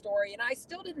wildcard story, and I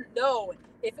still didn't know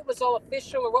if it was all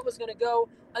official or what was going to go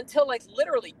until like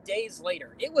literally days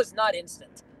later. It was not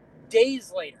instant.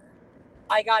 Days later,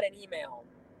 I got an email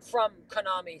from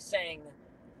Konami saying,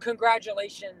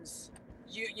 "Congratulations,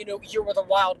 you were the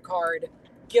wild card.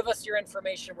 Give us your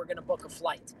information. We're going to book a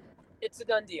flight." It's a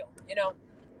done deal.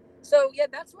 So yeah,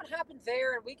 that's what happened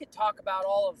there, and we could talk about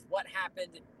all of what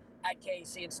happened at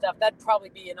KC and stuff. That'd probably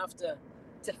be enough to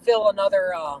fill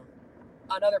another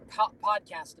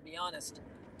podcast, to be honest.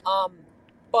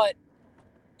 But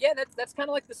yeah, that's kind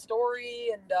of like the story,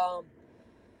 and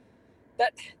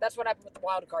that's what happened with the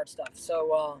wild card stuff.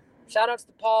 So shout outs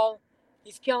to Paul.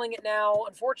 He's killing it now.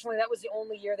 Unfortunately, that was the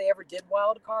only year they ever did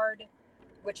wild card,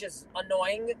 which is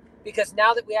annoying because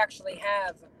now that we actually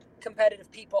have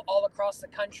competitive people all across the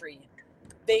country,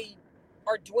 they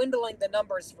are dwindling the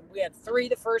numbers. We had 3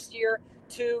 the first year,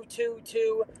 2, 2,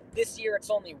 2. This year it's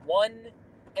only 1.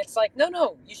 It's like,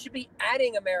 no, you should be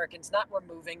adding Americans, not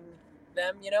removing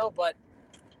them, but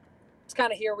it's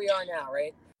kind of here we are now,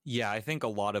 right? Yeah, I think a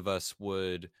lot of us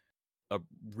would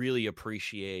really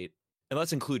appreciate, and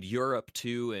let's include Europe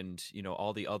too, and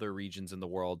all the other regions in the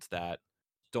world that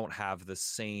don't have the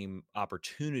same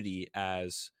opportunity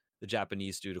as the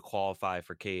Japanese do to qualify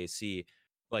for KAC.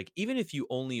 Like, even if you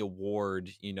only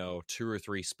award 2 or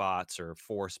 3 spots or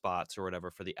 4 spots or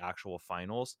whatever for the actual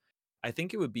finals, I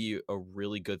think it would be a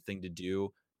really good thing to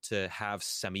do to have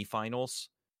semifinals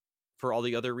for all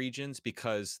the other regions,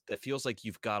 because that feels like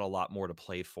you've got a lot more to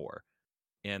play for.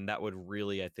 And that would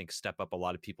really, I think, step up a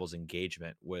lot of people's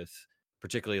engagement with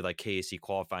particularly like KAC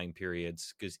qualifying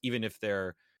periods, because even if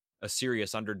they're a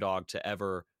serious underdog to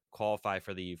ever qualify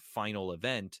for the final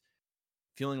event,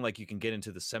 feeling like you can get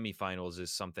into the semifinals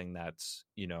is something that's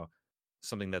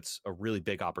a really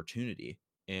big opportunity,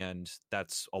 and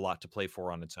that's a lot to play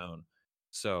for on its own.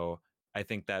 So I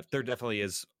think that there definitely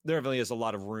is a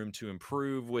lot of room to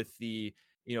improve with the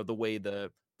the way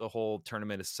the whole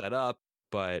tournament is set up.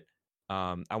 But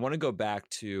I want to go back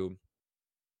to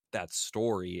that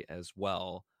story as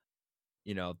well.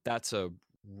 That's a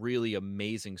really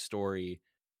amazing story,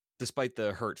 despite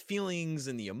the hurt feelings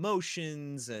and the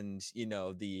emotions and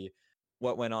the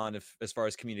what went on as far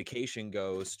as communication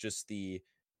goes. Just the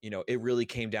it really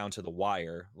came down to the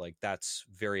wire. Like, that's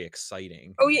very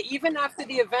exciting. Oh yeah, even after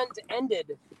the event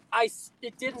ended,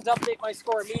 it didn't update my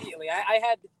score immediately. I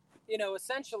had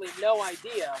essentially no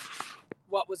idea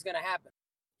what was going to happen.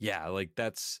 Yeah, like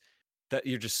that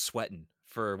you're just sweating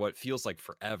for what feels like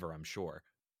forever, I'm sure.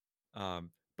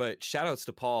 But shout outs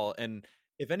to Paul, and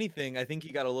if anything, I think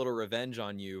he got a little revenge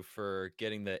on you for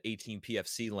getting the 18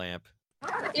 PFC lamp.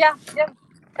 Yeah,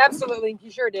 absolutely, he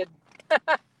sure did.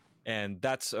 And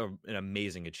that's an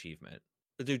amazing achievement.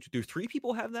 Do 3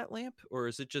 people have that lamp, or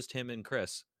is it just him and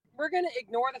Chris? We're gonna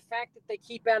ignore the fact that they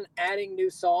keep on adding new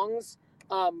songs,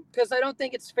 because I don't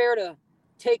think it's fair to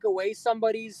take away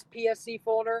somebody's PFC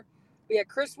folder. But yeah,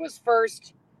 Chris was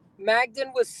first,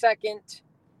 Magden was second,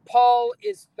 Paul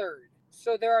is third.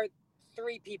 So there are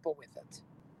 3 people with it.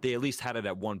 They at least had it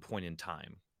at one point in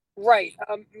time. Right.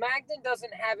 Magden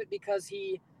doesn't have it because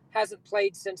he hasn't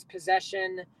played since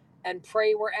Possession and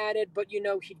Prey were added, but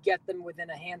he'd get them within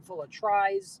a handful of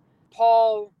tries.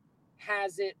 Paul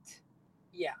has it,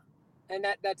 yeah, and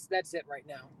that's it right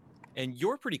now. And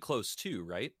you're pretty close too,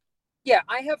 right? Yeah,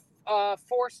 I have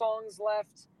 4 songs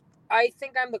left. I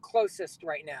think I'm the closest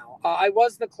right now. I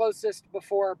was the closest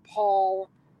before Paul.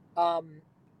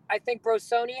 I think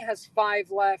Brosoni has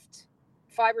 5 left,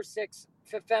 5 or 6.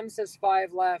 Fems has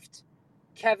 5 left.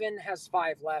 Kevin has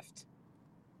 5 left.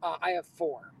 I have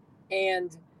 4.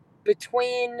 And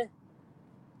between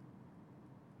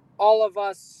all of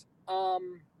us,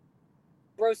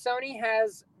 Brosoni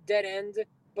has Dead End,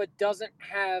 but doesn't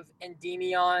have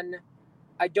Endymion.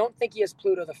 I don't think he has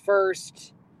Pluto the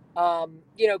First.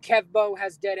 Kevbo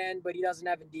has Dead End, but he doesn't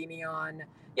have Endymion.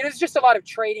 It's just a lot of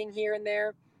trading here and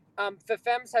there.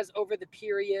 Fefems has Over the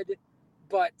Period,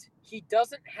 but he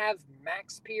doesn't have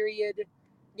Max Period.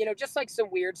 Just like some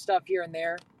weird stuff here and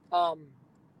there.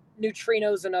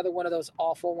 Neutrino's another one of those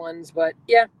awful ones, but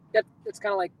yeah, that's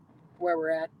kind of like where we're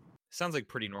at. Sounds like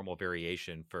pretty normal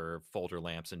variation for folder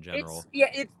lamps in general.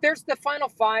 There's the final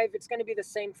 5. It's going to be the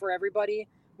same for everybody.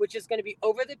 which is going to be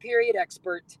Over the Period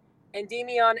Expert,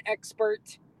 Endymion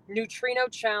Expert, Neutrino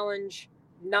Challenge,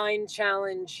 9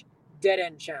 Challenge, Dead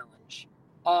End Challenge.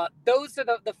 Those are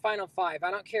the final 5.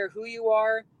 I don't care who you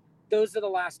are. Those are the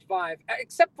last 5,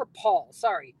 except for Paul.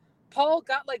 Sorry. Paul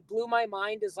got Blew My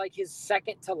Mind as his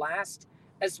second to last,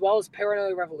 as well as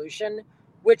Paranoid Revolution,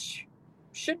 which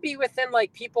should be within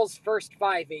people's first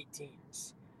 5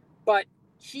 18s. But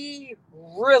he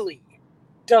really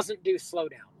doesn't do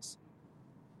slowdowns.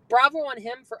 Bravo on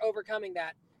him for overcoming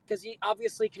that, because he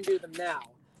obviously can do them now.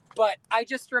 But I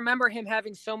just remember him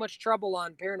having so much trouble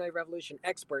on Paranoid Revolution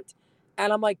Expert.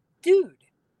 And I'm like, dude,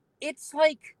 it's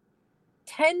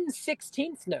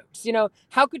 10/16 notes.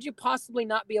 How could you possibly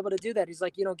not be able to do that? He's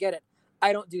like, you don't get it.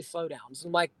 I don't do slowdowns.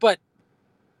 I'm like, but,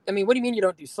 what do you mean you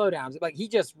don't do slowdowns? He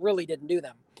just really didn't do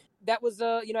them. That was,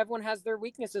 everyone has their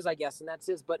weaknesses, I guess, and that's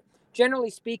his. But generally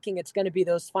speaking, it's going to be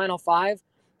those final 5.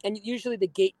 And usually the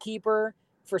gatekeeper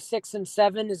for 6 and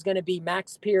 7 is going to be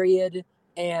Max Period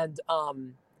and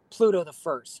Pluto the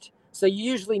First. So you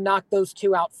usually knock those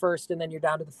 2 out first, and then you're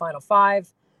down to the final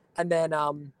 5. And then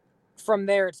from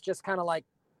there, it's just kind of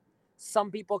some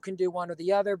people can do one or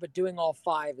the other, but doing all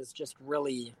 5 is just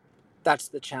really, that's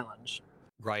the challenge.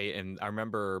 Right. And I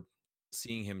remember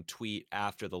seeing him tweet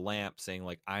after the lamp saying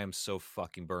I am so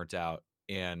fucking burnt out.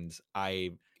 And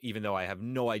even though I have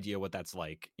no idea what that's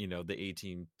like, the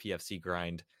 18 PFC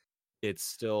grind, it's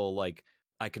still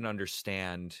I can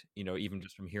understand, even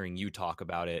just from hearing you talk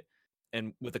about it.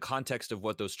 And with the context of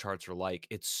what those charts are like,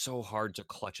 it's so hard to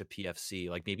clutch a PFC.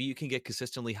 Maybe you can get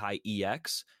consistently high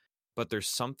EX, but there's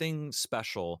something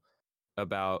special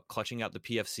about clutching out the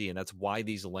PFC. And that's why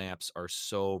these lamps are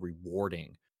so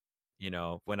rewarding.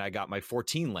 When I got my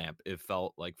 14 lamp, it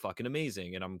felt fucking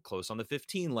amazing. And I'm close on the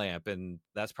 15 lamp. And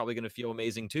that's probably going to feel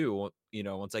amazing too,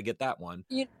 once I get that one.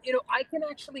 I can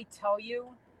actually tell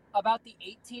you about the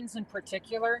 18s in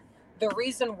particular. The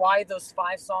reason why those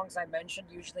 5 songs I mentioned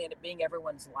usually end up being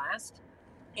everyone's last.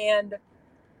 And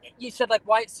you said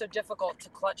why it's so difficult to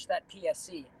clutch that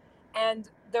PSC. And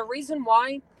the reason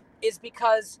why is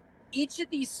because each of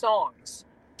these songs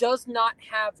does not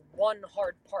have one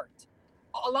hard part.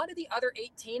 A lot of the other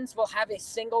 18s will have a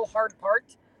single hard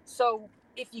part. So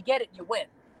if you get it, you win.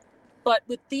 But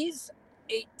with these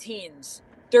 18s,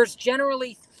 there's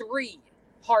generally 3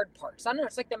 hard parts. I don't know,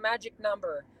 it's the magic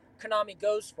number Konami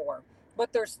goes for.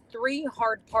 But there's 3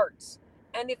 hard parts.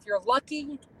 And if you're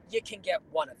lucky, you can get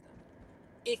 1 of them.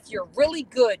 If you're really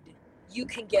good, you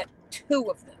can get 2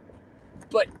 of them.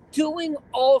 But doing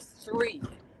all 3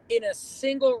 in a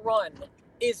single run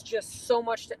is just so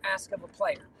much to ask of a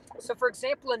player. So, for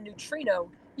example, in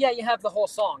Neutrino, yeah, you have the whole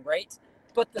song, right?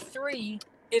 But the 3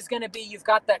 is going to be, you've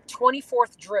got that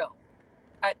 24th drill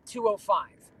at 2:05.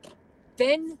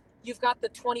 Then you've got the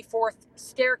 24th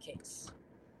staircase.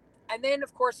 And then,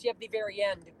 of course, you have the very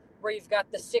end where you've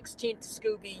got the 16th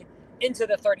Scooby into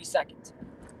the 32nd.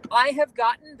 I have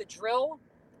gotten the drill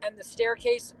and the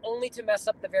staircase only to mess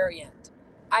up the very end.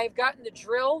 I have gotten the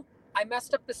drill, I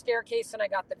messed up the staircase, and I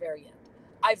got the very end.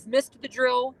 I've missed the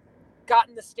drill,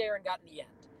 gotten the stair, and gotten the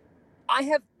end. I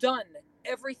have done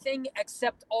everything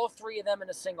except all 3 of them in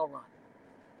a single run.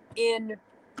 In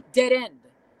Dead End,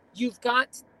 you've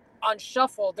got, on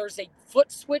shuffle, there's a foot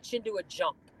switch into a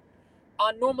jump.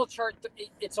 On normal chart,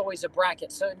 it's always a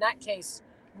bracket. So in that case,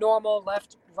 normal,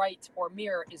 left, right, or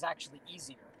mirror is actually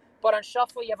easier. But on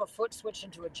shuffle, you have a foot switch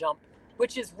into a jump,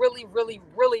 which is really, really,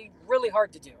 really, really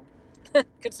hard to do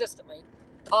consistently.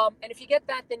 And if you get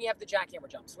that, then you have the jackhammer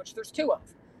jumps, which there's 2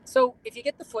 of. So if you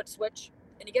get the foot switch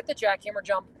and you get the jackhammer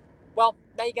jump, well,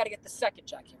 now you got to get the second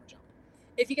jackhammer jump.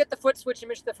 If you get the foot switch and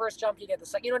miss the first jump, you get the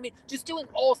second. You know what I mean? Just doing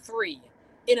all 3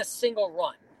 in a single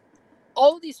run.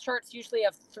 All of these charts usually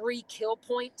have 3 kill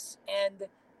points, and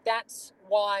that's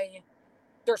why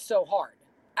they're so hard.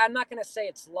 I'm not going to say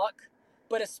it's luck,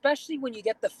 but especially when you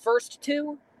get the first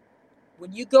 2,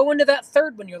 when you go into that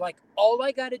third one, you're like, all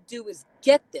I got to do is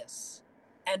get this,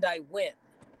 and I win.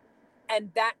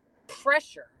 And that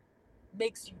pressure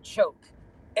makes you choke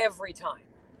every time.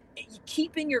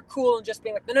 Keeping your cool and just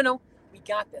being like, no, we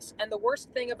got this. And the worst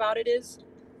thing about it is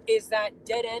that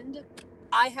Dead End,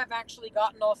 I have actually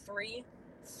gotten all 3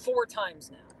 4 times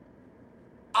now.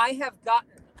 I have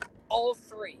gotten all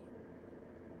 3.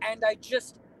 And I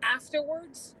just,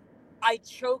 afterwards, I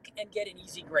choke and get an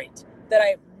easy great that I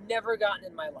have never gotten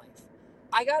in my life.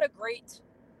 I got a great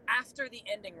after the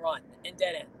ending run in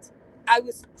Dead End. I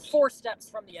was 4 steps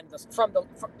from the end of this,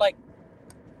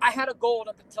 I had a gold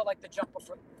up until the jump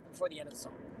before the end of the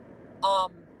song.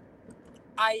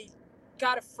 I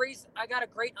got a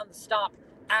great on the stop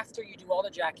after you do all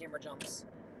the jackhammer jumps.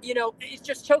 It's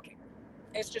just choking.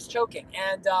 It's just choking.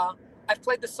 And I've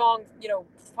played the song,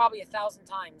 probably 1,000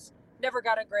 times. Never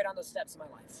got it great on those steps in my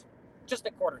life. Just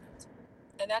a quarter note.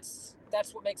 And that's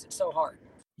what makes it so hard.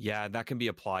 Yeah, that can be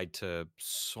applied to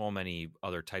so many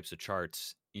other types of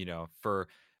charts. For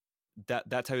that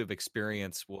type of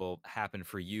experience will happen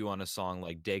for you on a song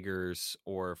like Diggers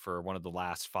or for one of the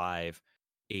last 5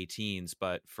 18s,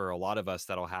 but for a lot of us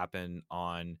that'll happen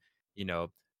on,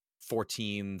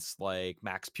 14s like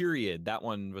Max Period. That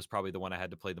one was probably the one I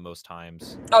had to play the most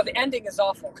times. Oh, the ending is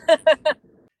awful.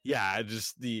 Yeah,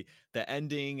 just the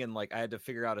ending, and like I had to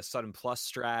figure out a sudden plus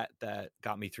strat that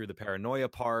got me through the paranoia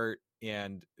part,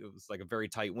 and it was like a very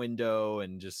tight window,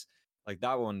 and just like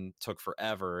that one took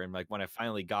forever. And like when I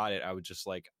finally got it, I was just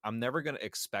like, I'm never going to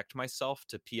expect myself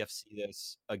to PFC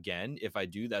this again. If I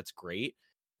do, that's great,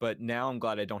 but now I'm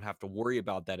glad I don't have to worry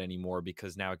about that anymore,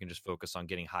 because now I can just focus on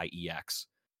getting high EX.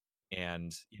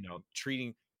 And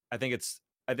treating, I think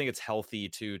it's healthy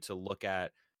to look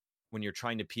at when you're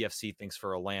trying to PFC things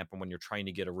for a lamp, and when you're trying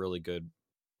to get a really good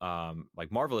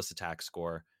like marvelous attack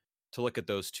score, to look at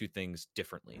those two things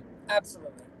differently.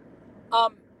 Absolutely.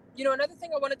 Another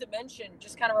thing I wanted to mention,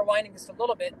 just kind of rewinding this a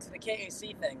little bit to the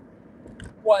KAC thing,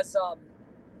 was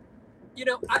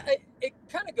it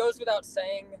kind of goes without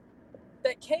saying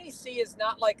that KAC is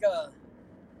not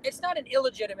it's not an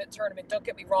illegitimate tournament, don't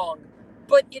get me wrong,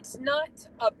 but it's not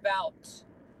about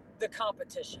the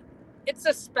competition. It's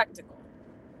a spectacle.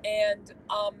 And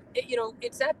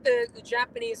it's at the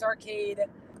Japanese arcade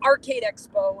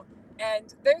expo,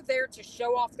 and they're there to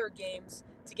show off their games,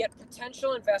 to get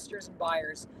potential investors and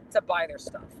buyers to buy their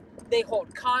stuff. They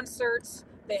hold concerts,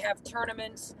 they have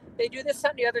tournaments, they do this,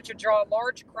 that, and the other to draw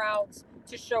large crowds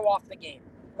to show off the game,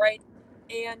 right?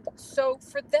 And so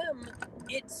for them,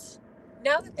 it's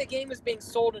now that the game is being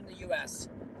sold in the US,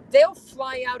 they'll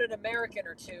fly out an American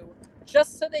or two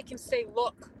just so they can say,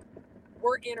 look,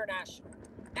 we're international.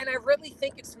 And I really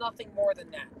think it's nothing more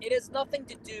than that. It has nothing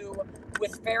to do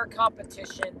with fair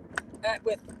competition,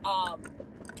 with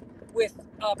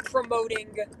promoting,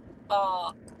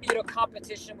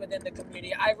 competition within the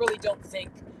community. I really don't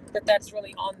think that that's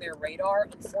really on their radar,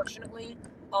 unfortunately.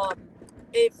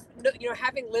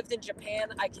 Having lived in Japan,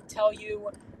 I can tell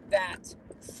you that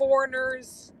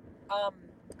foreigners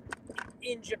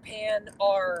in Japan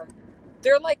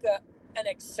they're like an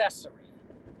accessory.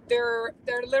 They're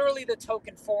literally the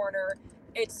token foreigner.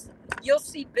 You'll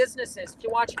see businesses, if you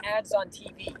watch ads on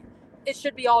TV, it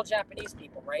should be all Japanese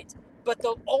people, right? But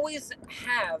they'll always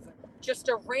have just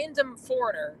a random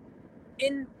foreigner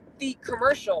in the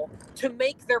commercial to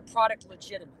make their product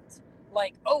legitimate.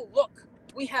 Like, oh, look,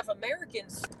 we have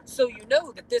Americans, so you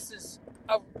know that this is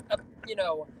a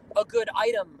good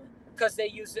item because they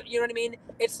use it. You know what I mean?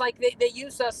 It's like they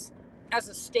use us as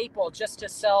a staple just to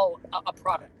sell a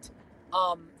product.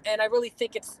 And I really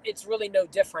think it's really no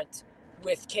different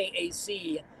with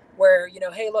KAC, where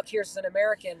hey, look, here's an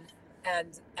American,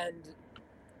 and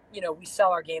we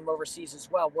sell our game overseas as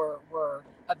well. We're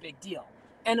a big deal.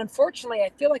 And unfortunately, I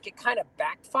feel like it kind of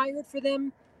backfired for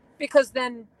them, because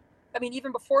then, I mean,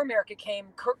 even before America came,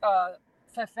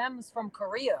 Fefems from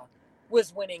Korea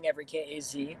was winning every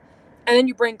KAZ, and then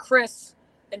you bring Chris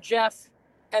and Jeff,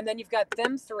 and then you've got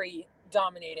them three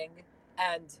dominating,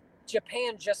 and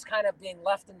Japan just kind of being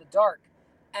left in the dark.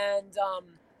 And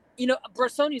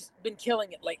Brasoni's been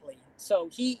killing it lately, so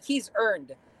he's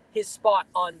earned his spot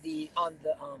on the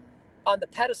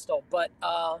pedestal. But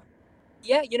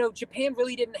Japan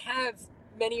really didn't have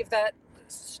many of that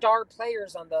star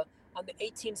players on the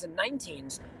 18s and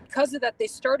 19s. Because of that, they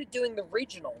started doing the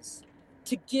regionals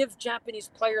to give Japanese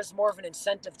players more of an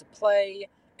incentive to play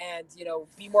and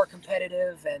be more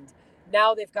competitive. And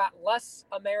now they've got less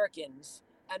Americans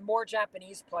and more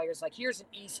Japanese players. Like, here's an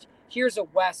East, here's a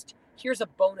West, here's a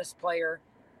bonus player,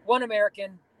 one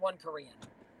American, one Korean.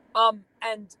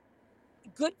 And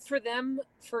good for them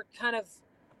for kind of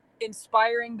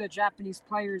inspiring the Japanese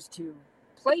players to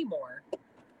play more.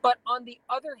 But on the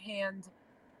other hand,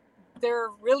 they're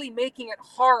really making it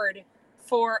hard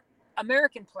for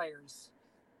American players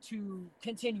to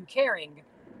continue caring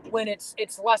when it's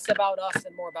less about us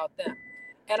and more about them.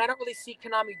 And I don't really see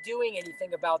Konami doing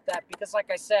anything about that, because, like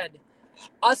I said,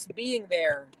 us being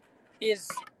there is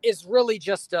really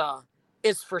just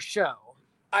is for show.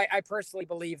 I personally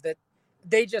believe that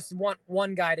they just want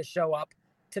one guy to show up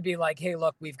to be like, hey,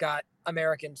 look, we've got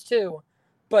Americans too,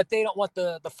 but they don't want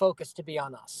the focus to be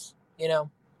on us.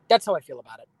 That's how I feel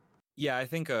about it. Yeah, I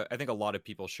think a lot of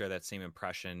people share that same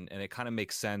impression, and it kind of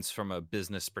makes sense from a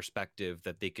business perspective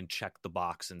that they can check the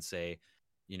box and say,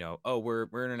 oh, we're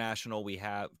international. We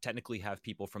technically have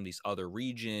people from these other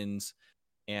regions,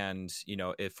 and,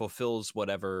 it fulfills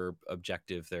whatever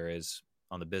objective there is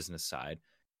on the business side.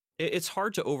 It's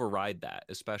hard to override that,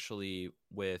 especially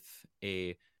with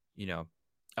I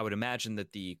would imagine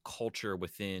that the culture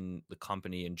within the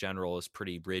company in general is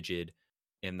pretty rigid,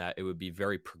 in that it would be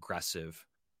very progressive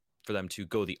for them to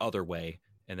go the other way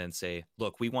and then say,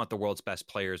 look, we want the world's best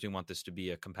players. We want this to be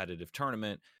a competitive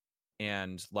tournament,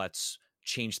 and let's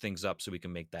change things up so we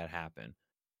can make that happen.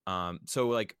 So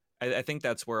like, I think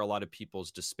that's where a lot of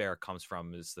people's despair comes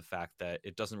from, is the fact that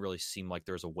it doesn't really seem like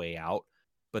there's a way out.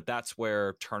 But that's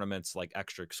where tournaments like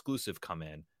Extra Exclusive come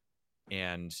in,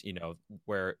 and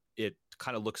where it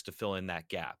kind of looks to fill in that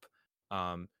gap.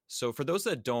 So for those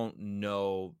that don't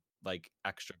know, like,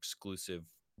 Extra Exclusive,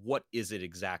 what is it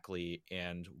exactly,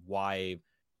 and why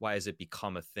has it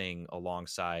become a thing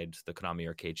alongside the Konami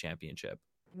Arcade Championship?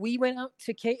 We went out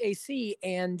to KAC,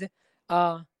 and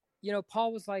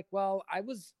Paul was like, well, I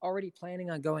was already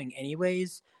planning on going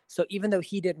anyways. So even though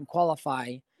he didn't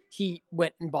qualify, he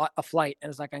went and bought a flight and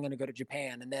was like, I'm going to go to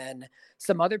Japan. And then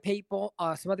some other people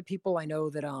I know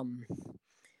that,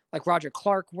 like Roger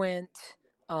Clark went,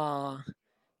 I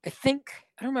don't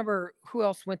remember who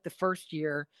else went the first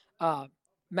year.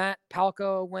 Matt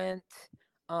Palco went.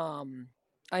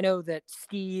 I know that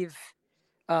Steve,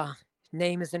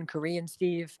 name is in Korean,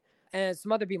 Steve, and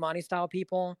some other Bimani style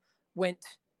people went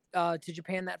to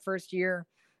Japan that first year.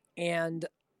 And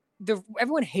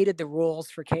everyone hated the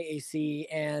rules for KAC.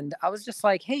 And I was just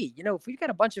like, hey, if we've got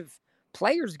a bunch of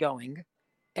players going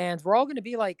and we're all going to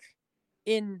be like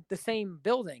in the same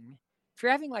building, if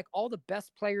you're having like all the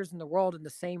best players in the world in the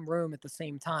same room at the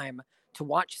same time to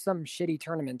watch some shitty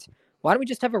tournament, why don't we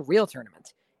just have a real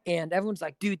tournament? And everyone's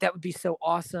like, dude, that would be so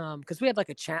awesome. Because we had like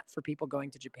a chat for people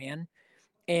going to Japan.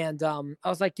 And I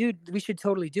was like, dude, we should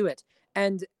totally do it.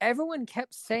 And everyone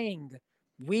kept saying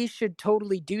we should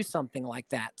totally do something like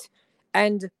that.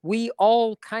 And we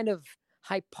all kind of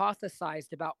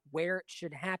hypothesized about where it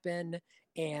should happen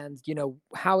and,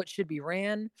 how it should be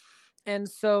ran. And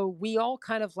so we all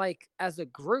kind of like, as a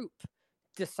group,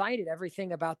 decided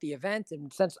everything about the event.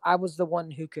 And since I was the one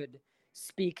who could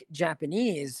speak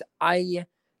Japanese, I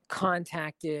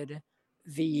contacted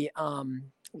the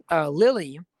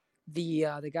Lily,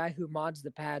 the guy who mods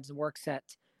the pads and works at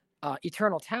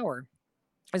Eternal Tower,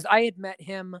 as I had met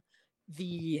him.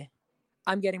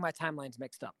 I'm getting my timelines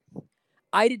mixed up.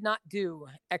 I did not do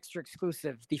Extra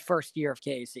Exclusive the first year of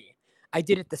KAC. I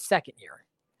did it the second year.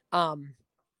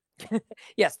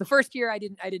 Yes, the first year I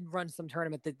didn't run some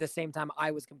tournament at the same time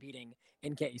I was competing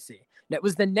in KAC. And it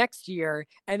was the next year,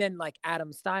 and then like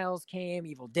Adam Styles came,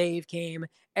 Evil Dave came,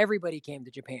 everybody came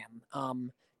to Japan.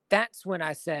 That's when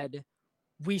I said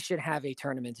we should have a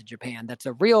tournament in Japan that's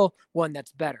a real one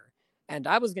that's better. And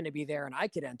I was going to be there, and I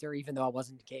could enter, even though I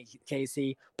wasn't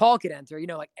KC. Paul could enter,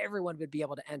 like everyone would be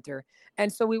able to enter.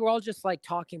 And so we were all just like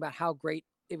talking about how great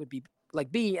it would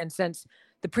be. And since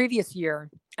the previous year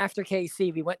after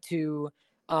KC, we went to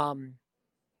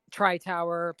Tri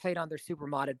Tower, played on their super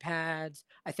modded pads.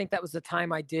 I think that was the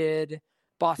time I did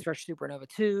Boss Rush Supernova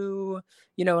 2,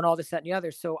 and all this, that, and the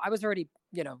other. So I was already,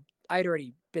 I'd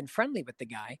already been friendly with the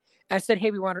guy. And I said,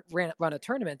 hey, we want to run a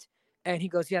tournament. And he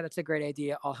goes, yeah, that's a great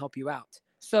idea. I'll help you out.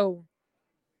 So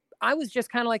I was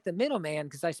just kind of like the middleman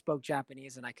because I spoke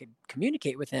Japanese and I could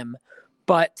communicate with him.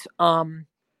 But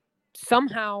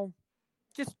somehow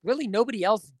just really nobody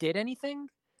else did anything.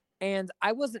 And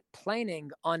I wasn't planning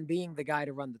on being the guy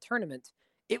to run the tournament.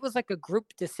 It was like a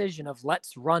group decision of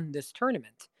let's run this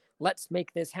tournament. Let's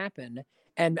make this happen.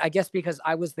 And I guess because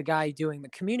I was the guy doing the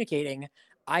communicating,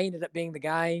 I ended up being the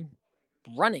guy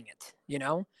running it,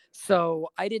 So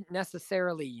I didn't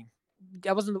necessarily,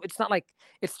 it's not like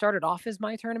it started off as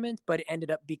my tournament, but it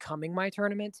ended up becoming my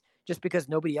tournament just because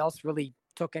nobody else really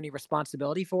took any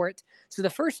responsibility for it. So the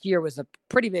first year was a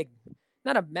pretty big,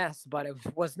 not a mess, but it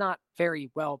was not very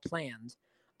well planned.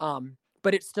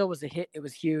 But it still was a hit. It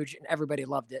was huge and everybody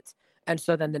loved it. And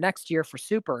so then the next year for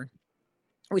Super,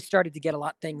 we started to get a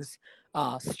lot of things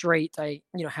straight. I,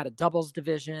 had a doubles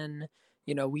division,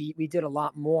 we did a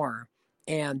lot more.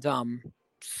 And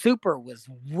Super was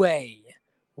way,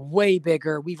 way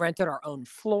bigger. We rented our own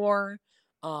floor.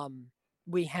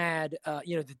 We had,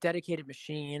 the dedicated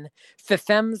machine.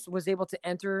 Fifems was able to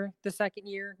enter the second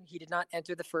year. He did not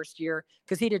enter the first year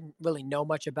because he didn't really know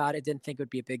much about it, didn't think it would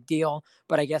be a big deal.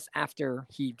 But I guess after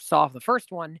he saw the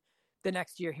first one, the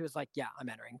next year he was like, yeah, I'm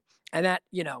entering. And that,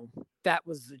 that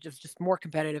was just more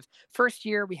competitive. First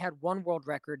year, we had one world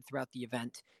record throughout the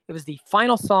event. It was the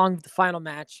final song of the final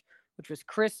match, which was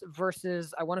Chris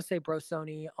versus, I want to say,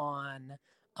 Brosoni on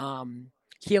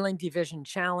Healing Division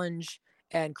Challenge.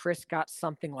 And Chris got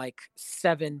something like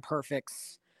 7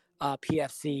 perfects.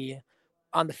 PFC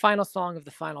on the final song of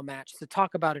the final match to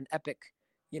talk about an epic,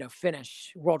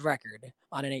 finish world record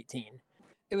on an 18.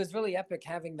 It was really epic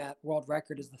having that world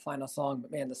record as the final song.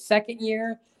 But man, the second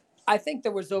year, I think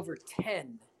there was over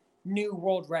 10 new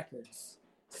world records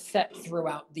set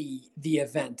throughout the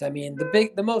event. I mean,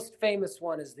 the most famous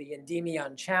one is the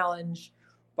Endymion Challenge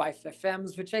by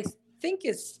Fefems, which I think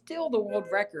is still the world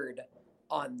record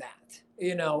on that.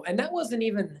 And that was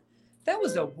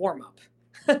a warm up.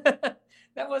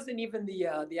 That wasn't even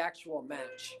the actual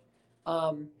match.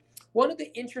 One of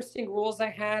the interesting rules I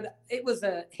had, it was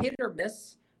a hit or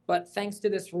miss, but thanks to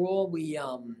this rule, we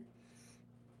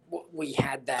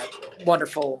had that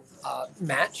wonderful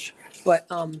match. But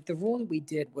the rule that we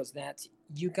did was that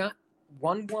you got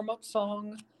one warm up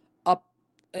song up,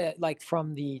 like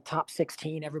from the top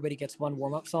 16, everybody gets one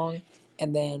warm up song,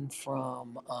 and then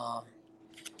from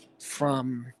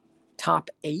top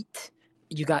 8,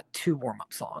 you got 2 warm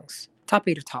up songs. Top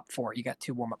 8 or top 4, you got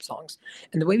 2 warm up songs.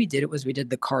 And the way we did it was we did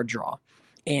the card draw,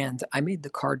 and I made the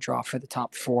card draw for the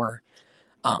top 4,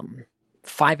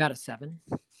 5 out of 7.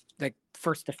 Like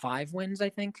first to 5 wins, I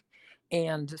think.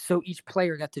 And so each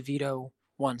player got to veto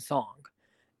one song.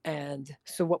 And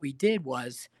so what we did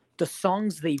was the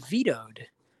songs they vetoed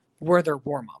were their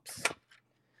warm-ups.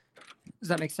 Does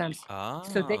that make sense? Oh,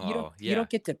 so that you don't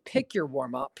get to pick your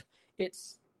warm-up.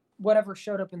 It's whatever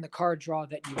showed up in the card draw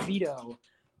that you veto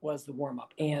was the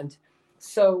warm-up. And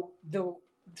so the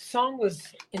song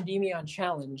was Endymion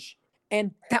Challenge,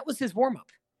 and that was his warm-up.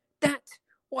 That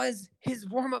was his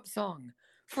warm-up song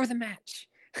for the match.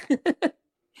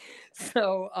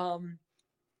 So,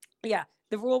 yeah,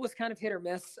 the rule was kind of hit or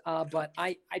miss, but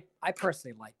I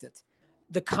personally liked it.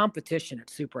 The competition at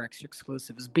Super Extra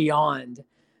Exclusive is beyond,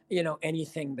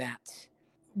 anything that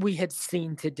we had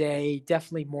seen today.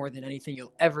 Definitely more than anything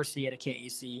you'll ever see at a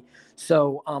KEC.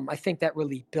 So I think that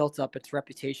really built up its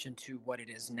reputation to what it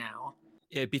is now.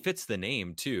 It befits the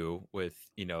name too, with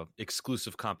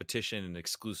exclusive competition and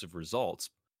exclusive results,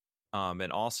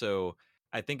 and also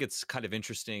I think it's kind of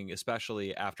interesting,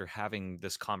 especially after having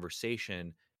this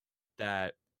conversation,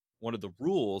 that one of the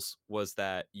rules was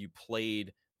that you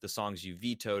played the songs you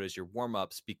vetoed as your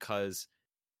warm-ups because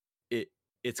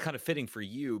it's kind of fitting for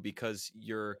you, because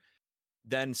you're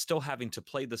then still having to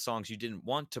play the songs you didn't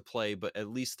want to play, but at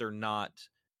least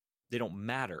they don't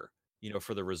matter,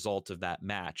 for the result of that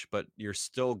match, but you're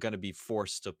still going to be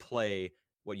forced to play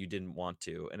what you didn't want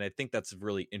to. And I think that's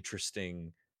really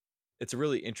interesting. It's a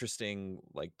really interesting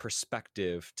like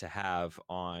perspective to have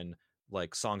on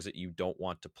like songs that you don't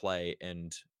want to play,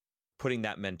 and putting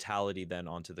that mentality then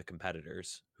onto the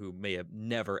competitors who may have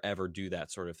never ever do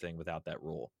that sort of thing without that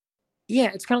rule. Yeah,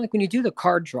 it's kind of like when you do the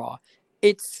card draw,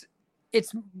 it's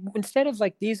instead of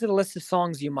like these are the list of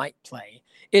songs you might play,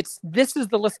 this is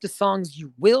the list of songs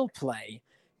you will play.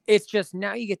 It's just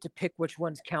now you get to pick which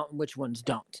ones count and which ones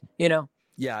don't,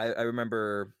 Yeah, I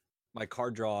remember my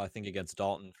card draw, I think against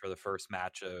Dalton for the first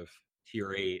match of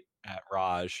Tier 8 at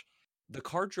Raj. The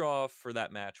card draw for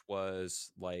that match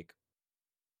was like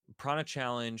Prana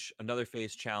Challenge, Another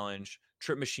Phase Challenge,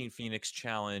 Trip Machine Phoenix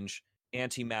Challenge,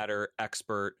 Antimatter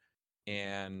Expert,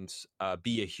 and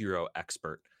Be a Hero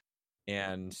Expert.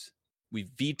 And we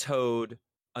vetoed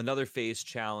Another Phase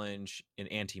Challenge and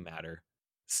Antimatter.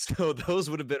 So those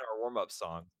would have been our warm-up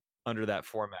song under that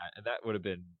format, and that would have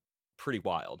been pretty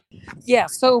wild. Yeah,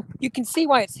 so you can see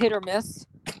why it's hit or miss,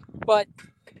 but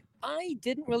I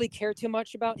didn't really care too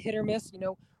much about hit or miss.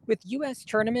 With US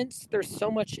tournaments, there's so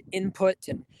much input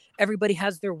and everybody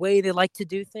has their way they like to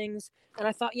do things. And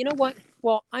I thought, you know what?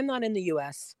 Well, I'm not in the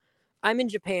US. I'm in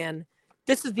Japan.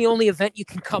 This is the only event you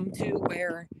can come to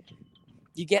where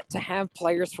you get to have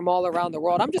players from all around the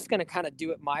world. I'm just going to kind of do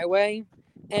it my way.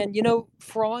 And,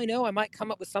 for all I know, I might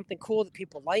come up with something cool that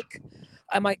people like.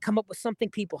 I might come up with something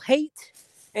people hate.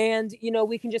 And,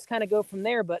 we can just kind of go from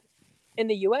there. But in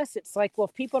the US, it's like, well,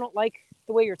 if people don't like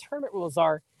the way your tournament rules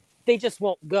are, they just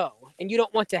won't go. And you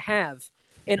don't want to have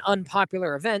an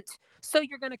unpopular event. So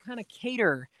you're going to kind of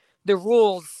cater the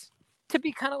rules to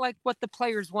be kind of like what the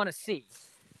players want to see,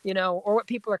 or what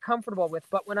people are comfortable with.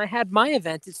 But when I had my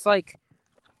event, it's like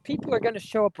people are going to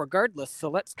show up regardless. So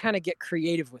let's kind of get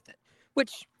creative with it,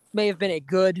 which may have been a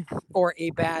good or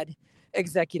a bad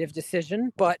executive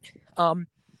decision. But,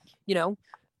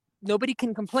 nobody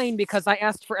can complain because I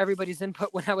asked for everybody's input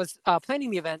when I was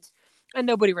planning the event and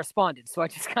nobody responded. So I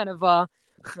just kind of, I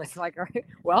was like, all right,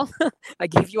 well, I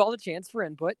gave you all the chance for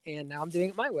input and now I'm doing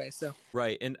it my way. So,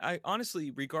 right. And I honestly,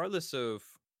 regardless of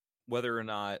whether or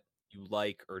not you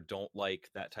like or don't like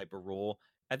that type of rule,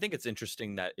 I think it's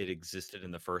interesting that it existed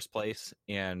in the first place.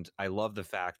 And I love the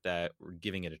fact that we're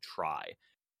giving it a try.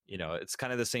 It's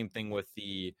kind of the same thing with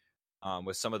the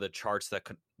with some of the charts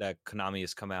that Konami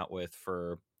has come out with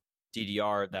for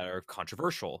DDR that are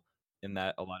controversial, in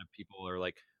that a lot of people are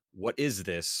like, what is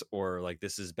this? Or like,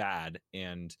 this is bad.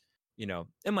 And,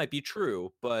 it might be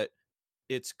true, but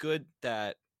it's good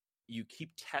that you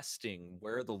keep testing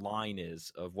where the line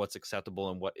is of what's acceptable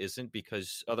and what isn't,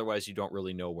 because otherwise you don't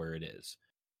really know where it is.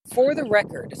 For the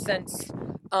record, since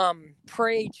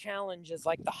Prey Challenge is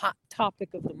like the hot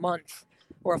topic of the month,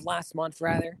 or of last month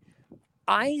rather,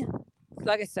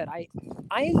 like I said,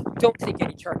 I don't think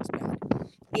any chart is bad.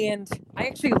 And I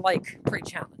actually like Prey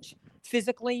Challenge.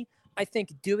 Physically, I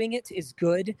think doing it is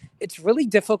good. It's really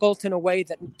difficult in a way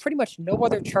that pretty much no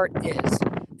other chart is.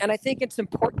 And I think it's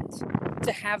important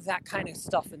to have that kind of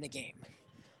stuff in the game.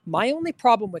 My only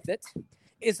problem with it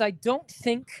is I don't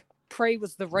think Prey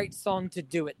was the right song to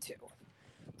do it to.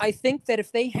 I think that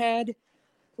if they had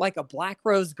like a Black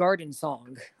Rose Garden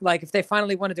song, like if they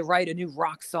finally wanted to write a new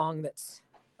rock song that's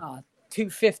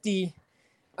 210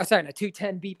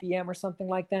 BPM or something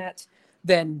like that,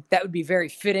 then that would be very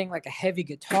fitting, like a heavy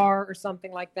guitar or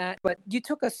something like that. But you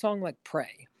took a song like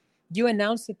Prey, you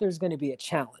announced that there's going to be a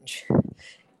challenge.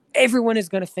 Everyone is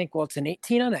going to think, well, it's an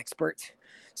 18 on expert,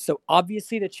 so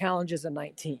obviously the challenge is a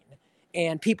 19.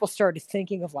 And people started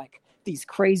thinking of like these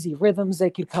crazy rhythms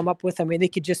they could come up with. I mean, they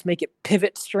could just make it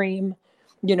pivot stream.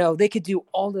 They could do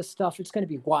all this stuff. It's going to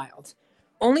be wild.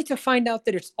 Only to find out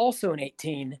that it's also an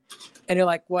 18. And you're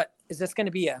like, what? Is this going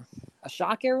to be a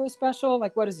shock arrow special?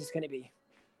 Like, what is this going to be?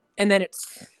 And then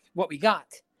it's what we got.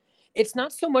 It's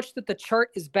not so much that the chart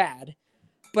is bad,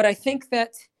 but I think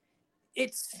that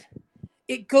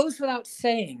it goes without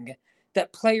saying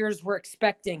that players were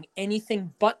expecting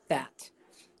anything but that.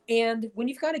 And when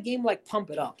you've got a game like Pump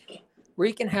It Up, where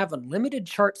you can have unlimited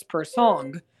charts per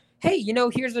song, hey,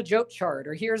 here's a joke chart,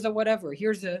 or here's a whatever,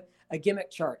 here's a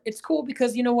gimmick chart. It's cool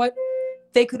because you know what?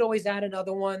 They could always add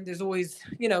another one. There's always,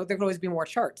 there could always be more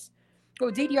charts.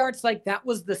 But DDR, it's like that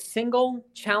was the single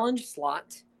challenge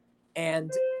slot,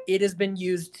 and it has been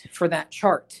used for that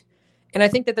chart. And I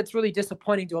think that that's really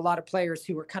disappointing to a lot of players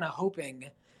who were kind of hoping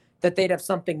that they'd have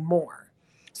something more.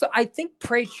 So I think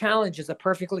Prey Challenge is a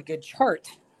perfectly good chart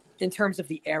in terms of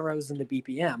the arrows and the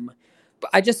BPM. But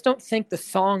I just don't think the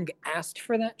song asked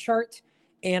for that chart.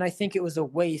 And I think it was a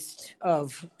waste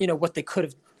of, what they could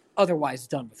have otherwise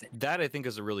done with it. That I think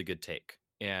is a really good take.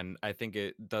 And I think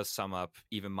it does sum up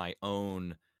even my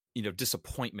own,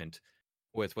 disappointment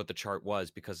with what the chart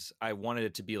was, because I wanted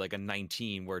it to be like a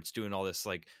 19 where it's doing all this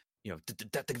like, all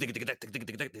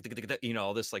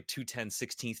this like 210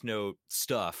 16th note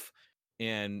stuff,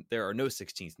 and there are no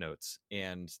 16th notes.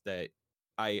 And that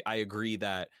I agree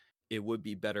that it would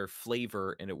be better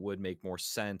flavor and it would make more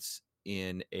sense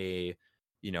in a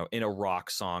in a rock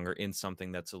song, or in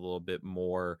something that's a little bit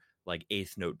more like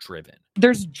eighth note driven.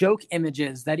 There's joke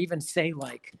images that even say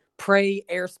like Prey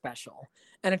Air Special,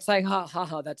 and it's like ha ha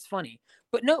ha, that's funny.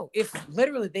 But no, if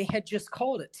literally they had just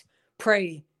called it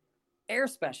Prey Air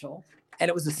Special and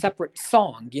it was a separate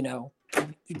song,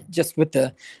 just with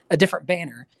a different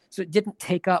banner, so it didn't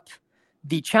take up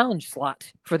the challenge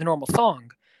slot for the normal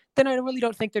song, then I really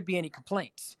don't think there'd be any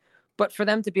complaints. But for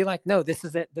them to be like, no, this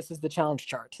is it, this is the challenge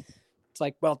chart, it's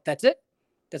like, well, that's it,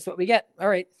 that's what we get, all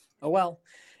right, oh well.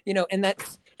 And I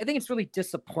think it's really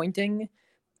disappointing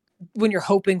when you're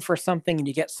hoping for something and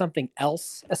you get something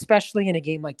else, especially in a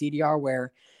game like DDR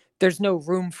where there's no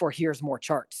room for here's more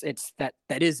charts. It's that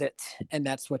is it, and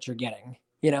that's what you're getting,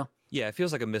 Yeah, it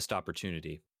feels like a missed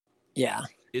opportunity. Yeah.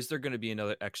 Is there going to be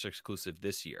another extra exclusive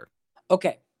this year?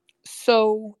 Okay.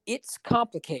 So it's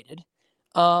complicated.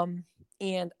 And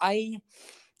I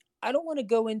don't want to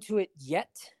go into it yet,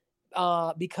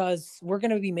 because we're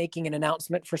going to be making an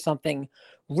announcement for something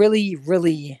really,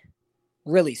 really,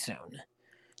 really soon.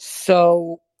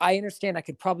 So I understand I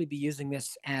could probably be using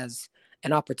this as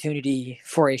an opportunity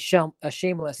for a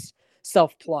shameless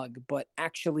self-plug, but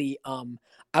actually,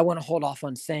 I want to hold off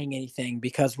on saying anything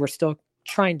because we're still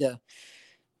trying to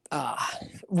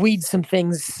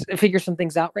figure some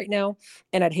things out right now.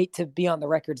 And I'd hate to be on the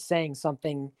record saying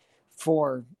something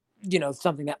for,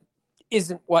 something that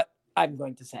isn't what I'm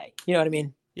going to say. You know what I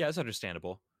mean? Yeah, it's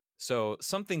understandable. So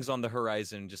something's on the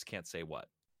horizon, just can't say what.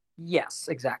 Yes,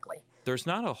 exactly. There's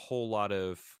not a whole lot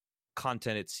of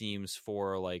content, it seems,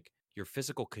 for like your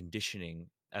physical conditioning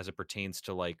as it pertains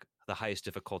to like the highest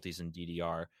difficulties in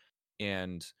DDR.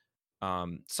 And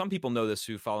some people know this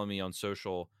who follow me on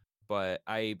social, but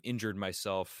I injured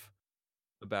myself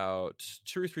about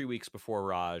 2 or 3 weeks before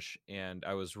Raj, and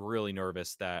I was really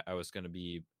nervous that I was going to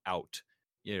be out,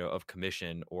 of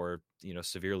commission, or,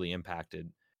 severely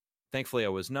impacted. Thankfully, I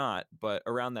was not. But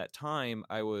around that time,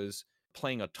 I was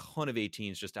playing a ton of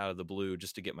 18s just out of the blue,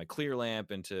 just to get my clear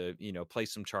lamp and to, play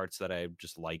some charts that I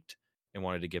just liked and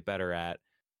wanted to get better at.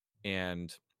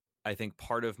 And I think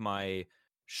part of my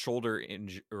shoulder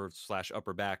or slash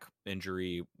upper back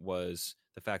injury was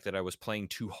the fact that I was playing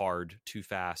too hard, too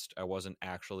fast. I wasn't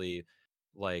actually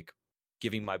like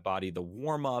giving my body the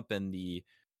warm up and the,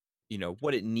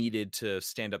 what it needed to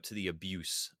stand up to the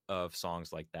abuse of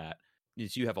songs like that.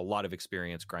 Is you have a lot of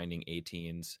experience grinding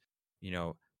 18s.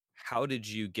 How did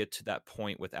you get to that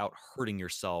point without hurting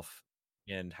yourself?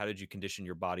 And how did you condition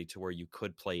your body to where you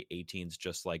could play 18s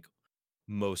just like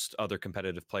most other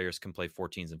competitive players can play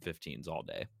 14s and 15s all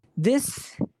day?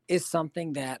 This is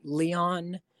something that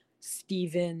Leon,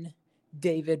 Steven,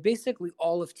 David, basically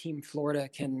all of Team Florida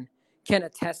can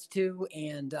attest to,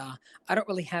 and I don't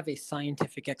really have a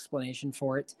scientific explanation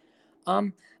for it.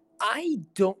 I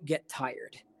don't get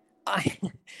tired. I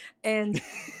and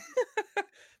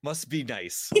Must be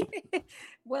nice.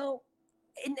 well,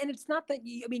 and it's not that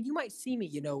I mean, you might see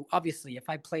me, obviously if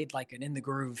I played like an in the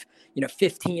groove,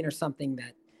 15 or something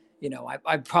that,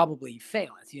 I'd probably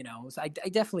fail it, So I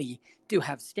definitely do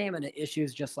have stamina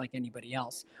issues just like anybody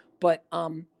else. But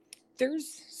there's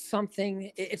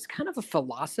something, it's kind of a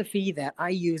philosophy that I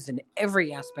use in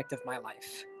every aspect of my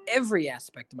life,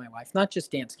 not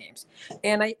just dance games.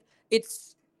 And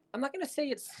I'm not going to say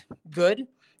it's good.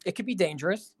 It could be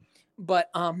dangerous,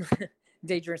 but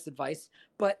dangerous advice.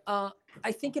 But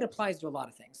I think it applies to a lot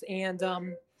of things. And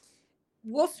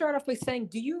we'll start off by saying,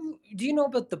 do you know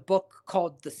about the book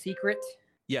called The Secret?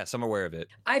 Yes, I'm aware of it.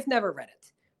 I've never read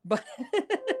it, but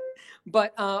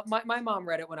but my mom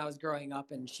read it when I was growing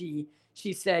up, and she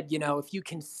said, if you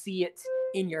can see it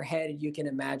in your head and you can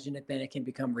imagine it, then it can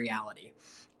become reality.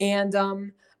 And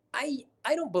I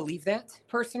don't believe that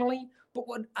personally, but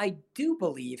what I do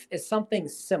believe is something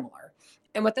similar.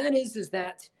 And what that is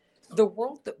that the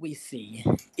world that we see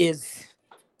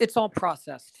it's all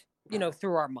processed,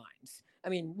 through our minds. I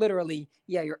mean, literally,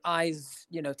 yeah, your eyes,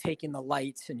 taking the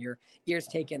light and your ears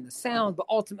taking the sound, but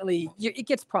ultimately it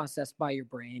gets processed by your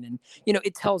brain, and,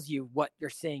 it tells you what you're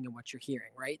seeing and what you're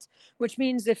hearing, right? Which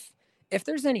means if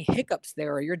there's any hiccups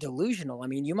there or you're delusional, I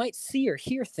mean, you might see or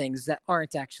hear things that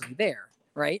aren't actually there,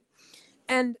 right?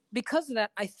 And because of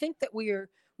that, I think that we are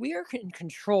in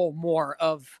control more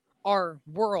of our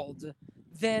world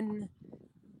than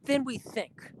we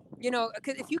think.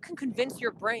 Because if you can convince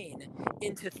your brain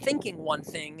into thinking one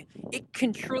thing, it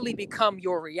can truly become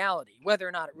your reality, whether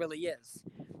or not it really is.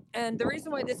 And the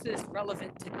reason why this is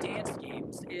relevant to dance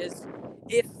games is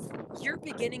if you're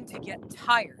beginning to get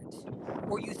tired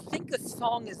or you think a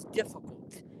song is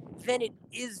difficult, then it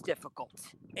is difficult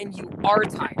and you are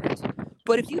tired.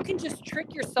 But if you can just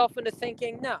trick yourself into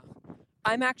thinking, no,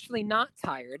 I'm actually not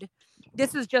tired.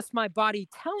 This is just my body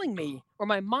telling me, or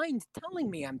my mind telling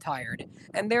me I'm tired,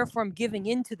 and therefore I'm giving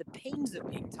in to the pains of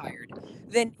being tired,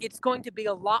 then it's going to be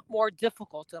a lot more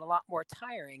difficult and a lot more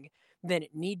tiring than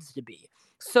it needs to be.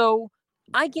 So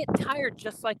I get tired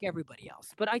just like everybody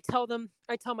else, but I tell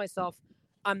myself,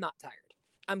 I'm not tired.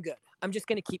 I'm good. I'm just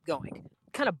going to keep going.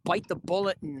 Kind of bite the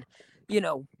bullet and,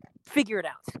 figure it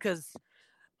out, because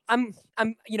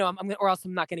or else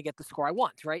I'm not going to get the score I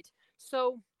want, right?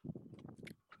 So,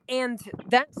 and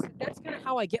that's kind of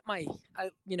how I get my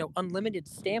unlimited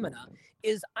stamina.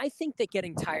 Is I think that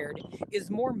getting tired is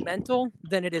more mental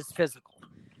than it is physical,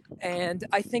 and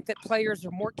I think that players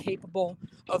are more capable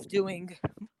of doing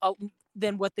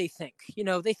than what they think.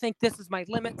 They think this is my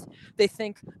limit. They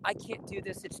think I can't do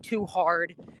this. It's too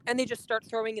hard, and they just start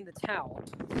throwing in the towel.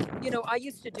 I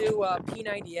used to do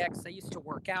P90X. I used to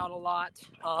work out a lot,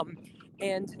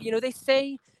 and they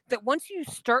say that once you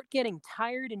start getting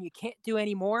tired and you can't do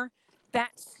anymore,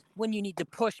 that's when you need to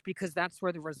push, because that's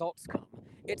where the results come.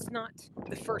 It's not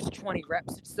the first 20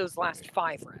 reps, it's those last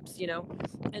 5 reps,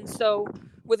 And so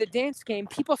with a dance game,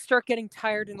 people start getting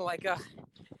tired and like,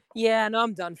 yeah, no,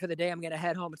 I'm done for the day. I'm going to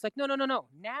head home. It's like, no.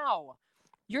 Now,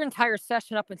 your entire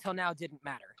session up until now didn't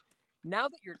matter. Now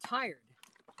that you're tired,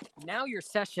 now your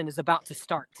session is about to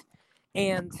start.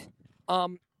 And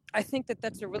I think that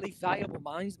that's a really valuable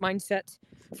mindset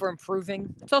for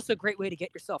improving. It's also a great way to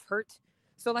get yourself hurt.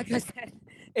 So like I said,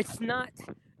 it's not,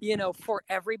 for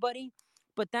everybody,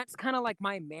 but that's kind of like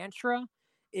my mantra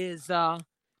is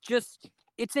just,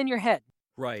 it's in your head.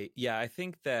 Right. Yeah, I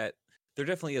think that there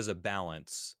definitely is a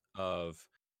balance of,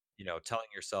 telling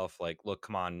yourself like, look,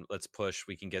 come on, let's push,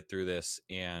 we can get through this,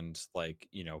 and like,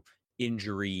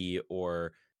 injury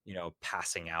or,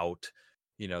 passing out,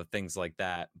 things like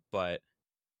that. But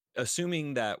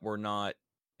assuming that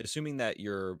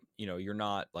you're, you're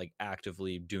not like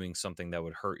actively doing something that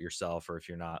would hurt yourself, or if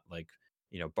you're not like,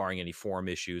 barring any form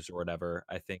issues or whatever.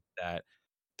 I think that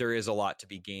there is a lot to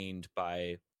be gained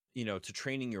by, to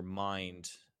training your mind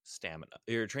stamina.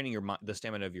 You're training the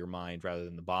stamina of your mind rather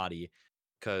than the body,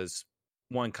 because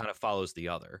one kind of follows the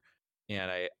other.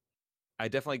 And I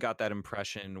definitely got that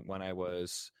impression when I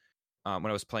was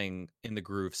playing In the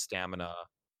Groove Stamina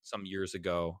some years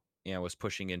ago, and I was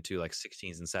pushing into like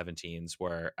 16s and 17s,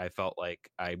 where I felt like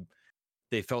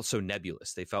they felt so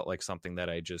nebulous. They felt like something that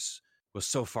I just was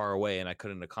so far away and I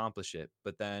couldn't accomplish it.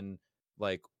 But then,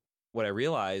 like, what I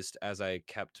realized as I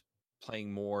kept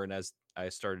playing more and as I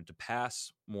started to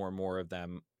pass more and more of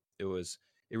them, it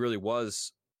really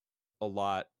was a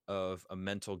lot of a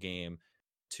mental game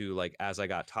to, like, as I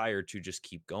got tired, to just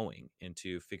keep going and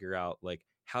to figure out like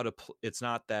how to it's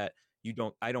not that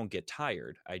I don't get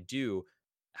tired. I do.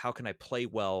 How can I play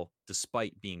well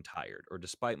despite being tired or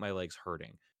despite my legs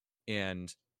hurting?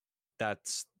 And that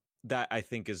I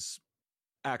think is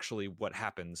actually what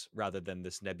happens, rather than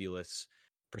this nebulous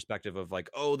perspective of like,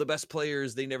 oh, the best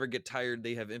players, they never get tired,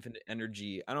 they have infinite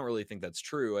energy. I don't really think that's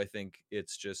true. I think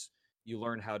it's just you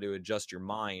learn how to adjust your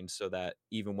mind so that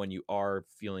even when you are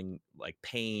feeling like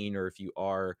pain, or if you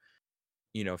are,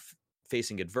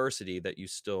 facing adversity, that you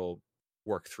still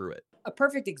work through it. A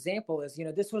perfect example is,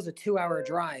 this was a 2-hour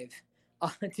drive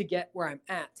to get where I'm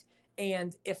at.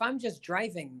 And if I'm just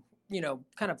driving,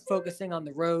 kind of focusing on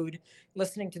the road,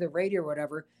 listening to the radio or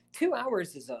whatever, 2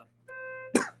 hours is a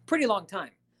pretty long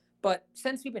time. But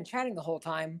since we've been chatting the whole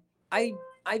time,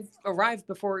 I've arrived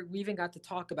before we even got to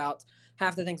talk about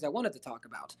half the things I wanted to talk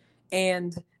about.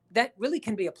 And that really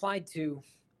can be applied to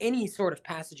any sort of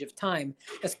passage of time,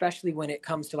 especially when it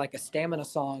comes to like a stamina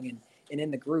song and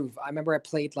In the Groove. I remember I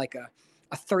played like a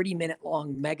 30-minute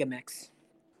long mega mix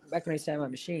back when I used to have my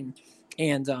machine.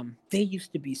 And they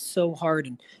used to be so hard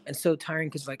and so tiring,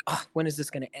 because like, oh, when is this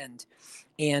going to end?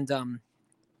 And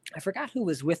I forgot who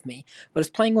was with me, but I was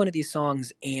playing one of these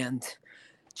songs, and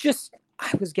just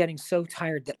I was getting so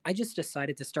tired that I just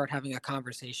decided to start having a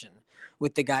conversation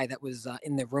with the guy that was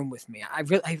in the room with me. I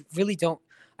really don't.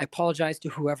 I apologize to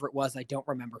whoever it was. I don't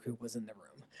remember who was in the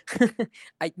room.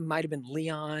 I might have been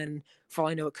Leon. For all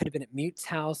I know, it could have been at Mute's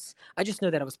house. I just know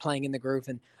that I was playing In the Groove,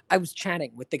 and I was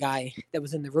chatting with the guy that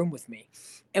was in the room with me,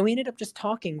 and we ended up just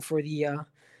talking for the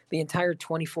entire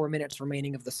 24 minutes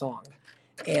remaining of the song.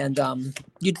 And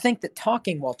you'd think that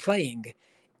talking while playing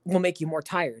will make you more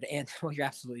tired. And well, you're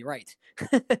absolutely right.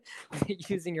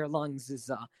 Using your lungs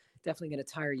is definitely going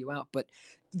to tire you out. But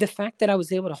the fact that I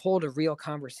was able to hold a real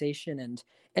conversation and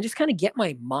just kind of get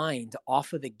my mind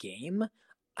off of the game,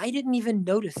 I didn't even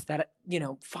notice that,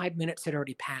 5 minutes had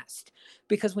already passed.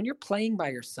 Because when you're playing by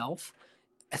yourself,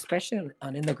 especially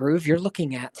on In the Groove, you're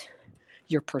looking at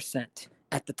your percent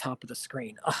at the top of the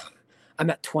screen. Ugh,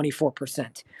 I'm at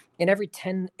 24%. And every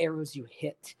 10 arrows you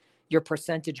hit, your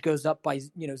percentage goes up by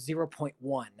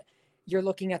 0.1. You're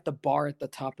looking at the bar at the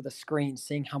top of the screen,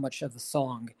 seeing how much of the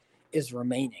song is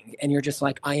remaining, and you're just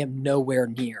like, I am nowhere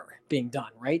near being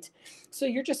done, right? So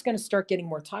you're just going to start getting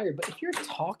more tired. But if you're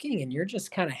talking and you're just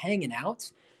kind of hanging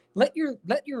out, let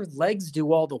your legs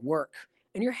do all the work,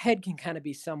 and your head can kind of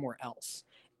be somewhere else.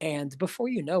 And before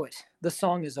you know it, the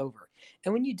song is over.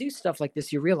 And when you do stuff like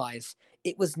this, you realize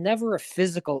it was never a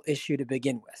physical issue to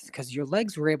begin with, because your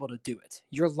legs were able to do it.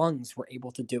 Your lungs were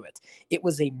able to do it. It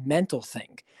was a mental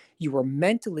thing. You were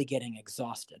mentally getting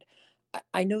exhausted.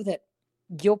 I know that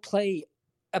you'll play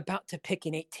about to pick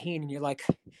an 18 and you're like,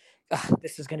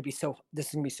 this is going to be so hard. This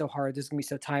is going to be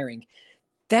so tiring.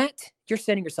 That you're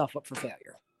setting yourself up for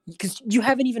failure, because you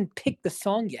haven't even picked the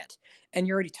song yet and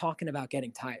you're already talking about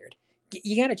getting tired.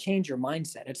 You got to change your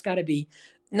mindset. It's got to be,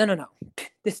 no.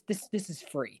 This is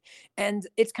free. And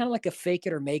it's kind of like a fake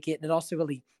it or make it. And it also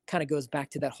really kind of goes back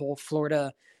to that whole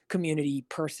Florida community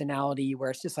personality,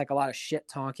 where it's just like a lot of shit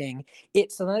talking.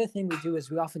 It's another thing we do is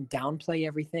we often downplay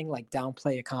everything, like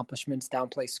downplay accomplishments,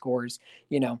 downplay scores.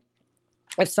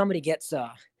 If somebody gets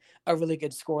a really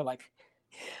good score, like,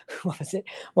 what was it?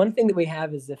 One thing that we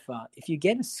have is if you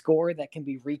get a score that can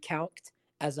be recalced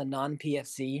as a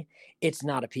non-PFC, it's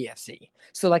not a PFC.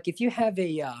 So like if you have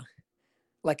a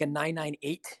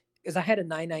 998, because I had a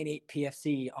 998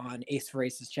 PFC on Ace for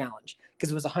Aces challenge,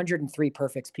 because it was 103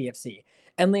 perfects PFC.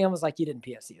 And Leon was like, you didn't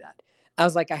PFC that. I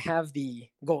was like, I have the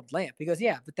gold lamp. He goes,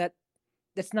 yeah, but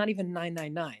that's not even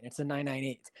 999. It's a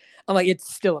 998. I'm like,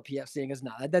 it's still a PFC. He goes,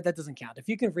 no, that doesn't count. If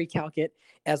you can recalc it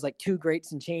as like 2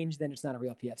 greats and change, then it's not a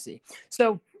real PFC.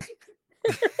 So,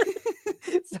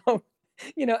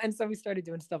 and so we started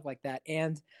doing stuff like that.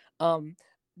 And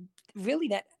really,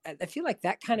 that I feel like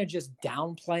that kind of just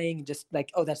downplaying, just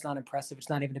like, oh, that's not impressive. It's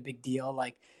not even a big deal.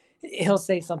 Like he'll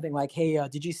say something like, hey,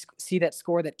 did you see that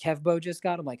score that Kevbo just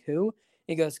got? I'm like, who?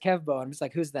 He goes, Kevbo. I'm just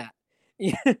like, who's that?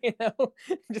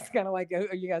 Just kind of like,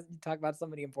 oh, you guys talk about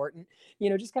somebody important,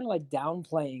 just kind of like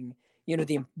downplaying,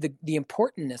 the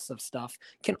importantness of stuff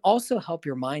can also help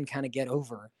your mind kind of get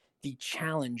over the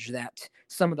challenge that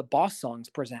some of the boss songs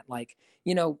present. Like,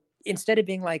 instead of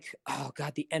being like, oh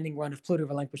God, the ending run of Pluto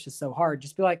Relinquished is so hard,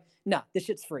 just be like, nah, this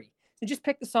shit's free. So just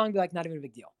pick the song and be like, not even a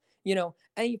big deal.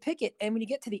 And you pick it. And when you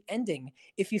get to the ending,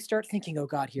 if you start thinking, oh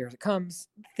God, here it comes,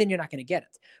 then you're not going to get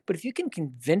it. But if you can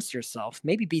convince yourself,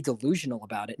 maybe be delusional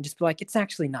about it and just be like, it's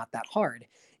actually not that hard,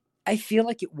 I feel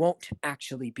like it won't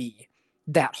actually be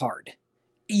that hard.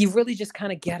 You really just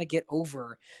kind of got to get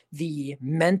over the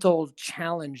mental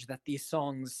challenge that these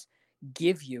songs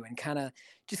give you and kind of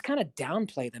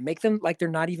downplay them, make them like they're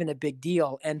not even a big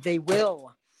deal, and they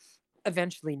will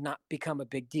eventually not become a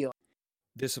big deal.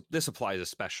 This applies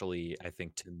especially, I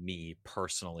think, to me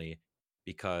personally,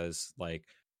 because like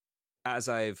as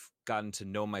I've gotten to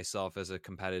know myself as a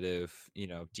competitive,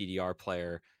 DDR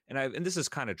player, and this is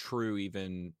kind of true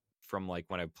even from like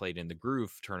when I played in the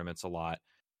Groove tournaments a lot,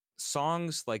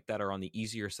 songs like that are on the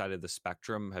easier side of the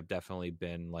spectrum have definitely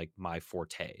been like my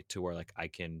forte, to where like I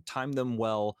can time them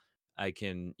well, I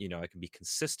can be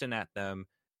consistent at them,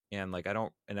 and like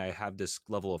I have this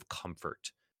level of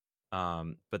comfort.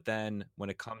 But then when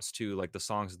it comes to like the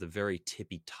songs at the very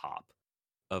tippy top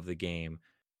of the game,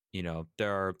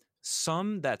 there are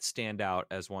some that stand out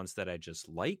as ones that I just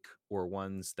like, or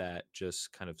ones that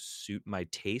just kind of suit my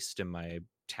taste and my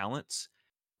talents,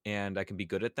 and I can be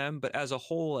good at them. But as a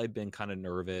whole, I've been kind of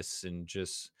nervous and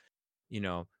just, you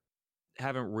know,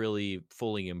 haven't really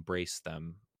fully embraced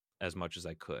them as much as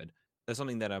I could. That's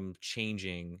something that I'm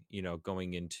changing,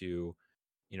 going into,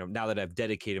 now that I've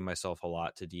dedicated myself a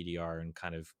lot to DDR and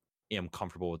kind of am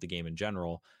comfortable with the game in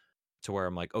general, to where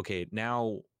I'm like, okay,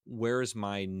 now where's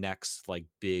my next like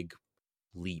big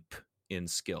leap in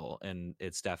skill? And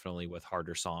it's definitely with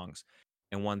harder songs.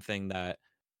 And one thing that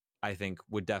I think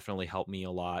would definitely help me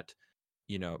a lot,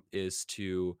 is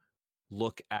to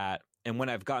look at, and when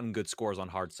I've gotten good scores on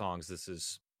hard songs, this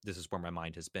is where my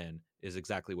mind has been, is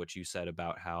exactly what you said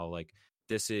about how like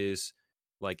this is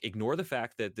like, ignore the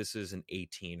fact that this is an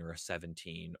 18 or a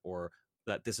 17, or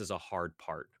that this is a hard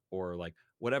part, or like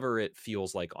whatever it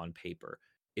feels like on paper.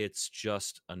 It's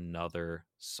just another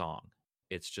song.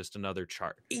 It's just another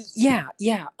chart. Yeah.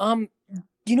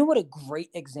 You know what a great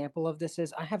example of this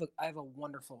is? I have a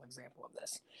wonderful example of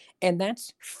this, and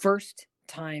that's First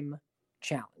Time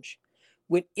Challenge.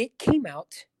 When it came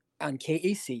out on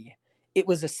KAC, it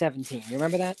was a 17. You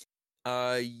remember that?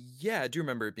 Yeah, I do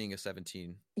remember it being a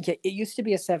 17. Yeah, it used to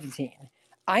be a 17.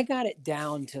 I got it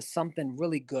down to something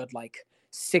really good, like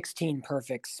 16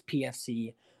 perfects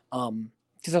PFC.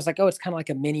 Because I was like, oh, it's kind of like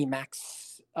a mini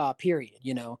max period.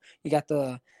 You got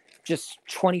the just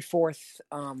 24th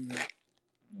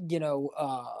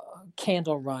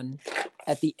candle run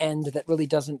at the end that really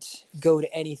doesn't go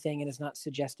to anything and is not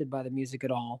suggested by the music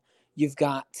at all. You've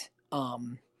got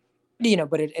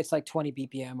but it's like 20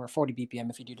 BPM or 40 BPM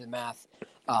if you do the math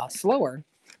slower.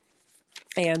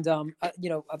 And I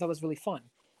thought it was really fun.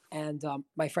 And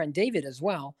my friend David as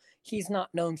well, he's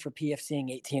not known for PFCing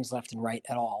 18s left and right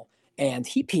at all, and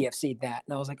he PFC'd that,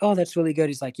 and I was like, oh, that's really good.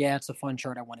 He's like, yeah, it's a fun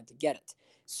chart, I wanted to get it.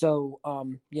 So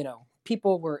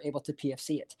people were able to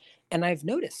PFC it. And I've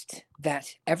noticed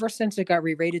that ever since it got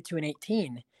re-rated to an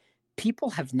 18, people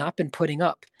have not been putting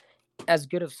up as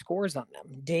good of scores on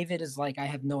them. David is like, I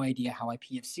have no idea how I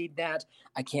PFC'd that.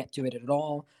 I can't do it at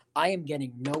all. I am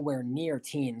getting nowhere near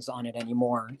teens on it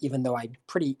anymore, even though I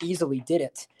pretty easily did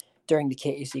it during the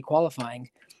KAC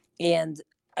qualifying. And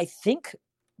I think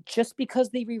just because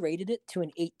they re-rated it to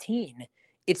an 18,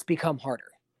 it's become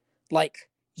harder. Like,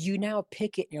 you now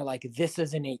pick it and you're like, this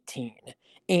is an 18.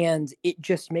 And it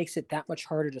just makes it that much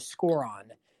harder to score on,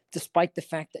 despite the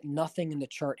fact that nothing in the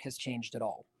chart has changed at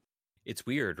all. It's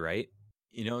weird, right?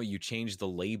 You change the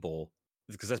label,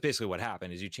 because that's basically what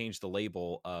happened, is you change the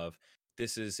label of,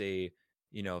 this is a,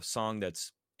 song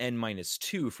that's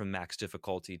N-2 from max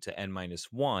difficulty to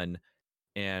N-1,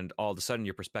 and all of a sudden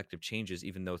your perspective changes,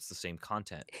 even though it's the same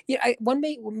content. Yeah,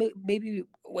 maybe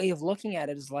way of looking at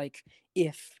it is like,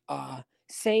 if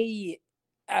say,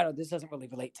 I don't know, this doesn't really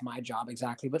relate to my job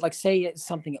exactly, but like, say it's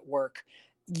something at work,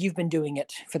 you've been doing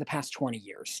it for the past 20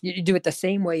 years. You do it the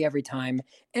same way every time,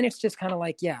 and it's just kind of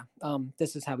like, yeah,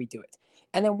 this is how we do it.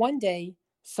 And then one day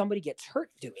somebody gets hurt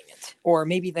doing it, or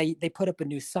maybe they put up a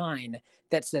new sign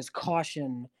that says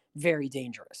caution, very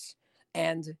dangerous,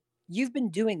 and you've been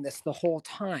doing this the whole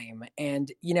time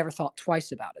and you never thought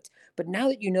twice about it. But now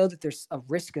that you know that there's a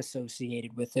risk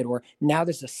associated with it, or now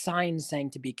there's a sign saying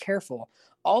to be careful,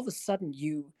 all of a sudden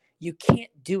you you can't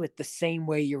do it the same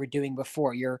way you were doing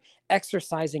before. You're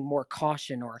exercising more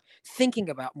caution or thinking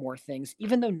about more things,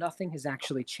 even though nothing has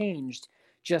actually changed,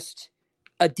 just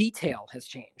a detail has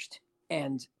changed.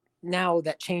 And now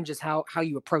that changes how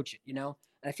you approach it, you know?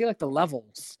 And I feel like the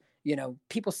levels, you know,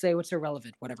 people say what's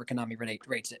irrelevant, whatever Konami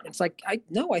rates it. It's like, I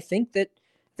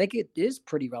think it is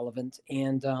pretty relevant.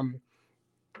 And,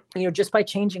 you know, just by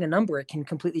changing a number, it can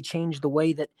completely change the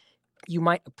way that you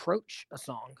might approach a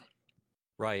song.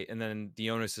 Right. And then the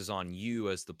onus is on you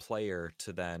as the player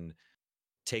to then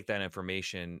take that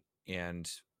information, and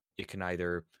it can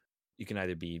either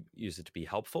be use it to be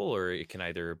helpful, or it can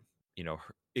either, you know,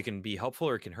 it can be helpful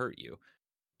or it can hurt you.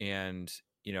 And,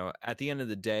 you know, at the end of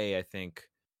the day, I think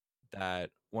that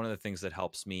one of the things that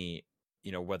helps me,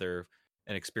 you know, whether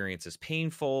an experience is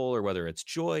painful or whether it's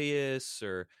joyous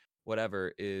or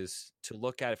whatever, is to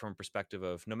look at it from a perspective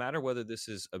of, no matter whether this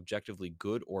is objectively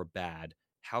good or bad,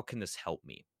 how can this help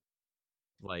me?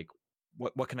 Like,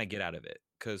 what can I get out of it?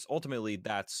 Because ultimately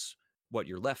that's what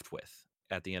you're left with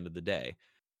at the end of the day.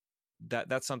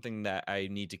 That's something that I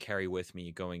need to carry with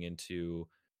me going into,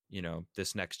 you know,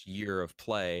 this next year of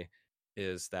play,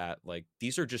 is that, like,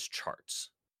 these are just charts.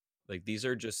 Like, these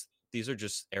are just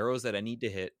arrows that I need to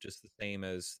hit, just the same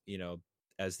as, you know,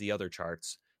 as the other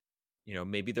charts. You know,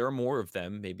 maybe there are more of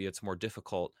them, maybe it's more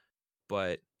difficult,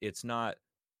 but it's not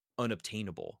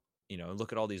unobtainable. You know,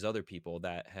 look at all these other people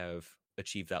that have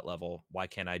achieved that level. Why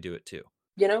can't I do it too?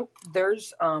 You know,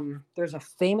 there's a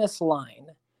famous line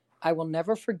I will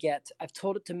never forget. I've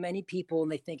told it to many people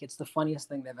and they think it's the funniest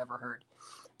thing they've ever heard.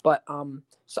 But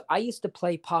so I used to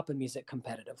play pop music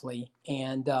competitively,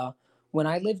 and when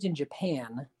I lived in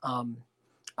Japan,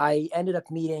 I ended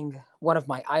up meeting one of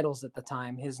my idols at the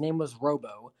time. His name was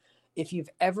Robo. If you've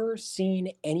ever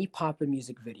seen any pop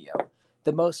music video,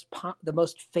 the most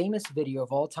famous video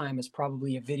of all time is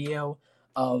probably a video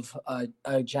of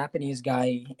a Japanese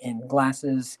guy in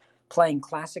glasses playing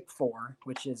Classic Four,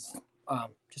 which is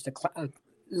just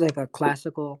like a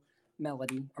classical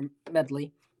melody or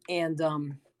medley, and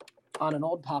on an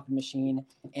old pop machine,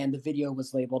 and the video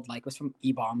was labeled like it was from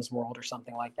E-Bombs World or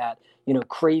something like that. You know,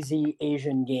 crazy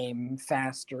Asian game,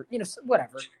 fast, or, you know,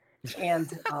 whatever.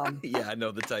 And yeah, I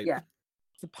know the type. Yeah,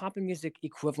 the pop music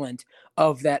equivalent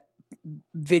of that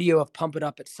video of Pump It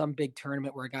Up at some big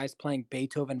tournament where a guy's playing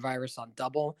Beethoven Virus on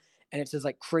double, and it says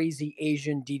like crazy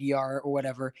Asian DDR or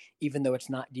whatever, even though it's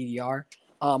not DDR.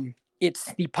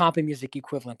 It's the pop music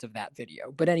equivalent of that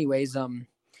video. But anyways,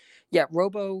 yeah,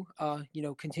 Robo, you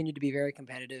know, continued to be very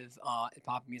competitive at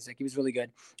pop music. He was really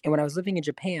good. And when I was living in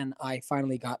Japan, I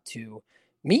finally got to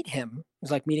meet him. It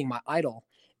was like meeting my idol.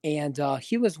 And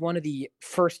he was one of the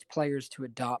first players to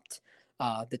adopt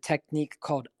the technique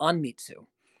called Anmitsu.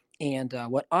 And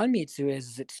what Anmitsu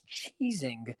is it's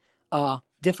cheesing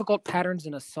difficult patterns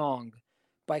in a song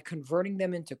by converting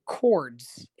them into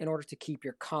chords in order to keep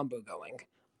your combo going.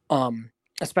 Um,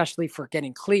 Especially for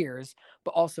getting clears,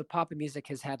 but also pop music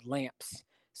has had lamps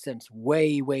since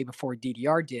way before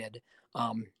DDR did.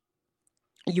 Um,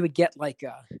 you would get like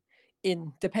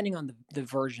in depending on the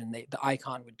version, the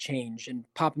icon would change. In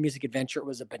Pop Music Adventure, it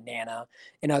was a banana.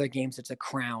 In other games, it's a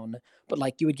crown. But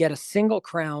like you would get a single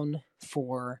crown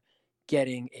for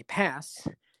getting a pass,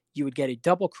 you would get a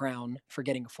double crown for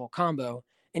getting a full combo,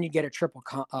 and you'd get a triple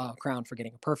crown for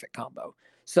getting a perfect combo.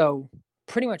 So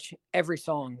pretty much every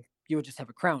song you would just have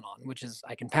a crown on, which is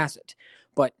I can pass it.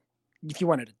 But if you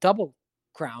wanted a double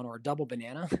crown or a double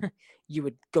banana, you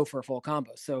would go for a full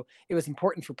combo. So it was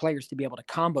important for players to be able to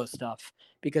combo stuff,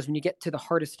 because when you get to the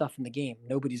hardest stuff in the game,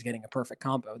 nobody's getting a perfect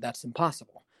combo. That's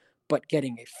impossible. But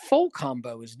getting a full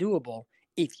combo is doable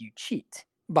if you cheat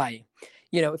by,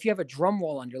 you know, if you have a drum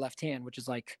roll on your left hand, which is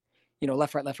like, you know,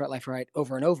 left, right, left, right, left, right,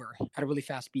 over and over at a really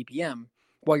fast BPM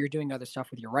while you're doing other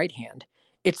stuff with your right hand,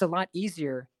 it's a lot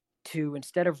easier to,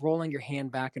 instead of rolling your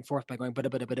hand back and forth by going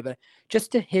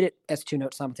just to hit it as two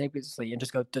notes simultaneously and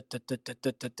just go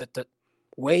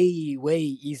way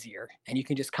easier, and you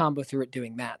can just combo through it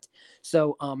doing that.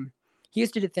 So he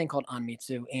used to do a thing called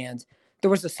Anmitsu, and there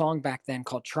was a song back then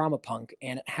called Trauma Punk,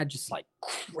 and it had just like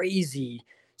crazy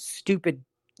stupid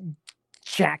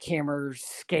jackhammer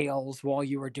scales while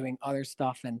you were doing other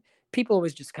stuff, and people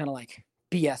always just kind of like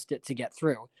BS'd it to get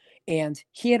through. And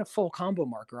he had a full combo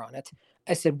marker on it.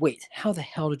 I said, wait, how the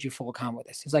hell did you full combo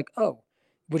this? He's like, oh,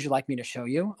 would you like me to show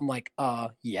you? I'm like,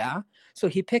 yeah. So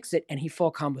he picks it and he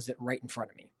full combos it right in front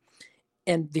of me.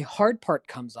 And the hard part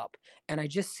comes up, and I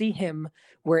just see him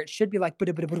where it should be like,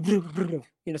 you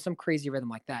know, some crazy rhythm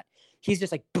like that. He's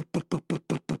just like,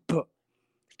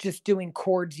 just doing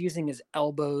chords using his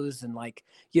elbows and like,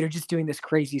 you know, just doing this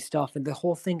crazy stuff. And the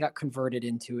whole thing got converted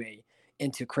into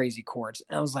into crazy chords.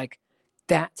 And I was like,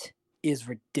 that is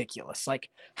ridiculous. Like,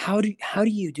 how do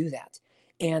you do that?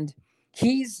 And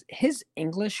his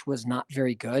English was not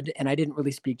very good, and I didn't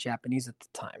really speak Japanese at the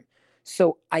time.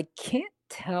 So I can't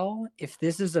tell if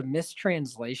this is a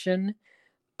mistranslation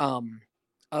um,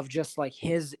 of just like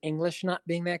his English not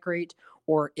being that great,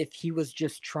 or if he was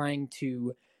just trying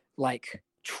to like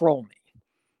troll me.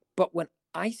 But when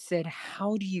I said,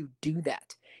 "How do you do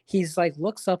that?" He's like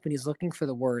looks up and he's looking for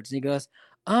the words and he goes,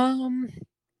 "Um,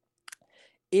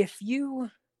 if you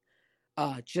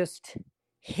just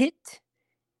hit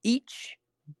each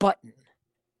button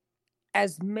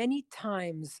as many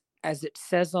times as it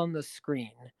says on the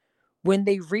screen, when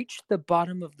they reach the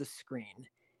bottom of the screen,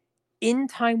 in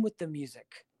time with the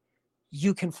music,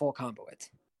 you can full combo it."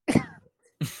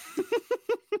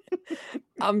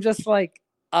 I'm just like,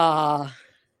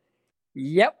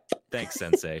 yep. Thanks,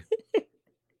 Sensei.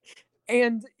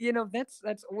 And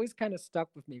that's always kind of stuck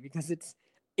with me because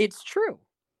it's true.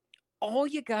 All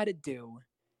you got to do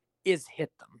is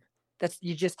hit them. That's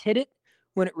you just hit it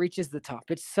when it reaches the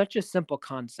top. It's such a simple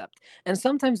concept. And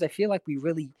sometimes I feel like we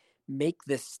really make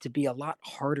this to be a lot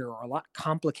harder or a lot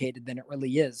complicated than it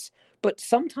really is. But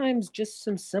sometimes just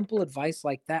some simple advice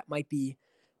like that might be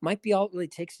all it really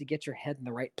takes to get your head in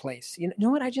the right place. You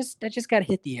know what? I just got to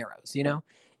hit the arrows.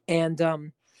 And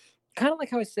kind of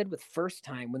like how I said with first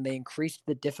time when they increased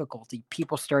the difficulty,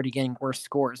 people started getting worse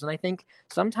scores. And I think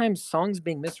sometimes songs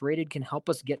being misrated can help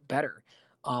us get better.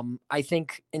 I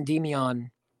think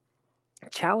Endymion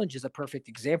Challenge is a perfect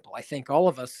example. I think all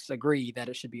of us agree that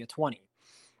it should be a 20.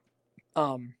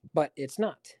 But it's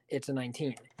not. It's a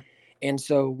 19. And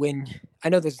so when I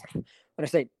know when I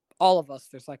say all of us,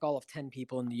 there's like all of 10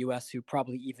 people in the US who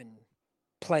probably even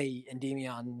play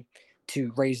Endymion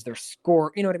to raise their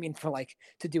score, you know what I mean, for like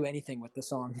to do anything with the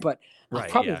song, but Right,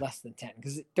 probably yeah. less than 10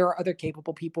 because there are other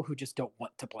capable people who just don't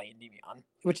want to play Endymion,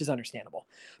 which is understandable.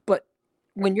 But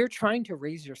when you're trying to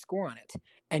raise your score on it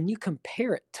and you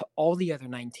compare it to all the other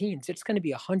 19s, it's going to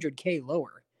be 100K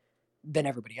lower than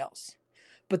everybody else.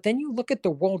 But then you look at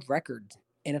the world record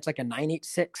and it's like a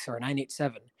 986 or a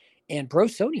 987, and Bro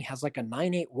Sony has like a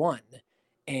 981,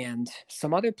 and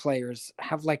some other players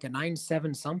have like a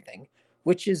 97 something,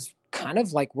 which is kind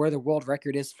of like where the world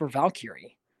record is for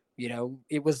Valkyrie.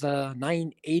 It was a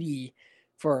 980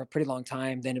 for a pretty long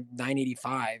time, then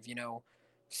 985,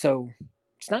 so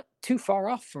it's not too far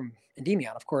off from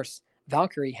Endymion. Of course,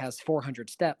 Valkyrie has 400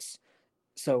 steps,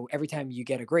 so every time you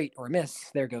get a great or a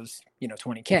miss, there goes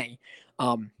 20K.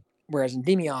 Whereas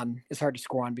Endymion is hard to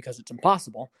score on because it's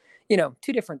impossible.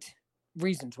 Two different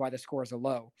reasons why the scores are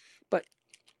low, but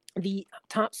the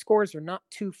top scores are not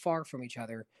too far from each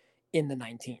other in the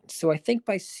 19s. So I think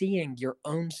by seeing your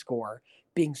own score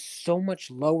being so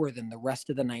much lower than the rest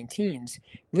of the 19s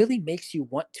really makes you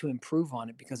want to improve on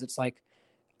it, because it's like,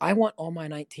 I want all my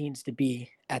 19s to be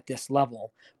at this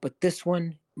level, but this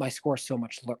one, my score is so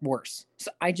much worse.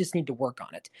 So I just need to work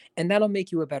on it. And that'll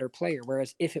make you a better player.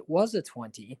 Whereas if it was a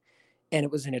 20 and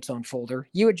it was in its own folder,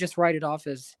 you would just write it off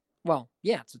as, well,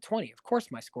 yeah, it's a 20. Of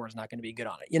course, my score is not going to be good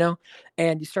on it.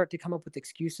 And you start to come up with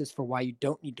excuses for why you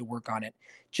don't need to work on it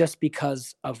just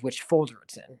because of which folder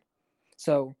it's in.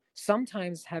 So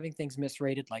sometimes having things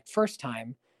misrated, like first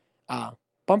time, uh,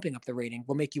 bumping up the rating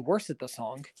will make you worse at the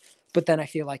song. But then I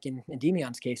feel like in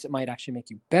Endymion's case, it might actually make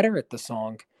you better at the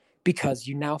song because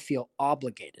you now feel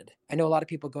obligated. I know a lot of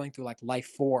people going through like Life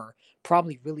 4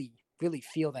 probably really, really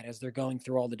feel that as they're going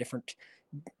through all the different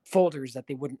folders that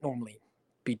they wouldn't normally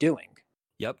be doing.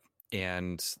 Yep.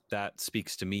 And that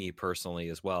speaks to me personally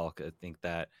as well. I think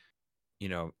that,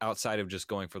 outside of just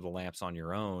going for the lamps on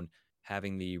your own,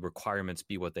 having the requirements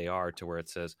be what they are, to where it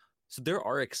says, so there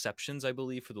are exceptions, I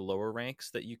believe, for the lower ranks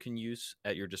that you can use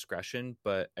at your discretion.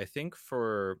 But I think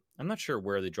I'm not sure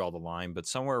where they draw the line, but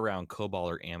somewhere around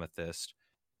Cobalt or Amethyst,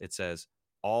 it says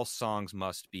all songs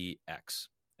must be X.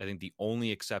 I think the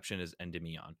only exception is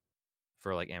Endymion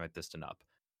for like Amethyst and up.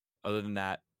 Other than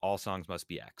that, all songs must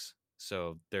be X.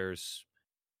 So there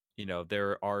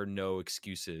are no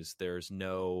excuses. There's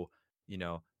no,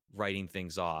 writing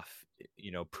things off.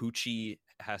 Poochie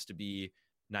has to be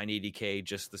 980K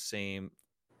just the same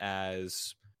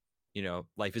as,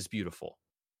 Life is Beautiful.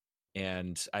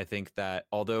 And I think that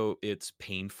although it's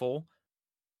painful,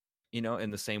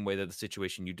 in the same way that the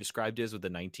situation you described is with the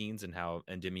 19s and how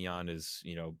Endymion is,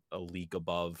 a league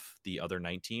above the other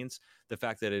 19s, the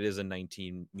fact that it is a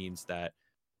 19 means that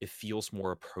it feels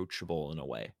more approachable in a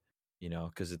way,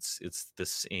 because it's the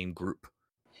same group.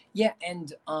 Yeah,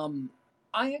 and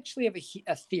I actually have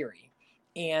a theory,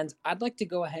 and I'd like to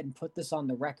go ahead and put this on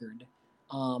the record,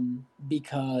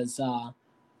 because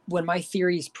when my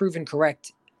theory is proven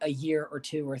correct, a year or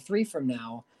 2 or 3 from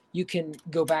now, you can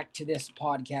go back to this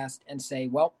podcast and say,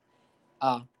 well,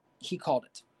 he called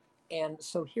it. And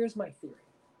so here's my theory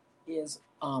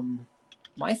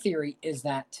my theory is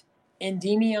that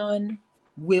Endymion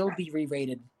will be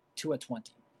re-rated to a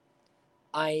 20.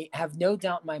 I have no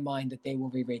doubt in my mind that they will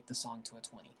re-rate the song to a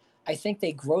 20. I think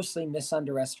they grossly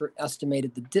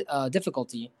misunderestimated the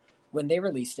difficulty when they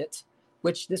released it,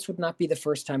 which this would not be the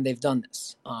first time they've done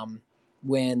this.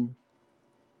 When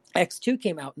X2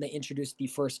 came out and they introduced the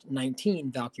first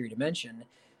 19 Valkyrie Dimension,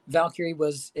 Valkyrie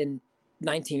was in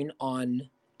 19 on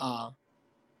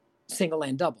single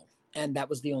and double, and that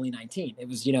was the only 19. It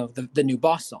was, the new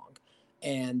boss song.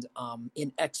 And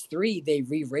in X3, they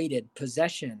re-rated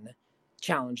Possession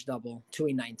Challenge Double to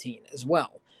a 19 as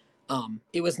well.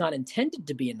 It was not intended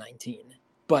to be a 19,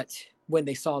 but when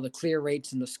they saw the clear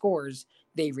rates and the scores,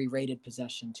 they re-rated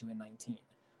Possession to a 19.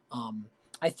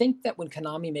 I think that when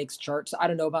Konami makes charts, I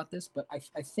don't know about this, but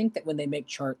I think that when they make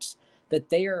charts, that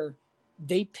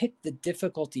they pick the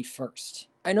difficulty first.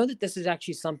 I know that this is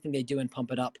actually something they do in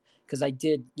Pump It Up, because I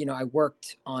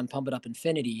worked on Pump It Up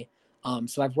Infinity,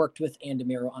 so I've worked with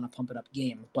Andamiro on a Pump It Up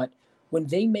game. But when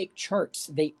they make charts,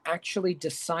 they actually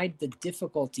decide the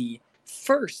difficulty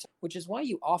first, which is why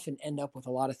you often end up with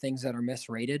a lot of things that are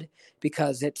misrated,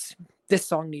 because this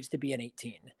song needs to be an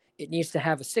 18. It needs to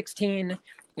have a 16,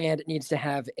 and it needs to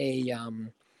have a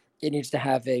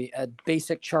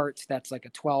basic chart that's like a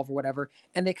 12 or whatever.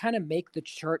 And they kind of make the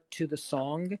chart to the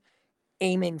song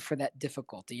aiming for that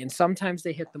difficulty. And sometimes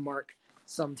they hit the mark,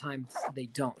 sometimes they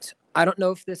don't. I don't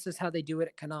know if this is how they do it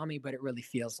at Konami, but it really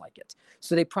feels like it.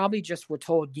 So they probably just were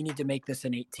told, you need to make this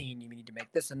an 18, you need to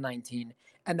make this a 19,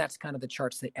 and that's kind of the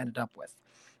charts they ended up with.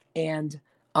 And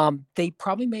they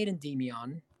probably made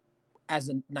Endymion as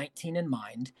a 19 in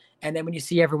mind, and then when you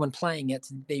see everyone playing it,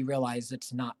 they realize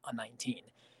it's not a 19.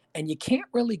 And you can't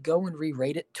really go and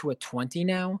re-rate it to a 20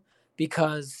 now,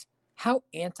 because how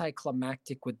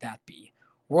anticlimactic would that be?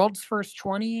 World's First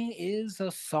 20 is a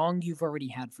song you've already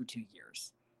had for 2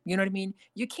 years. You know what I mean?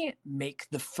 You can't make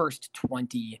the first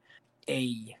 20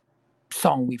 a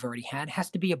song we've already had. It has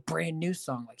to be a brand new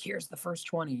song. Like, here's the first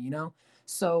 20,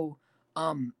 So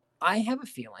I have a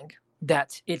feeling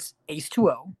that it's Ace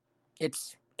 2-0.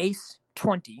 It's Ace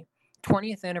 20,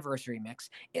 20th anniversary mix.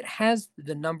 It has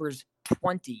the numbers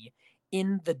 20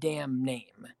 in the damn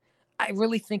name. I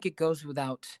really think it goes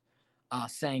without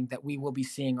saying that we will be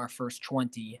seeing our first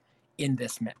 20 in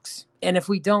this mix. And if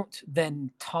we don't,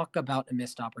 then talk about a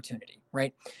missed opportunity,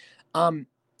 right?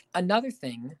 Another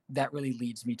thing that really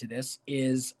leads me to this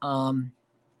is the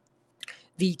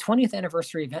 20th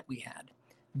anniversary event we had.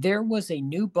 There was a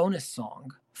new bonus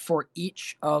song for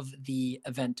each of the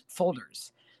event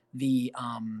folders. The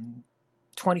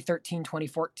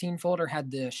 2013-2014 folder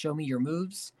had the Show Me Your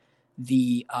Moves.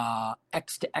 The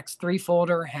X to X3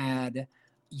 folder had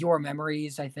Your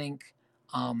Memories, I think.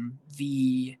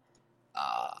 The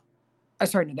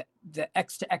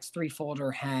X to X3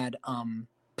 folder had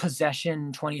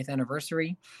Possession 20th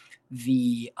Anniversary.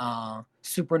 The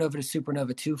Supernova to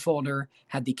Supernova 2 folder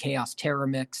had the Chaos Terror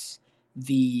mix.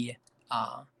 The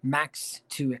Max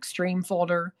to Extreme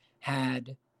folder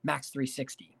had Max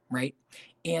 360, right?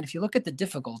 And if you look at the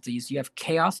difficulties, you have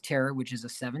Chaos Terror, which is a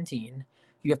 17.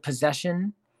 You have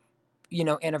Possession,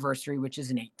 Anniversary, which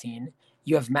is an 18.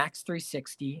 You have Max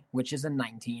 360, which is a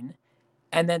 19.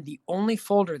 And then the only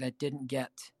folder that didn't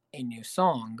get a new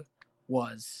song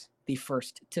was the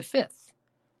 1st to 5th.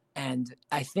 And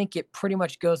I think it pretty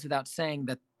much goes without saying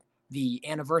that the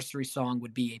anniversary song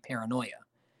would be a Paranoia.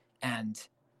 And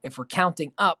if we're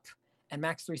counting up and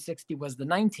Max 360 was the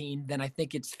 19, then I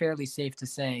think it's fairly safe to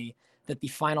say that the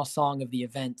final song of the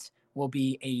event will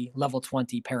be a level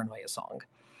 20 Paranoia song.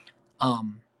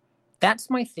 That's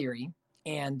my theory.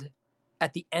 And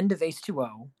at the end of Ace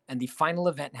 2-0 and the final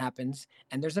event happens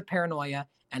and there's a Paranoia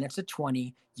and it's a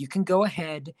 20, you can go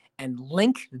ahead and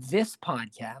link this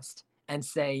podcast and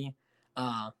say,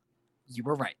 you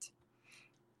were right.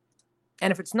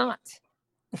 And if it's not,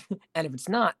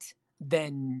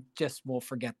 then just we'll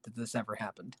forget that this ever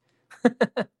happened.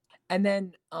 And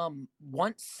then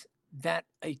once that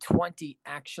a 20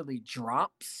 actually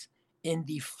drops in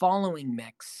the following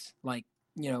mix, like,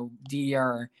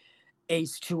 DDR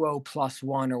Ace 2-0 plus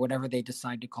 1 or whatever they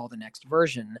decide to call the next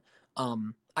version,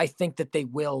 I think that they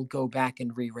will go back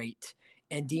and re-rate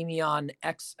Endymion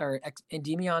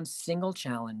Endymion single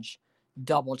challenge,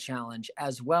 double challenge,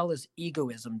 as well as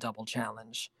Egoism double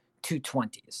challenge to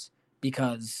 20s,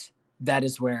 because that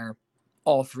is where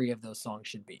all 3 of those songs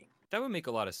should be. That would make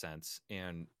a lot of sense.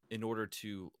 And in order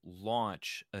to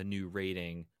launch a new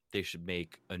rating, they should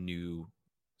make a new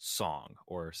song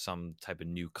or some type of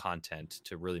new content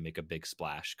to really make a big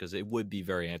splash, because it would be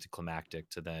very anticlimactic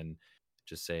to then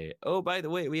just say, oh, by the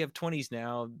way, we have 20s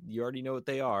now, you already know what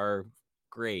they are,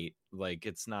 great. Like,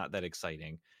 it's not that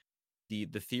exciting. The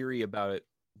theory about it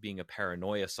being a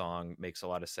paranoia song makes a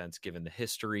lot of sense given the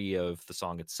history of the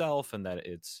song itself, and that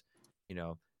it's, you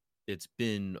know, it's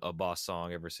been a boss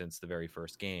song ever since the very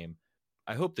first game.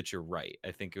 I hope that you're right.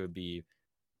 I think it would be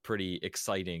pretty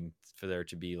exciting for there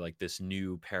to be like this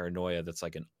new paranoia that's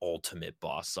like an ultimate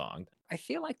boss song. I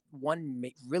feel like one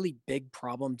really big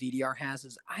problem DDR has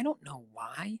is I don't know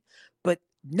why, but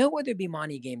no other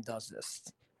Bimani game does this.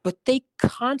 But they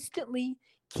constantly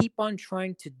keep on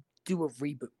trying to do a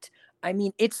reboot. I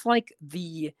mean, it's like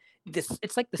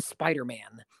it's like the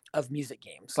Spider-Man of music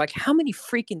games. Like, how many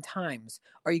freaking times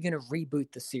are you going to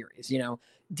reboot the series? You know,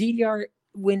 DDR,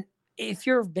 when if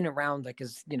you've been around, like,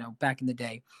 as you know, back in the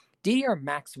day, DDR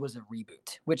Max was a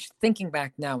reboot, which thinking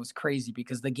back now is crazy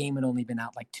because the game had only been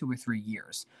out like 2 or 3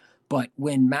 years. But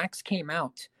when Max came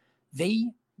out, they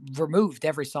removed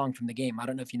every song from the game. I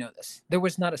don't know if you know this. There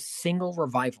was not a single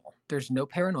revival. There's no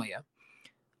paranoia.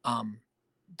 Um,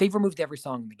 they've removed every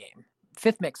song in the game.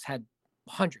 Fifth Mix had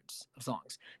hundreds of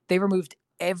songs. They removed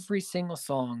every single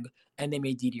song and they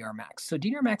made DDR Max. So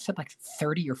DDR Max had like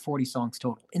 30 or 40 songs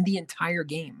total in the entire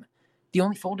game. The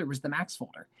only folder was the Max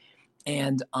folder.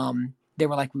 And they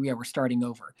were like, yeah, we're starting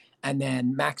over. And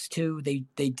then Max 2,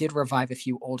 they did revive a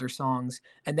few older songs.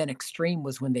 And then Extreme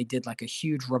was when they did like a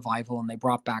huge revival and they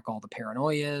brought back all the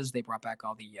paranoias. They brought back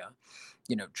all the,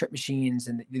 trip machines,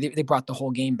 and they brought the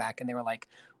whole game back. And they were like,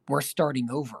 we're starting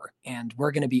over and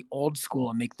we're going to be old school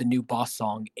and make the new boss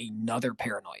song another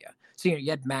paranoia. So, you had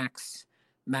you had Max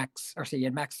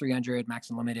 300, Max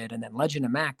Unlimited, and then Legend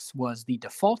of Max was the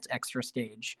default extra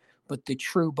stage, but the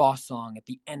true boss song at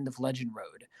the end of Legend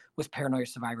Road was Paranoia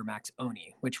Survivor Max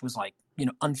Oni, which was like,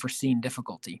 unforeseen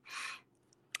difficulty.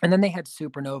 And then they had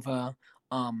Supernova,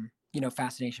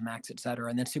 Fascination Max, etc.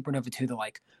 And then Supernova 2, the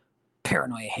like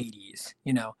Paranoia Hades,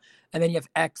 And then you have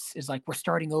X is like, we're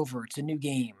starting over. It's a new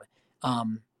game.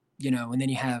 And then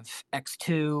you have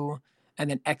X2, and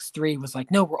then X3 was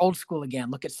like, no, we're old school again.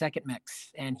 Look at Second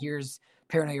Mix, and here's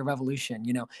Paranoia Revolution,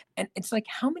 And it's like,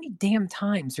 how many damn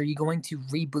times are you going to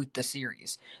reboot the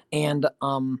series? And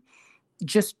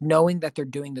just knowing that they're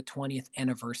doing the 20th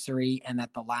anniversary and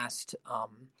that the last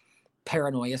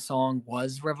Paranoia song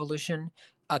was Revolution,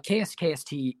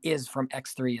 KSKST is from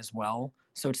X3 as well.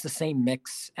 So it's the same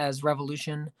mix as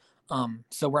Revolution.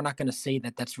 So we're not going to say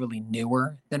that that's really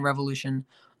newer than Revolution.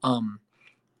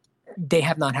 They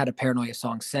have not had a Paranoia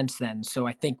song since then. So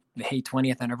I think, hey,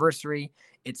 20th anniversary,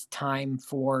 it's time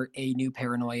for a new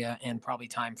Paranoia and probably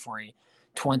time for a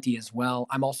 20 as well.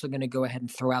 I'm also going to go ahead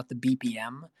and throw out the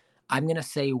BPM. I'm going to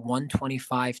say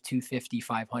 125, 250,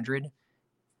 500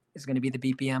 is going to be the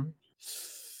BPM.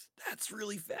 That's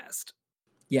really fast.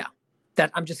 Yeah,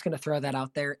 that I'm just going to throw that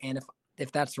out there. And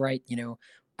if that's right,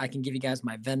 I can give you guys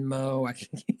my Venmo. I can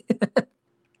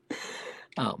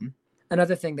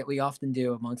another thing that we often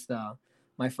do amongst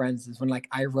my friends is when like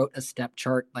I wrote a step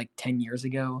chart like 10 years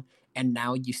ago, and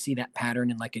now you see that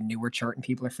pattern in like a newer chart and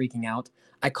people are freaking out.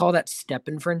 I call that step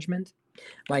infringement.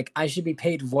 Like, I should be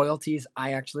paid royalties.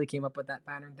 I actually came up with that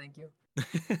pattern. Thank you.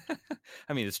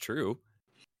 I mean, it's true.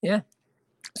 Yeah.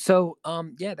 So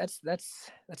that's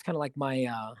kind of like my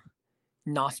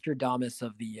Nostradamus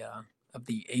of the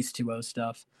Ace 2O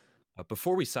stuff.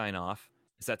 Before we sign off,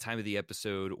 it's that time of the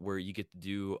episode where you get to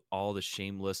do all the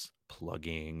shameless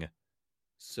plugging.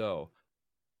 So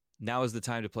now is the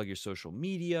time to plug your social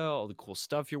media, all the cool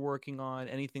stuff you're working on,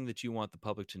 anything that you want the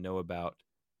public to know about.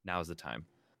 Now is the time.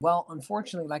 Well,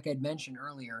 unfortunately, like I'd mentioned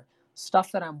earlier,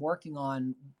 stuff that I'm working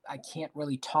on, I can't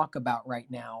really talk about right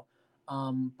now.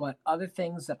 But other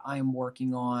things that I'm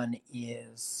working on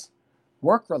is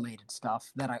work-related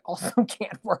stuff that I also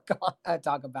can't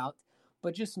talk about.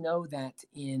 But just know that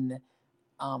in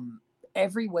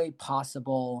every way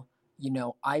possible,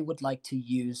 I would like to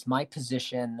use my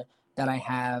position that I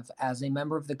have as a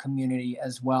member of the community,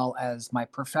 as well as my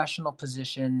professional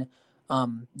position,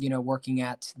 working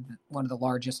at one of the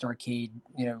largest arcade,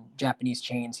 Japanese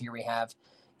chains here we have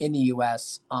in the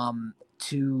US,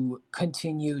 to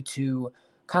continue to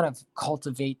kind of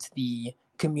cultivate the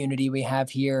community we have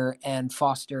here and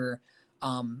foster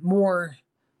more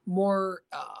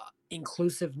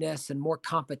inclusiveness and more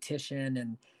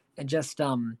competition, and just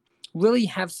really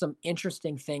have some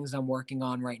interesting things I'm working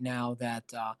on right now that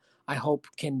I hope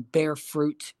can bear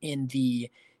fruit in the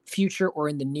future or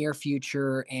in the near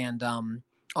future. And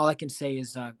all I can say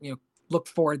is, look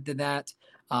forward to that.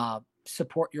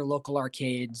 Support your local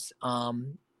arcades,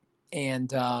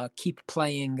 and keep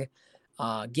playing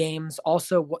games.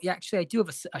 Also, actually, I do have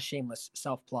a shameless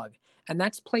self plug, and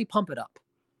that's play Pump It Up.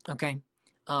 Okay,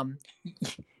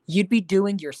 you'd be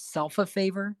doing yourself a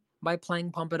favor by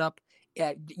playing Pump It Up.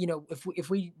 If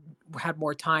we had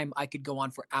more time, I could go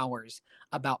on for hours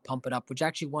about Pump It Up, which I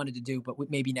actually wanted to do, but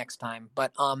maybe next time.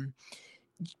 But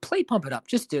play Pump It Up.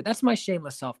 Just do it. That's my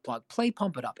shameless self plug. Play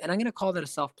Pump It Up, and I'm gonna call that a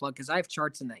self plug because I have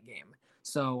charts in that game.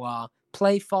 So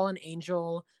play Fallen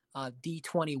Angel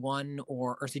D21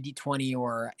 or D20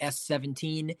 or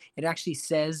S17. It actually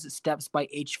says Steps by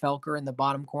H. Felker in the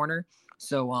bottom corner.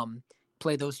 So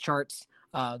play those charts.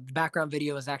 The background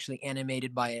video is actually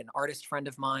animated by an artist friend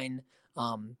of mine,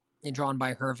 and drawn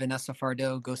by her, Vanessa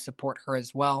Fardeau. Go support her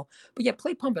as well. But yeah,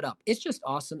 play Pump It Up. It's just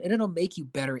awesome, and it'll make you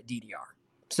better at DDR.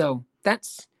 So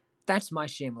that's my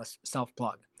shameless self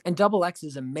plug. And Double X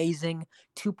is amazing.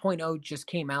 2.0 just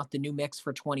came out. The new mix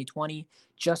for 2020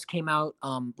 just came out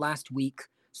last week.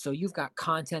 So you've got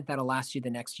content that'll last you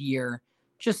the next year.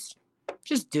 Just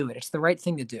do it. It's the right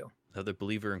thing to do. Another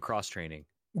believer in cross training.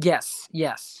 Yes.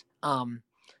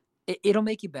 It'll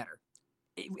make you better.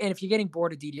 And if you're getting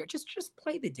bored of DDR, just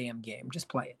play the damn game. Just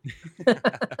play it.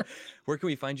 Where can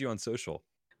we find you on social?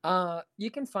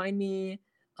 You can find me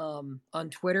on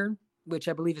Twitter, which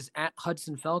I believe is at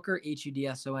Hudson Felker,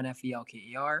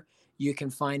 HUDSONFELKER. You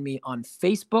can find me on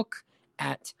Facebook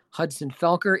at Hudson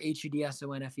Felker,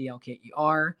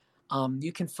 HUDSONFELKER.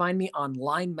 You can find me on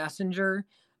Line Messenger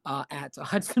at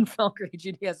Hudson Felker,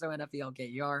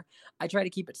 HUDSONFELKER. I try to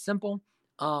keep it simple.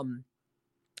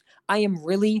 I am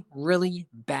really, really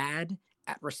bad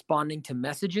at responding to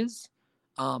messages.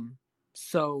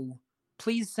 So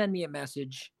please send me a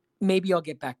message. Maybe I'll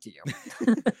get back to you.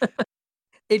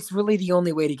 It's really the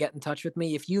only way to get in touch with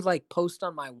me. If you post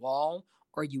on my wall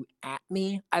or you at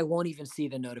me, I won't even see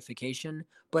the notification.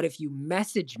 But if you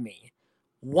message me,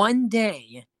 one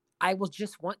day I will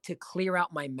just want to clear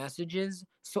out my messages.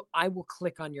 So I will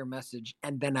click on your message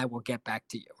and then I will get back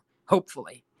to you.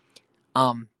 Hopefully.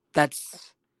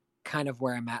 That's kind of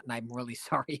where I'm at, and I'm really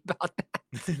sorry about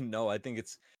that. No, I think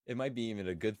it might be even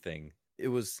a good thing. It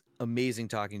was amazing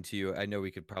talking to you. I know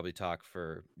we could probably talk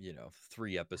for,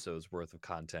 3 episodes worth of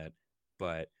content,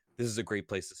 but this is a great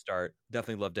place to start.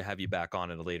 Definitely love to have you back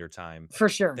on at a later time. For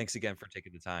sure. Thanks again for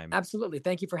taking the time. Absolutely.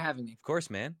 Thank you for having me. Of course,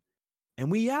 man.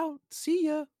 And we out. See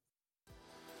ya.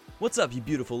 What's up, you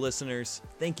beautiful listeners?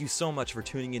 Thank you so much for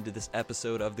tuning into this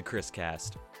episode of the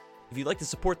KrisCast. If you'd like to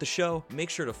support the show, make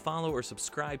sure to follow or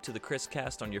subscribe to the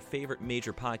KrisCast on your favorite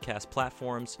major podcast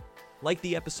platforms. Like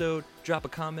the episode, drop a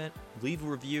comment, leave a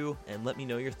review, and let me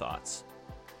know your thoughts.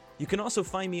 You can also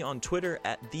find me on Twitter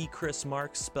at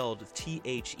 @TheChrisMarks, spelled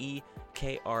TheChrisMarkz,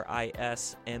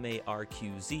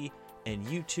 and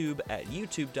YouTube at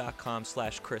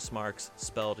youtube.com/ChrisMarks,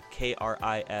 spelled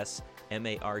KrisMarkz,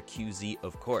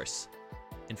 of course.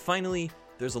 And finally,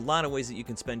 there's a lot of ways that you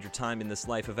can spend your time in this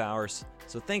life of ours,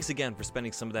 so thanks again for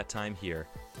spending some of that time here.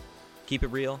 Keep it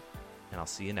real, and I'll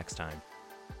see you next time.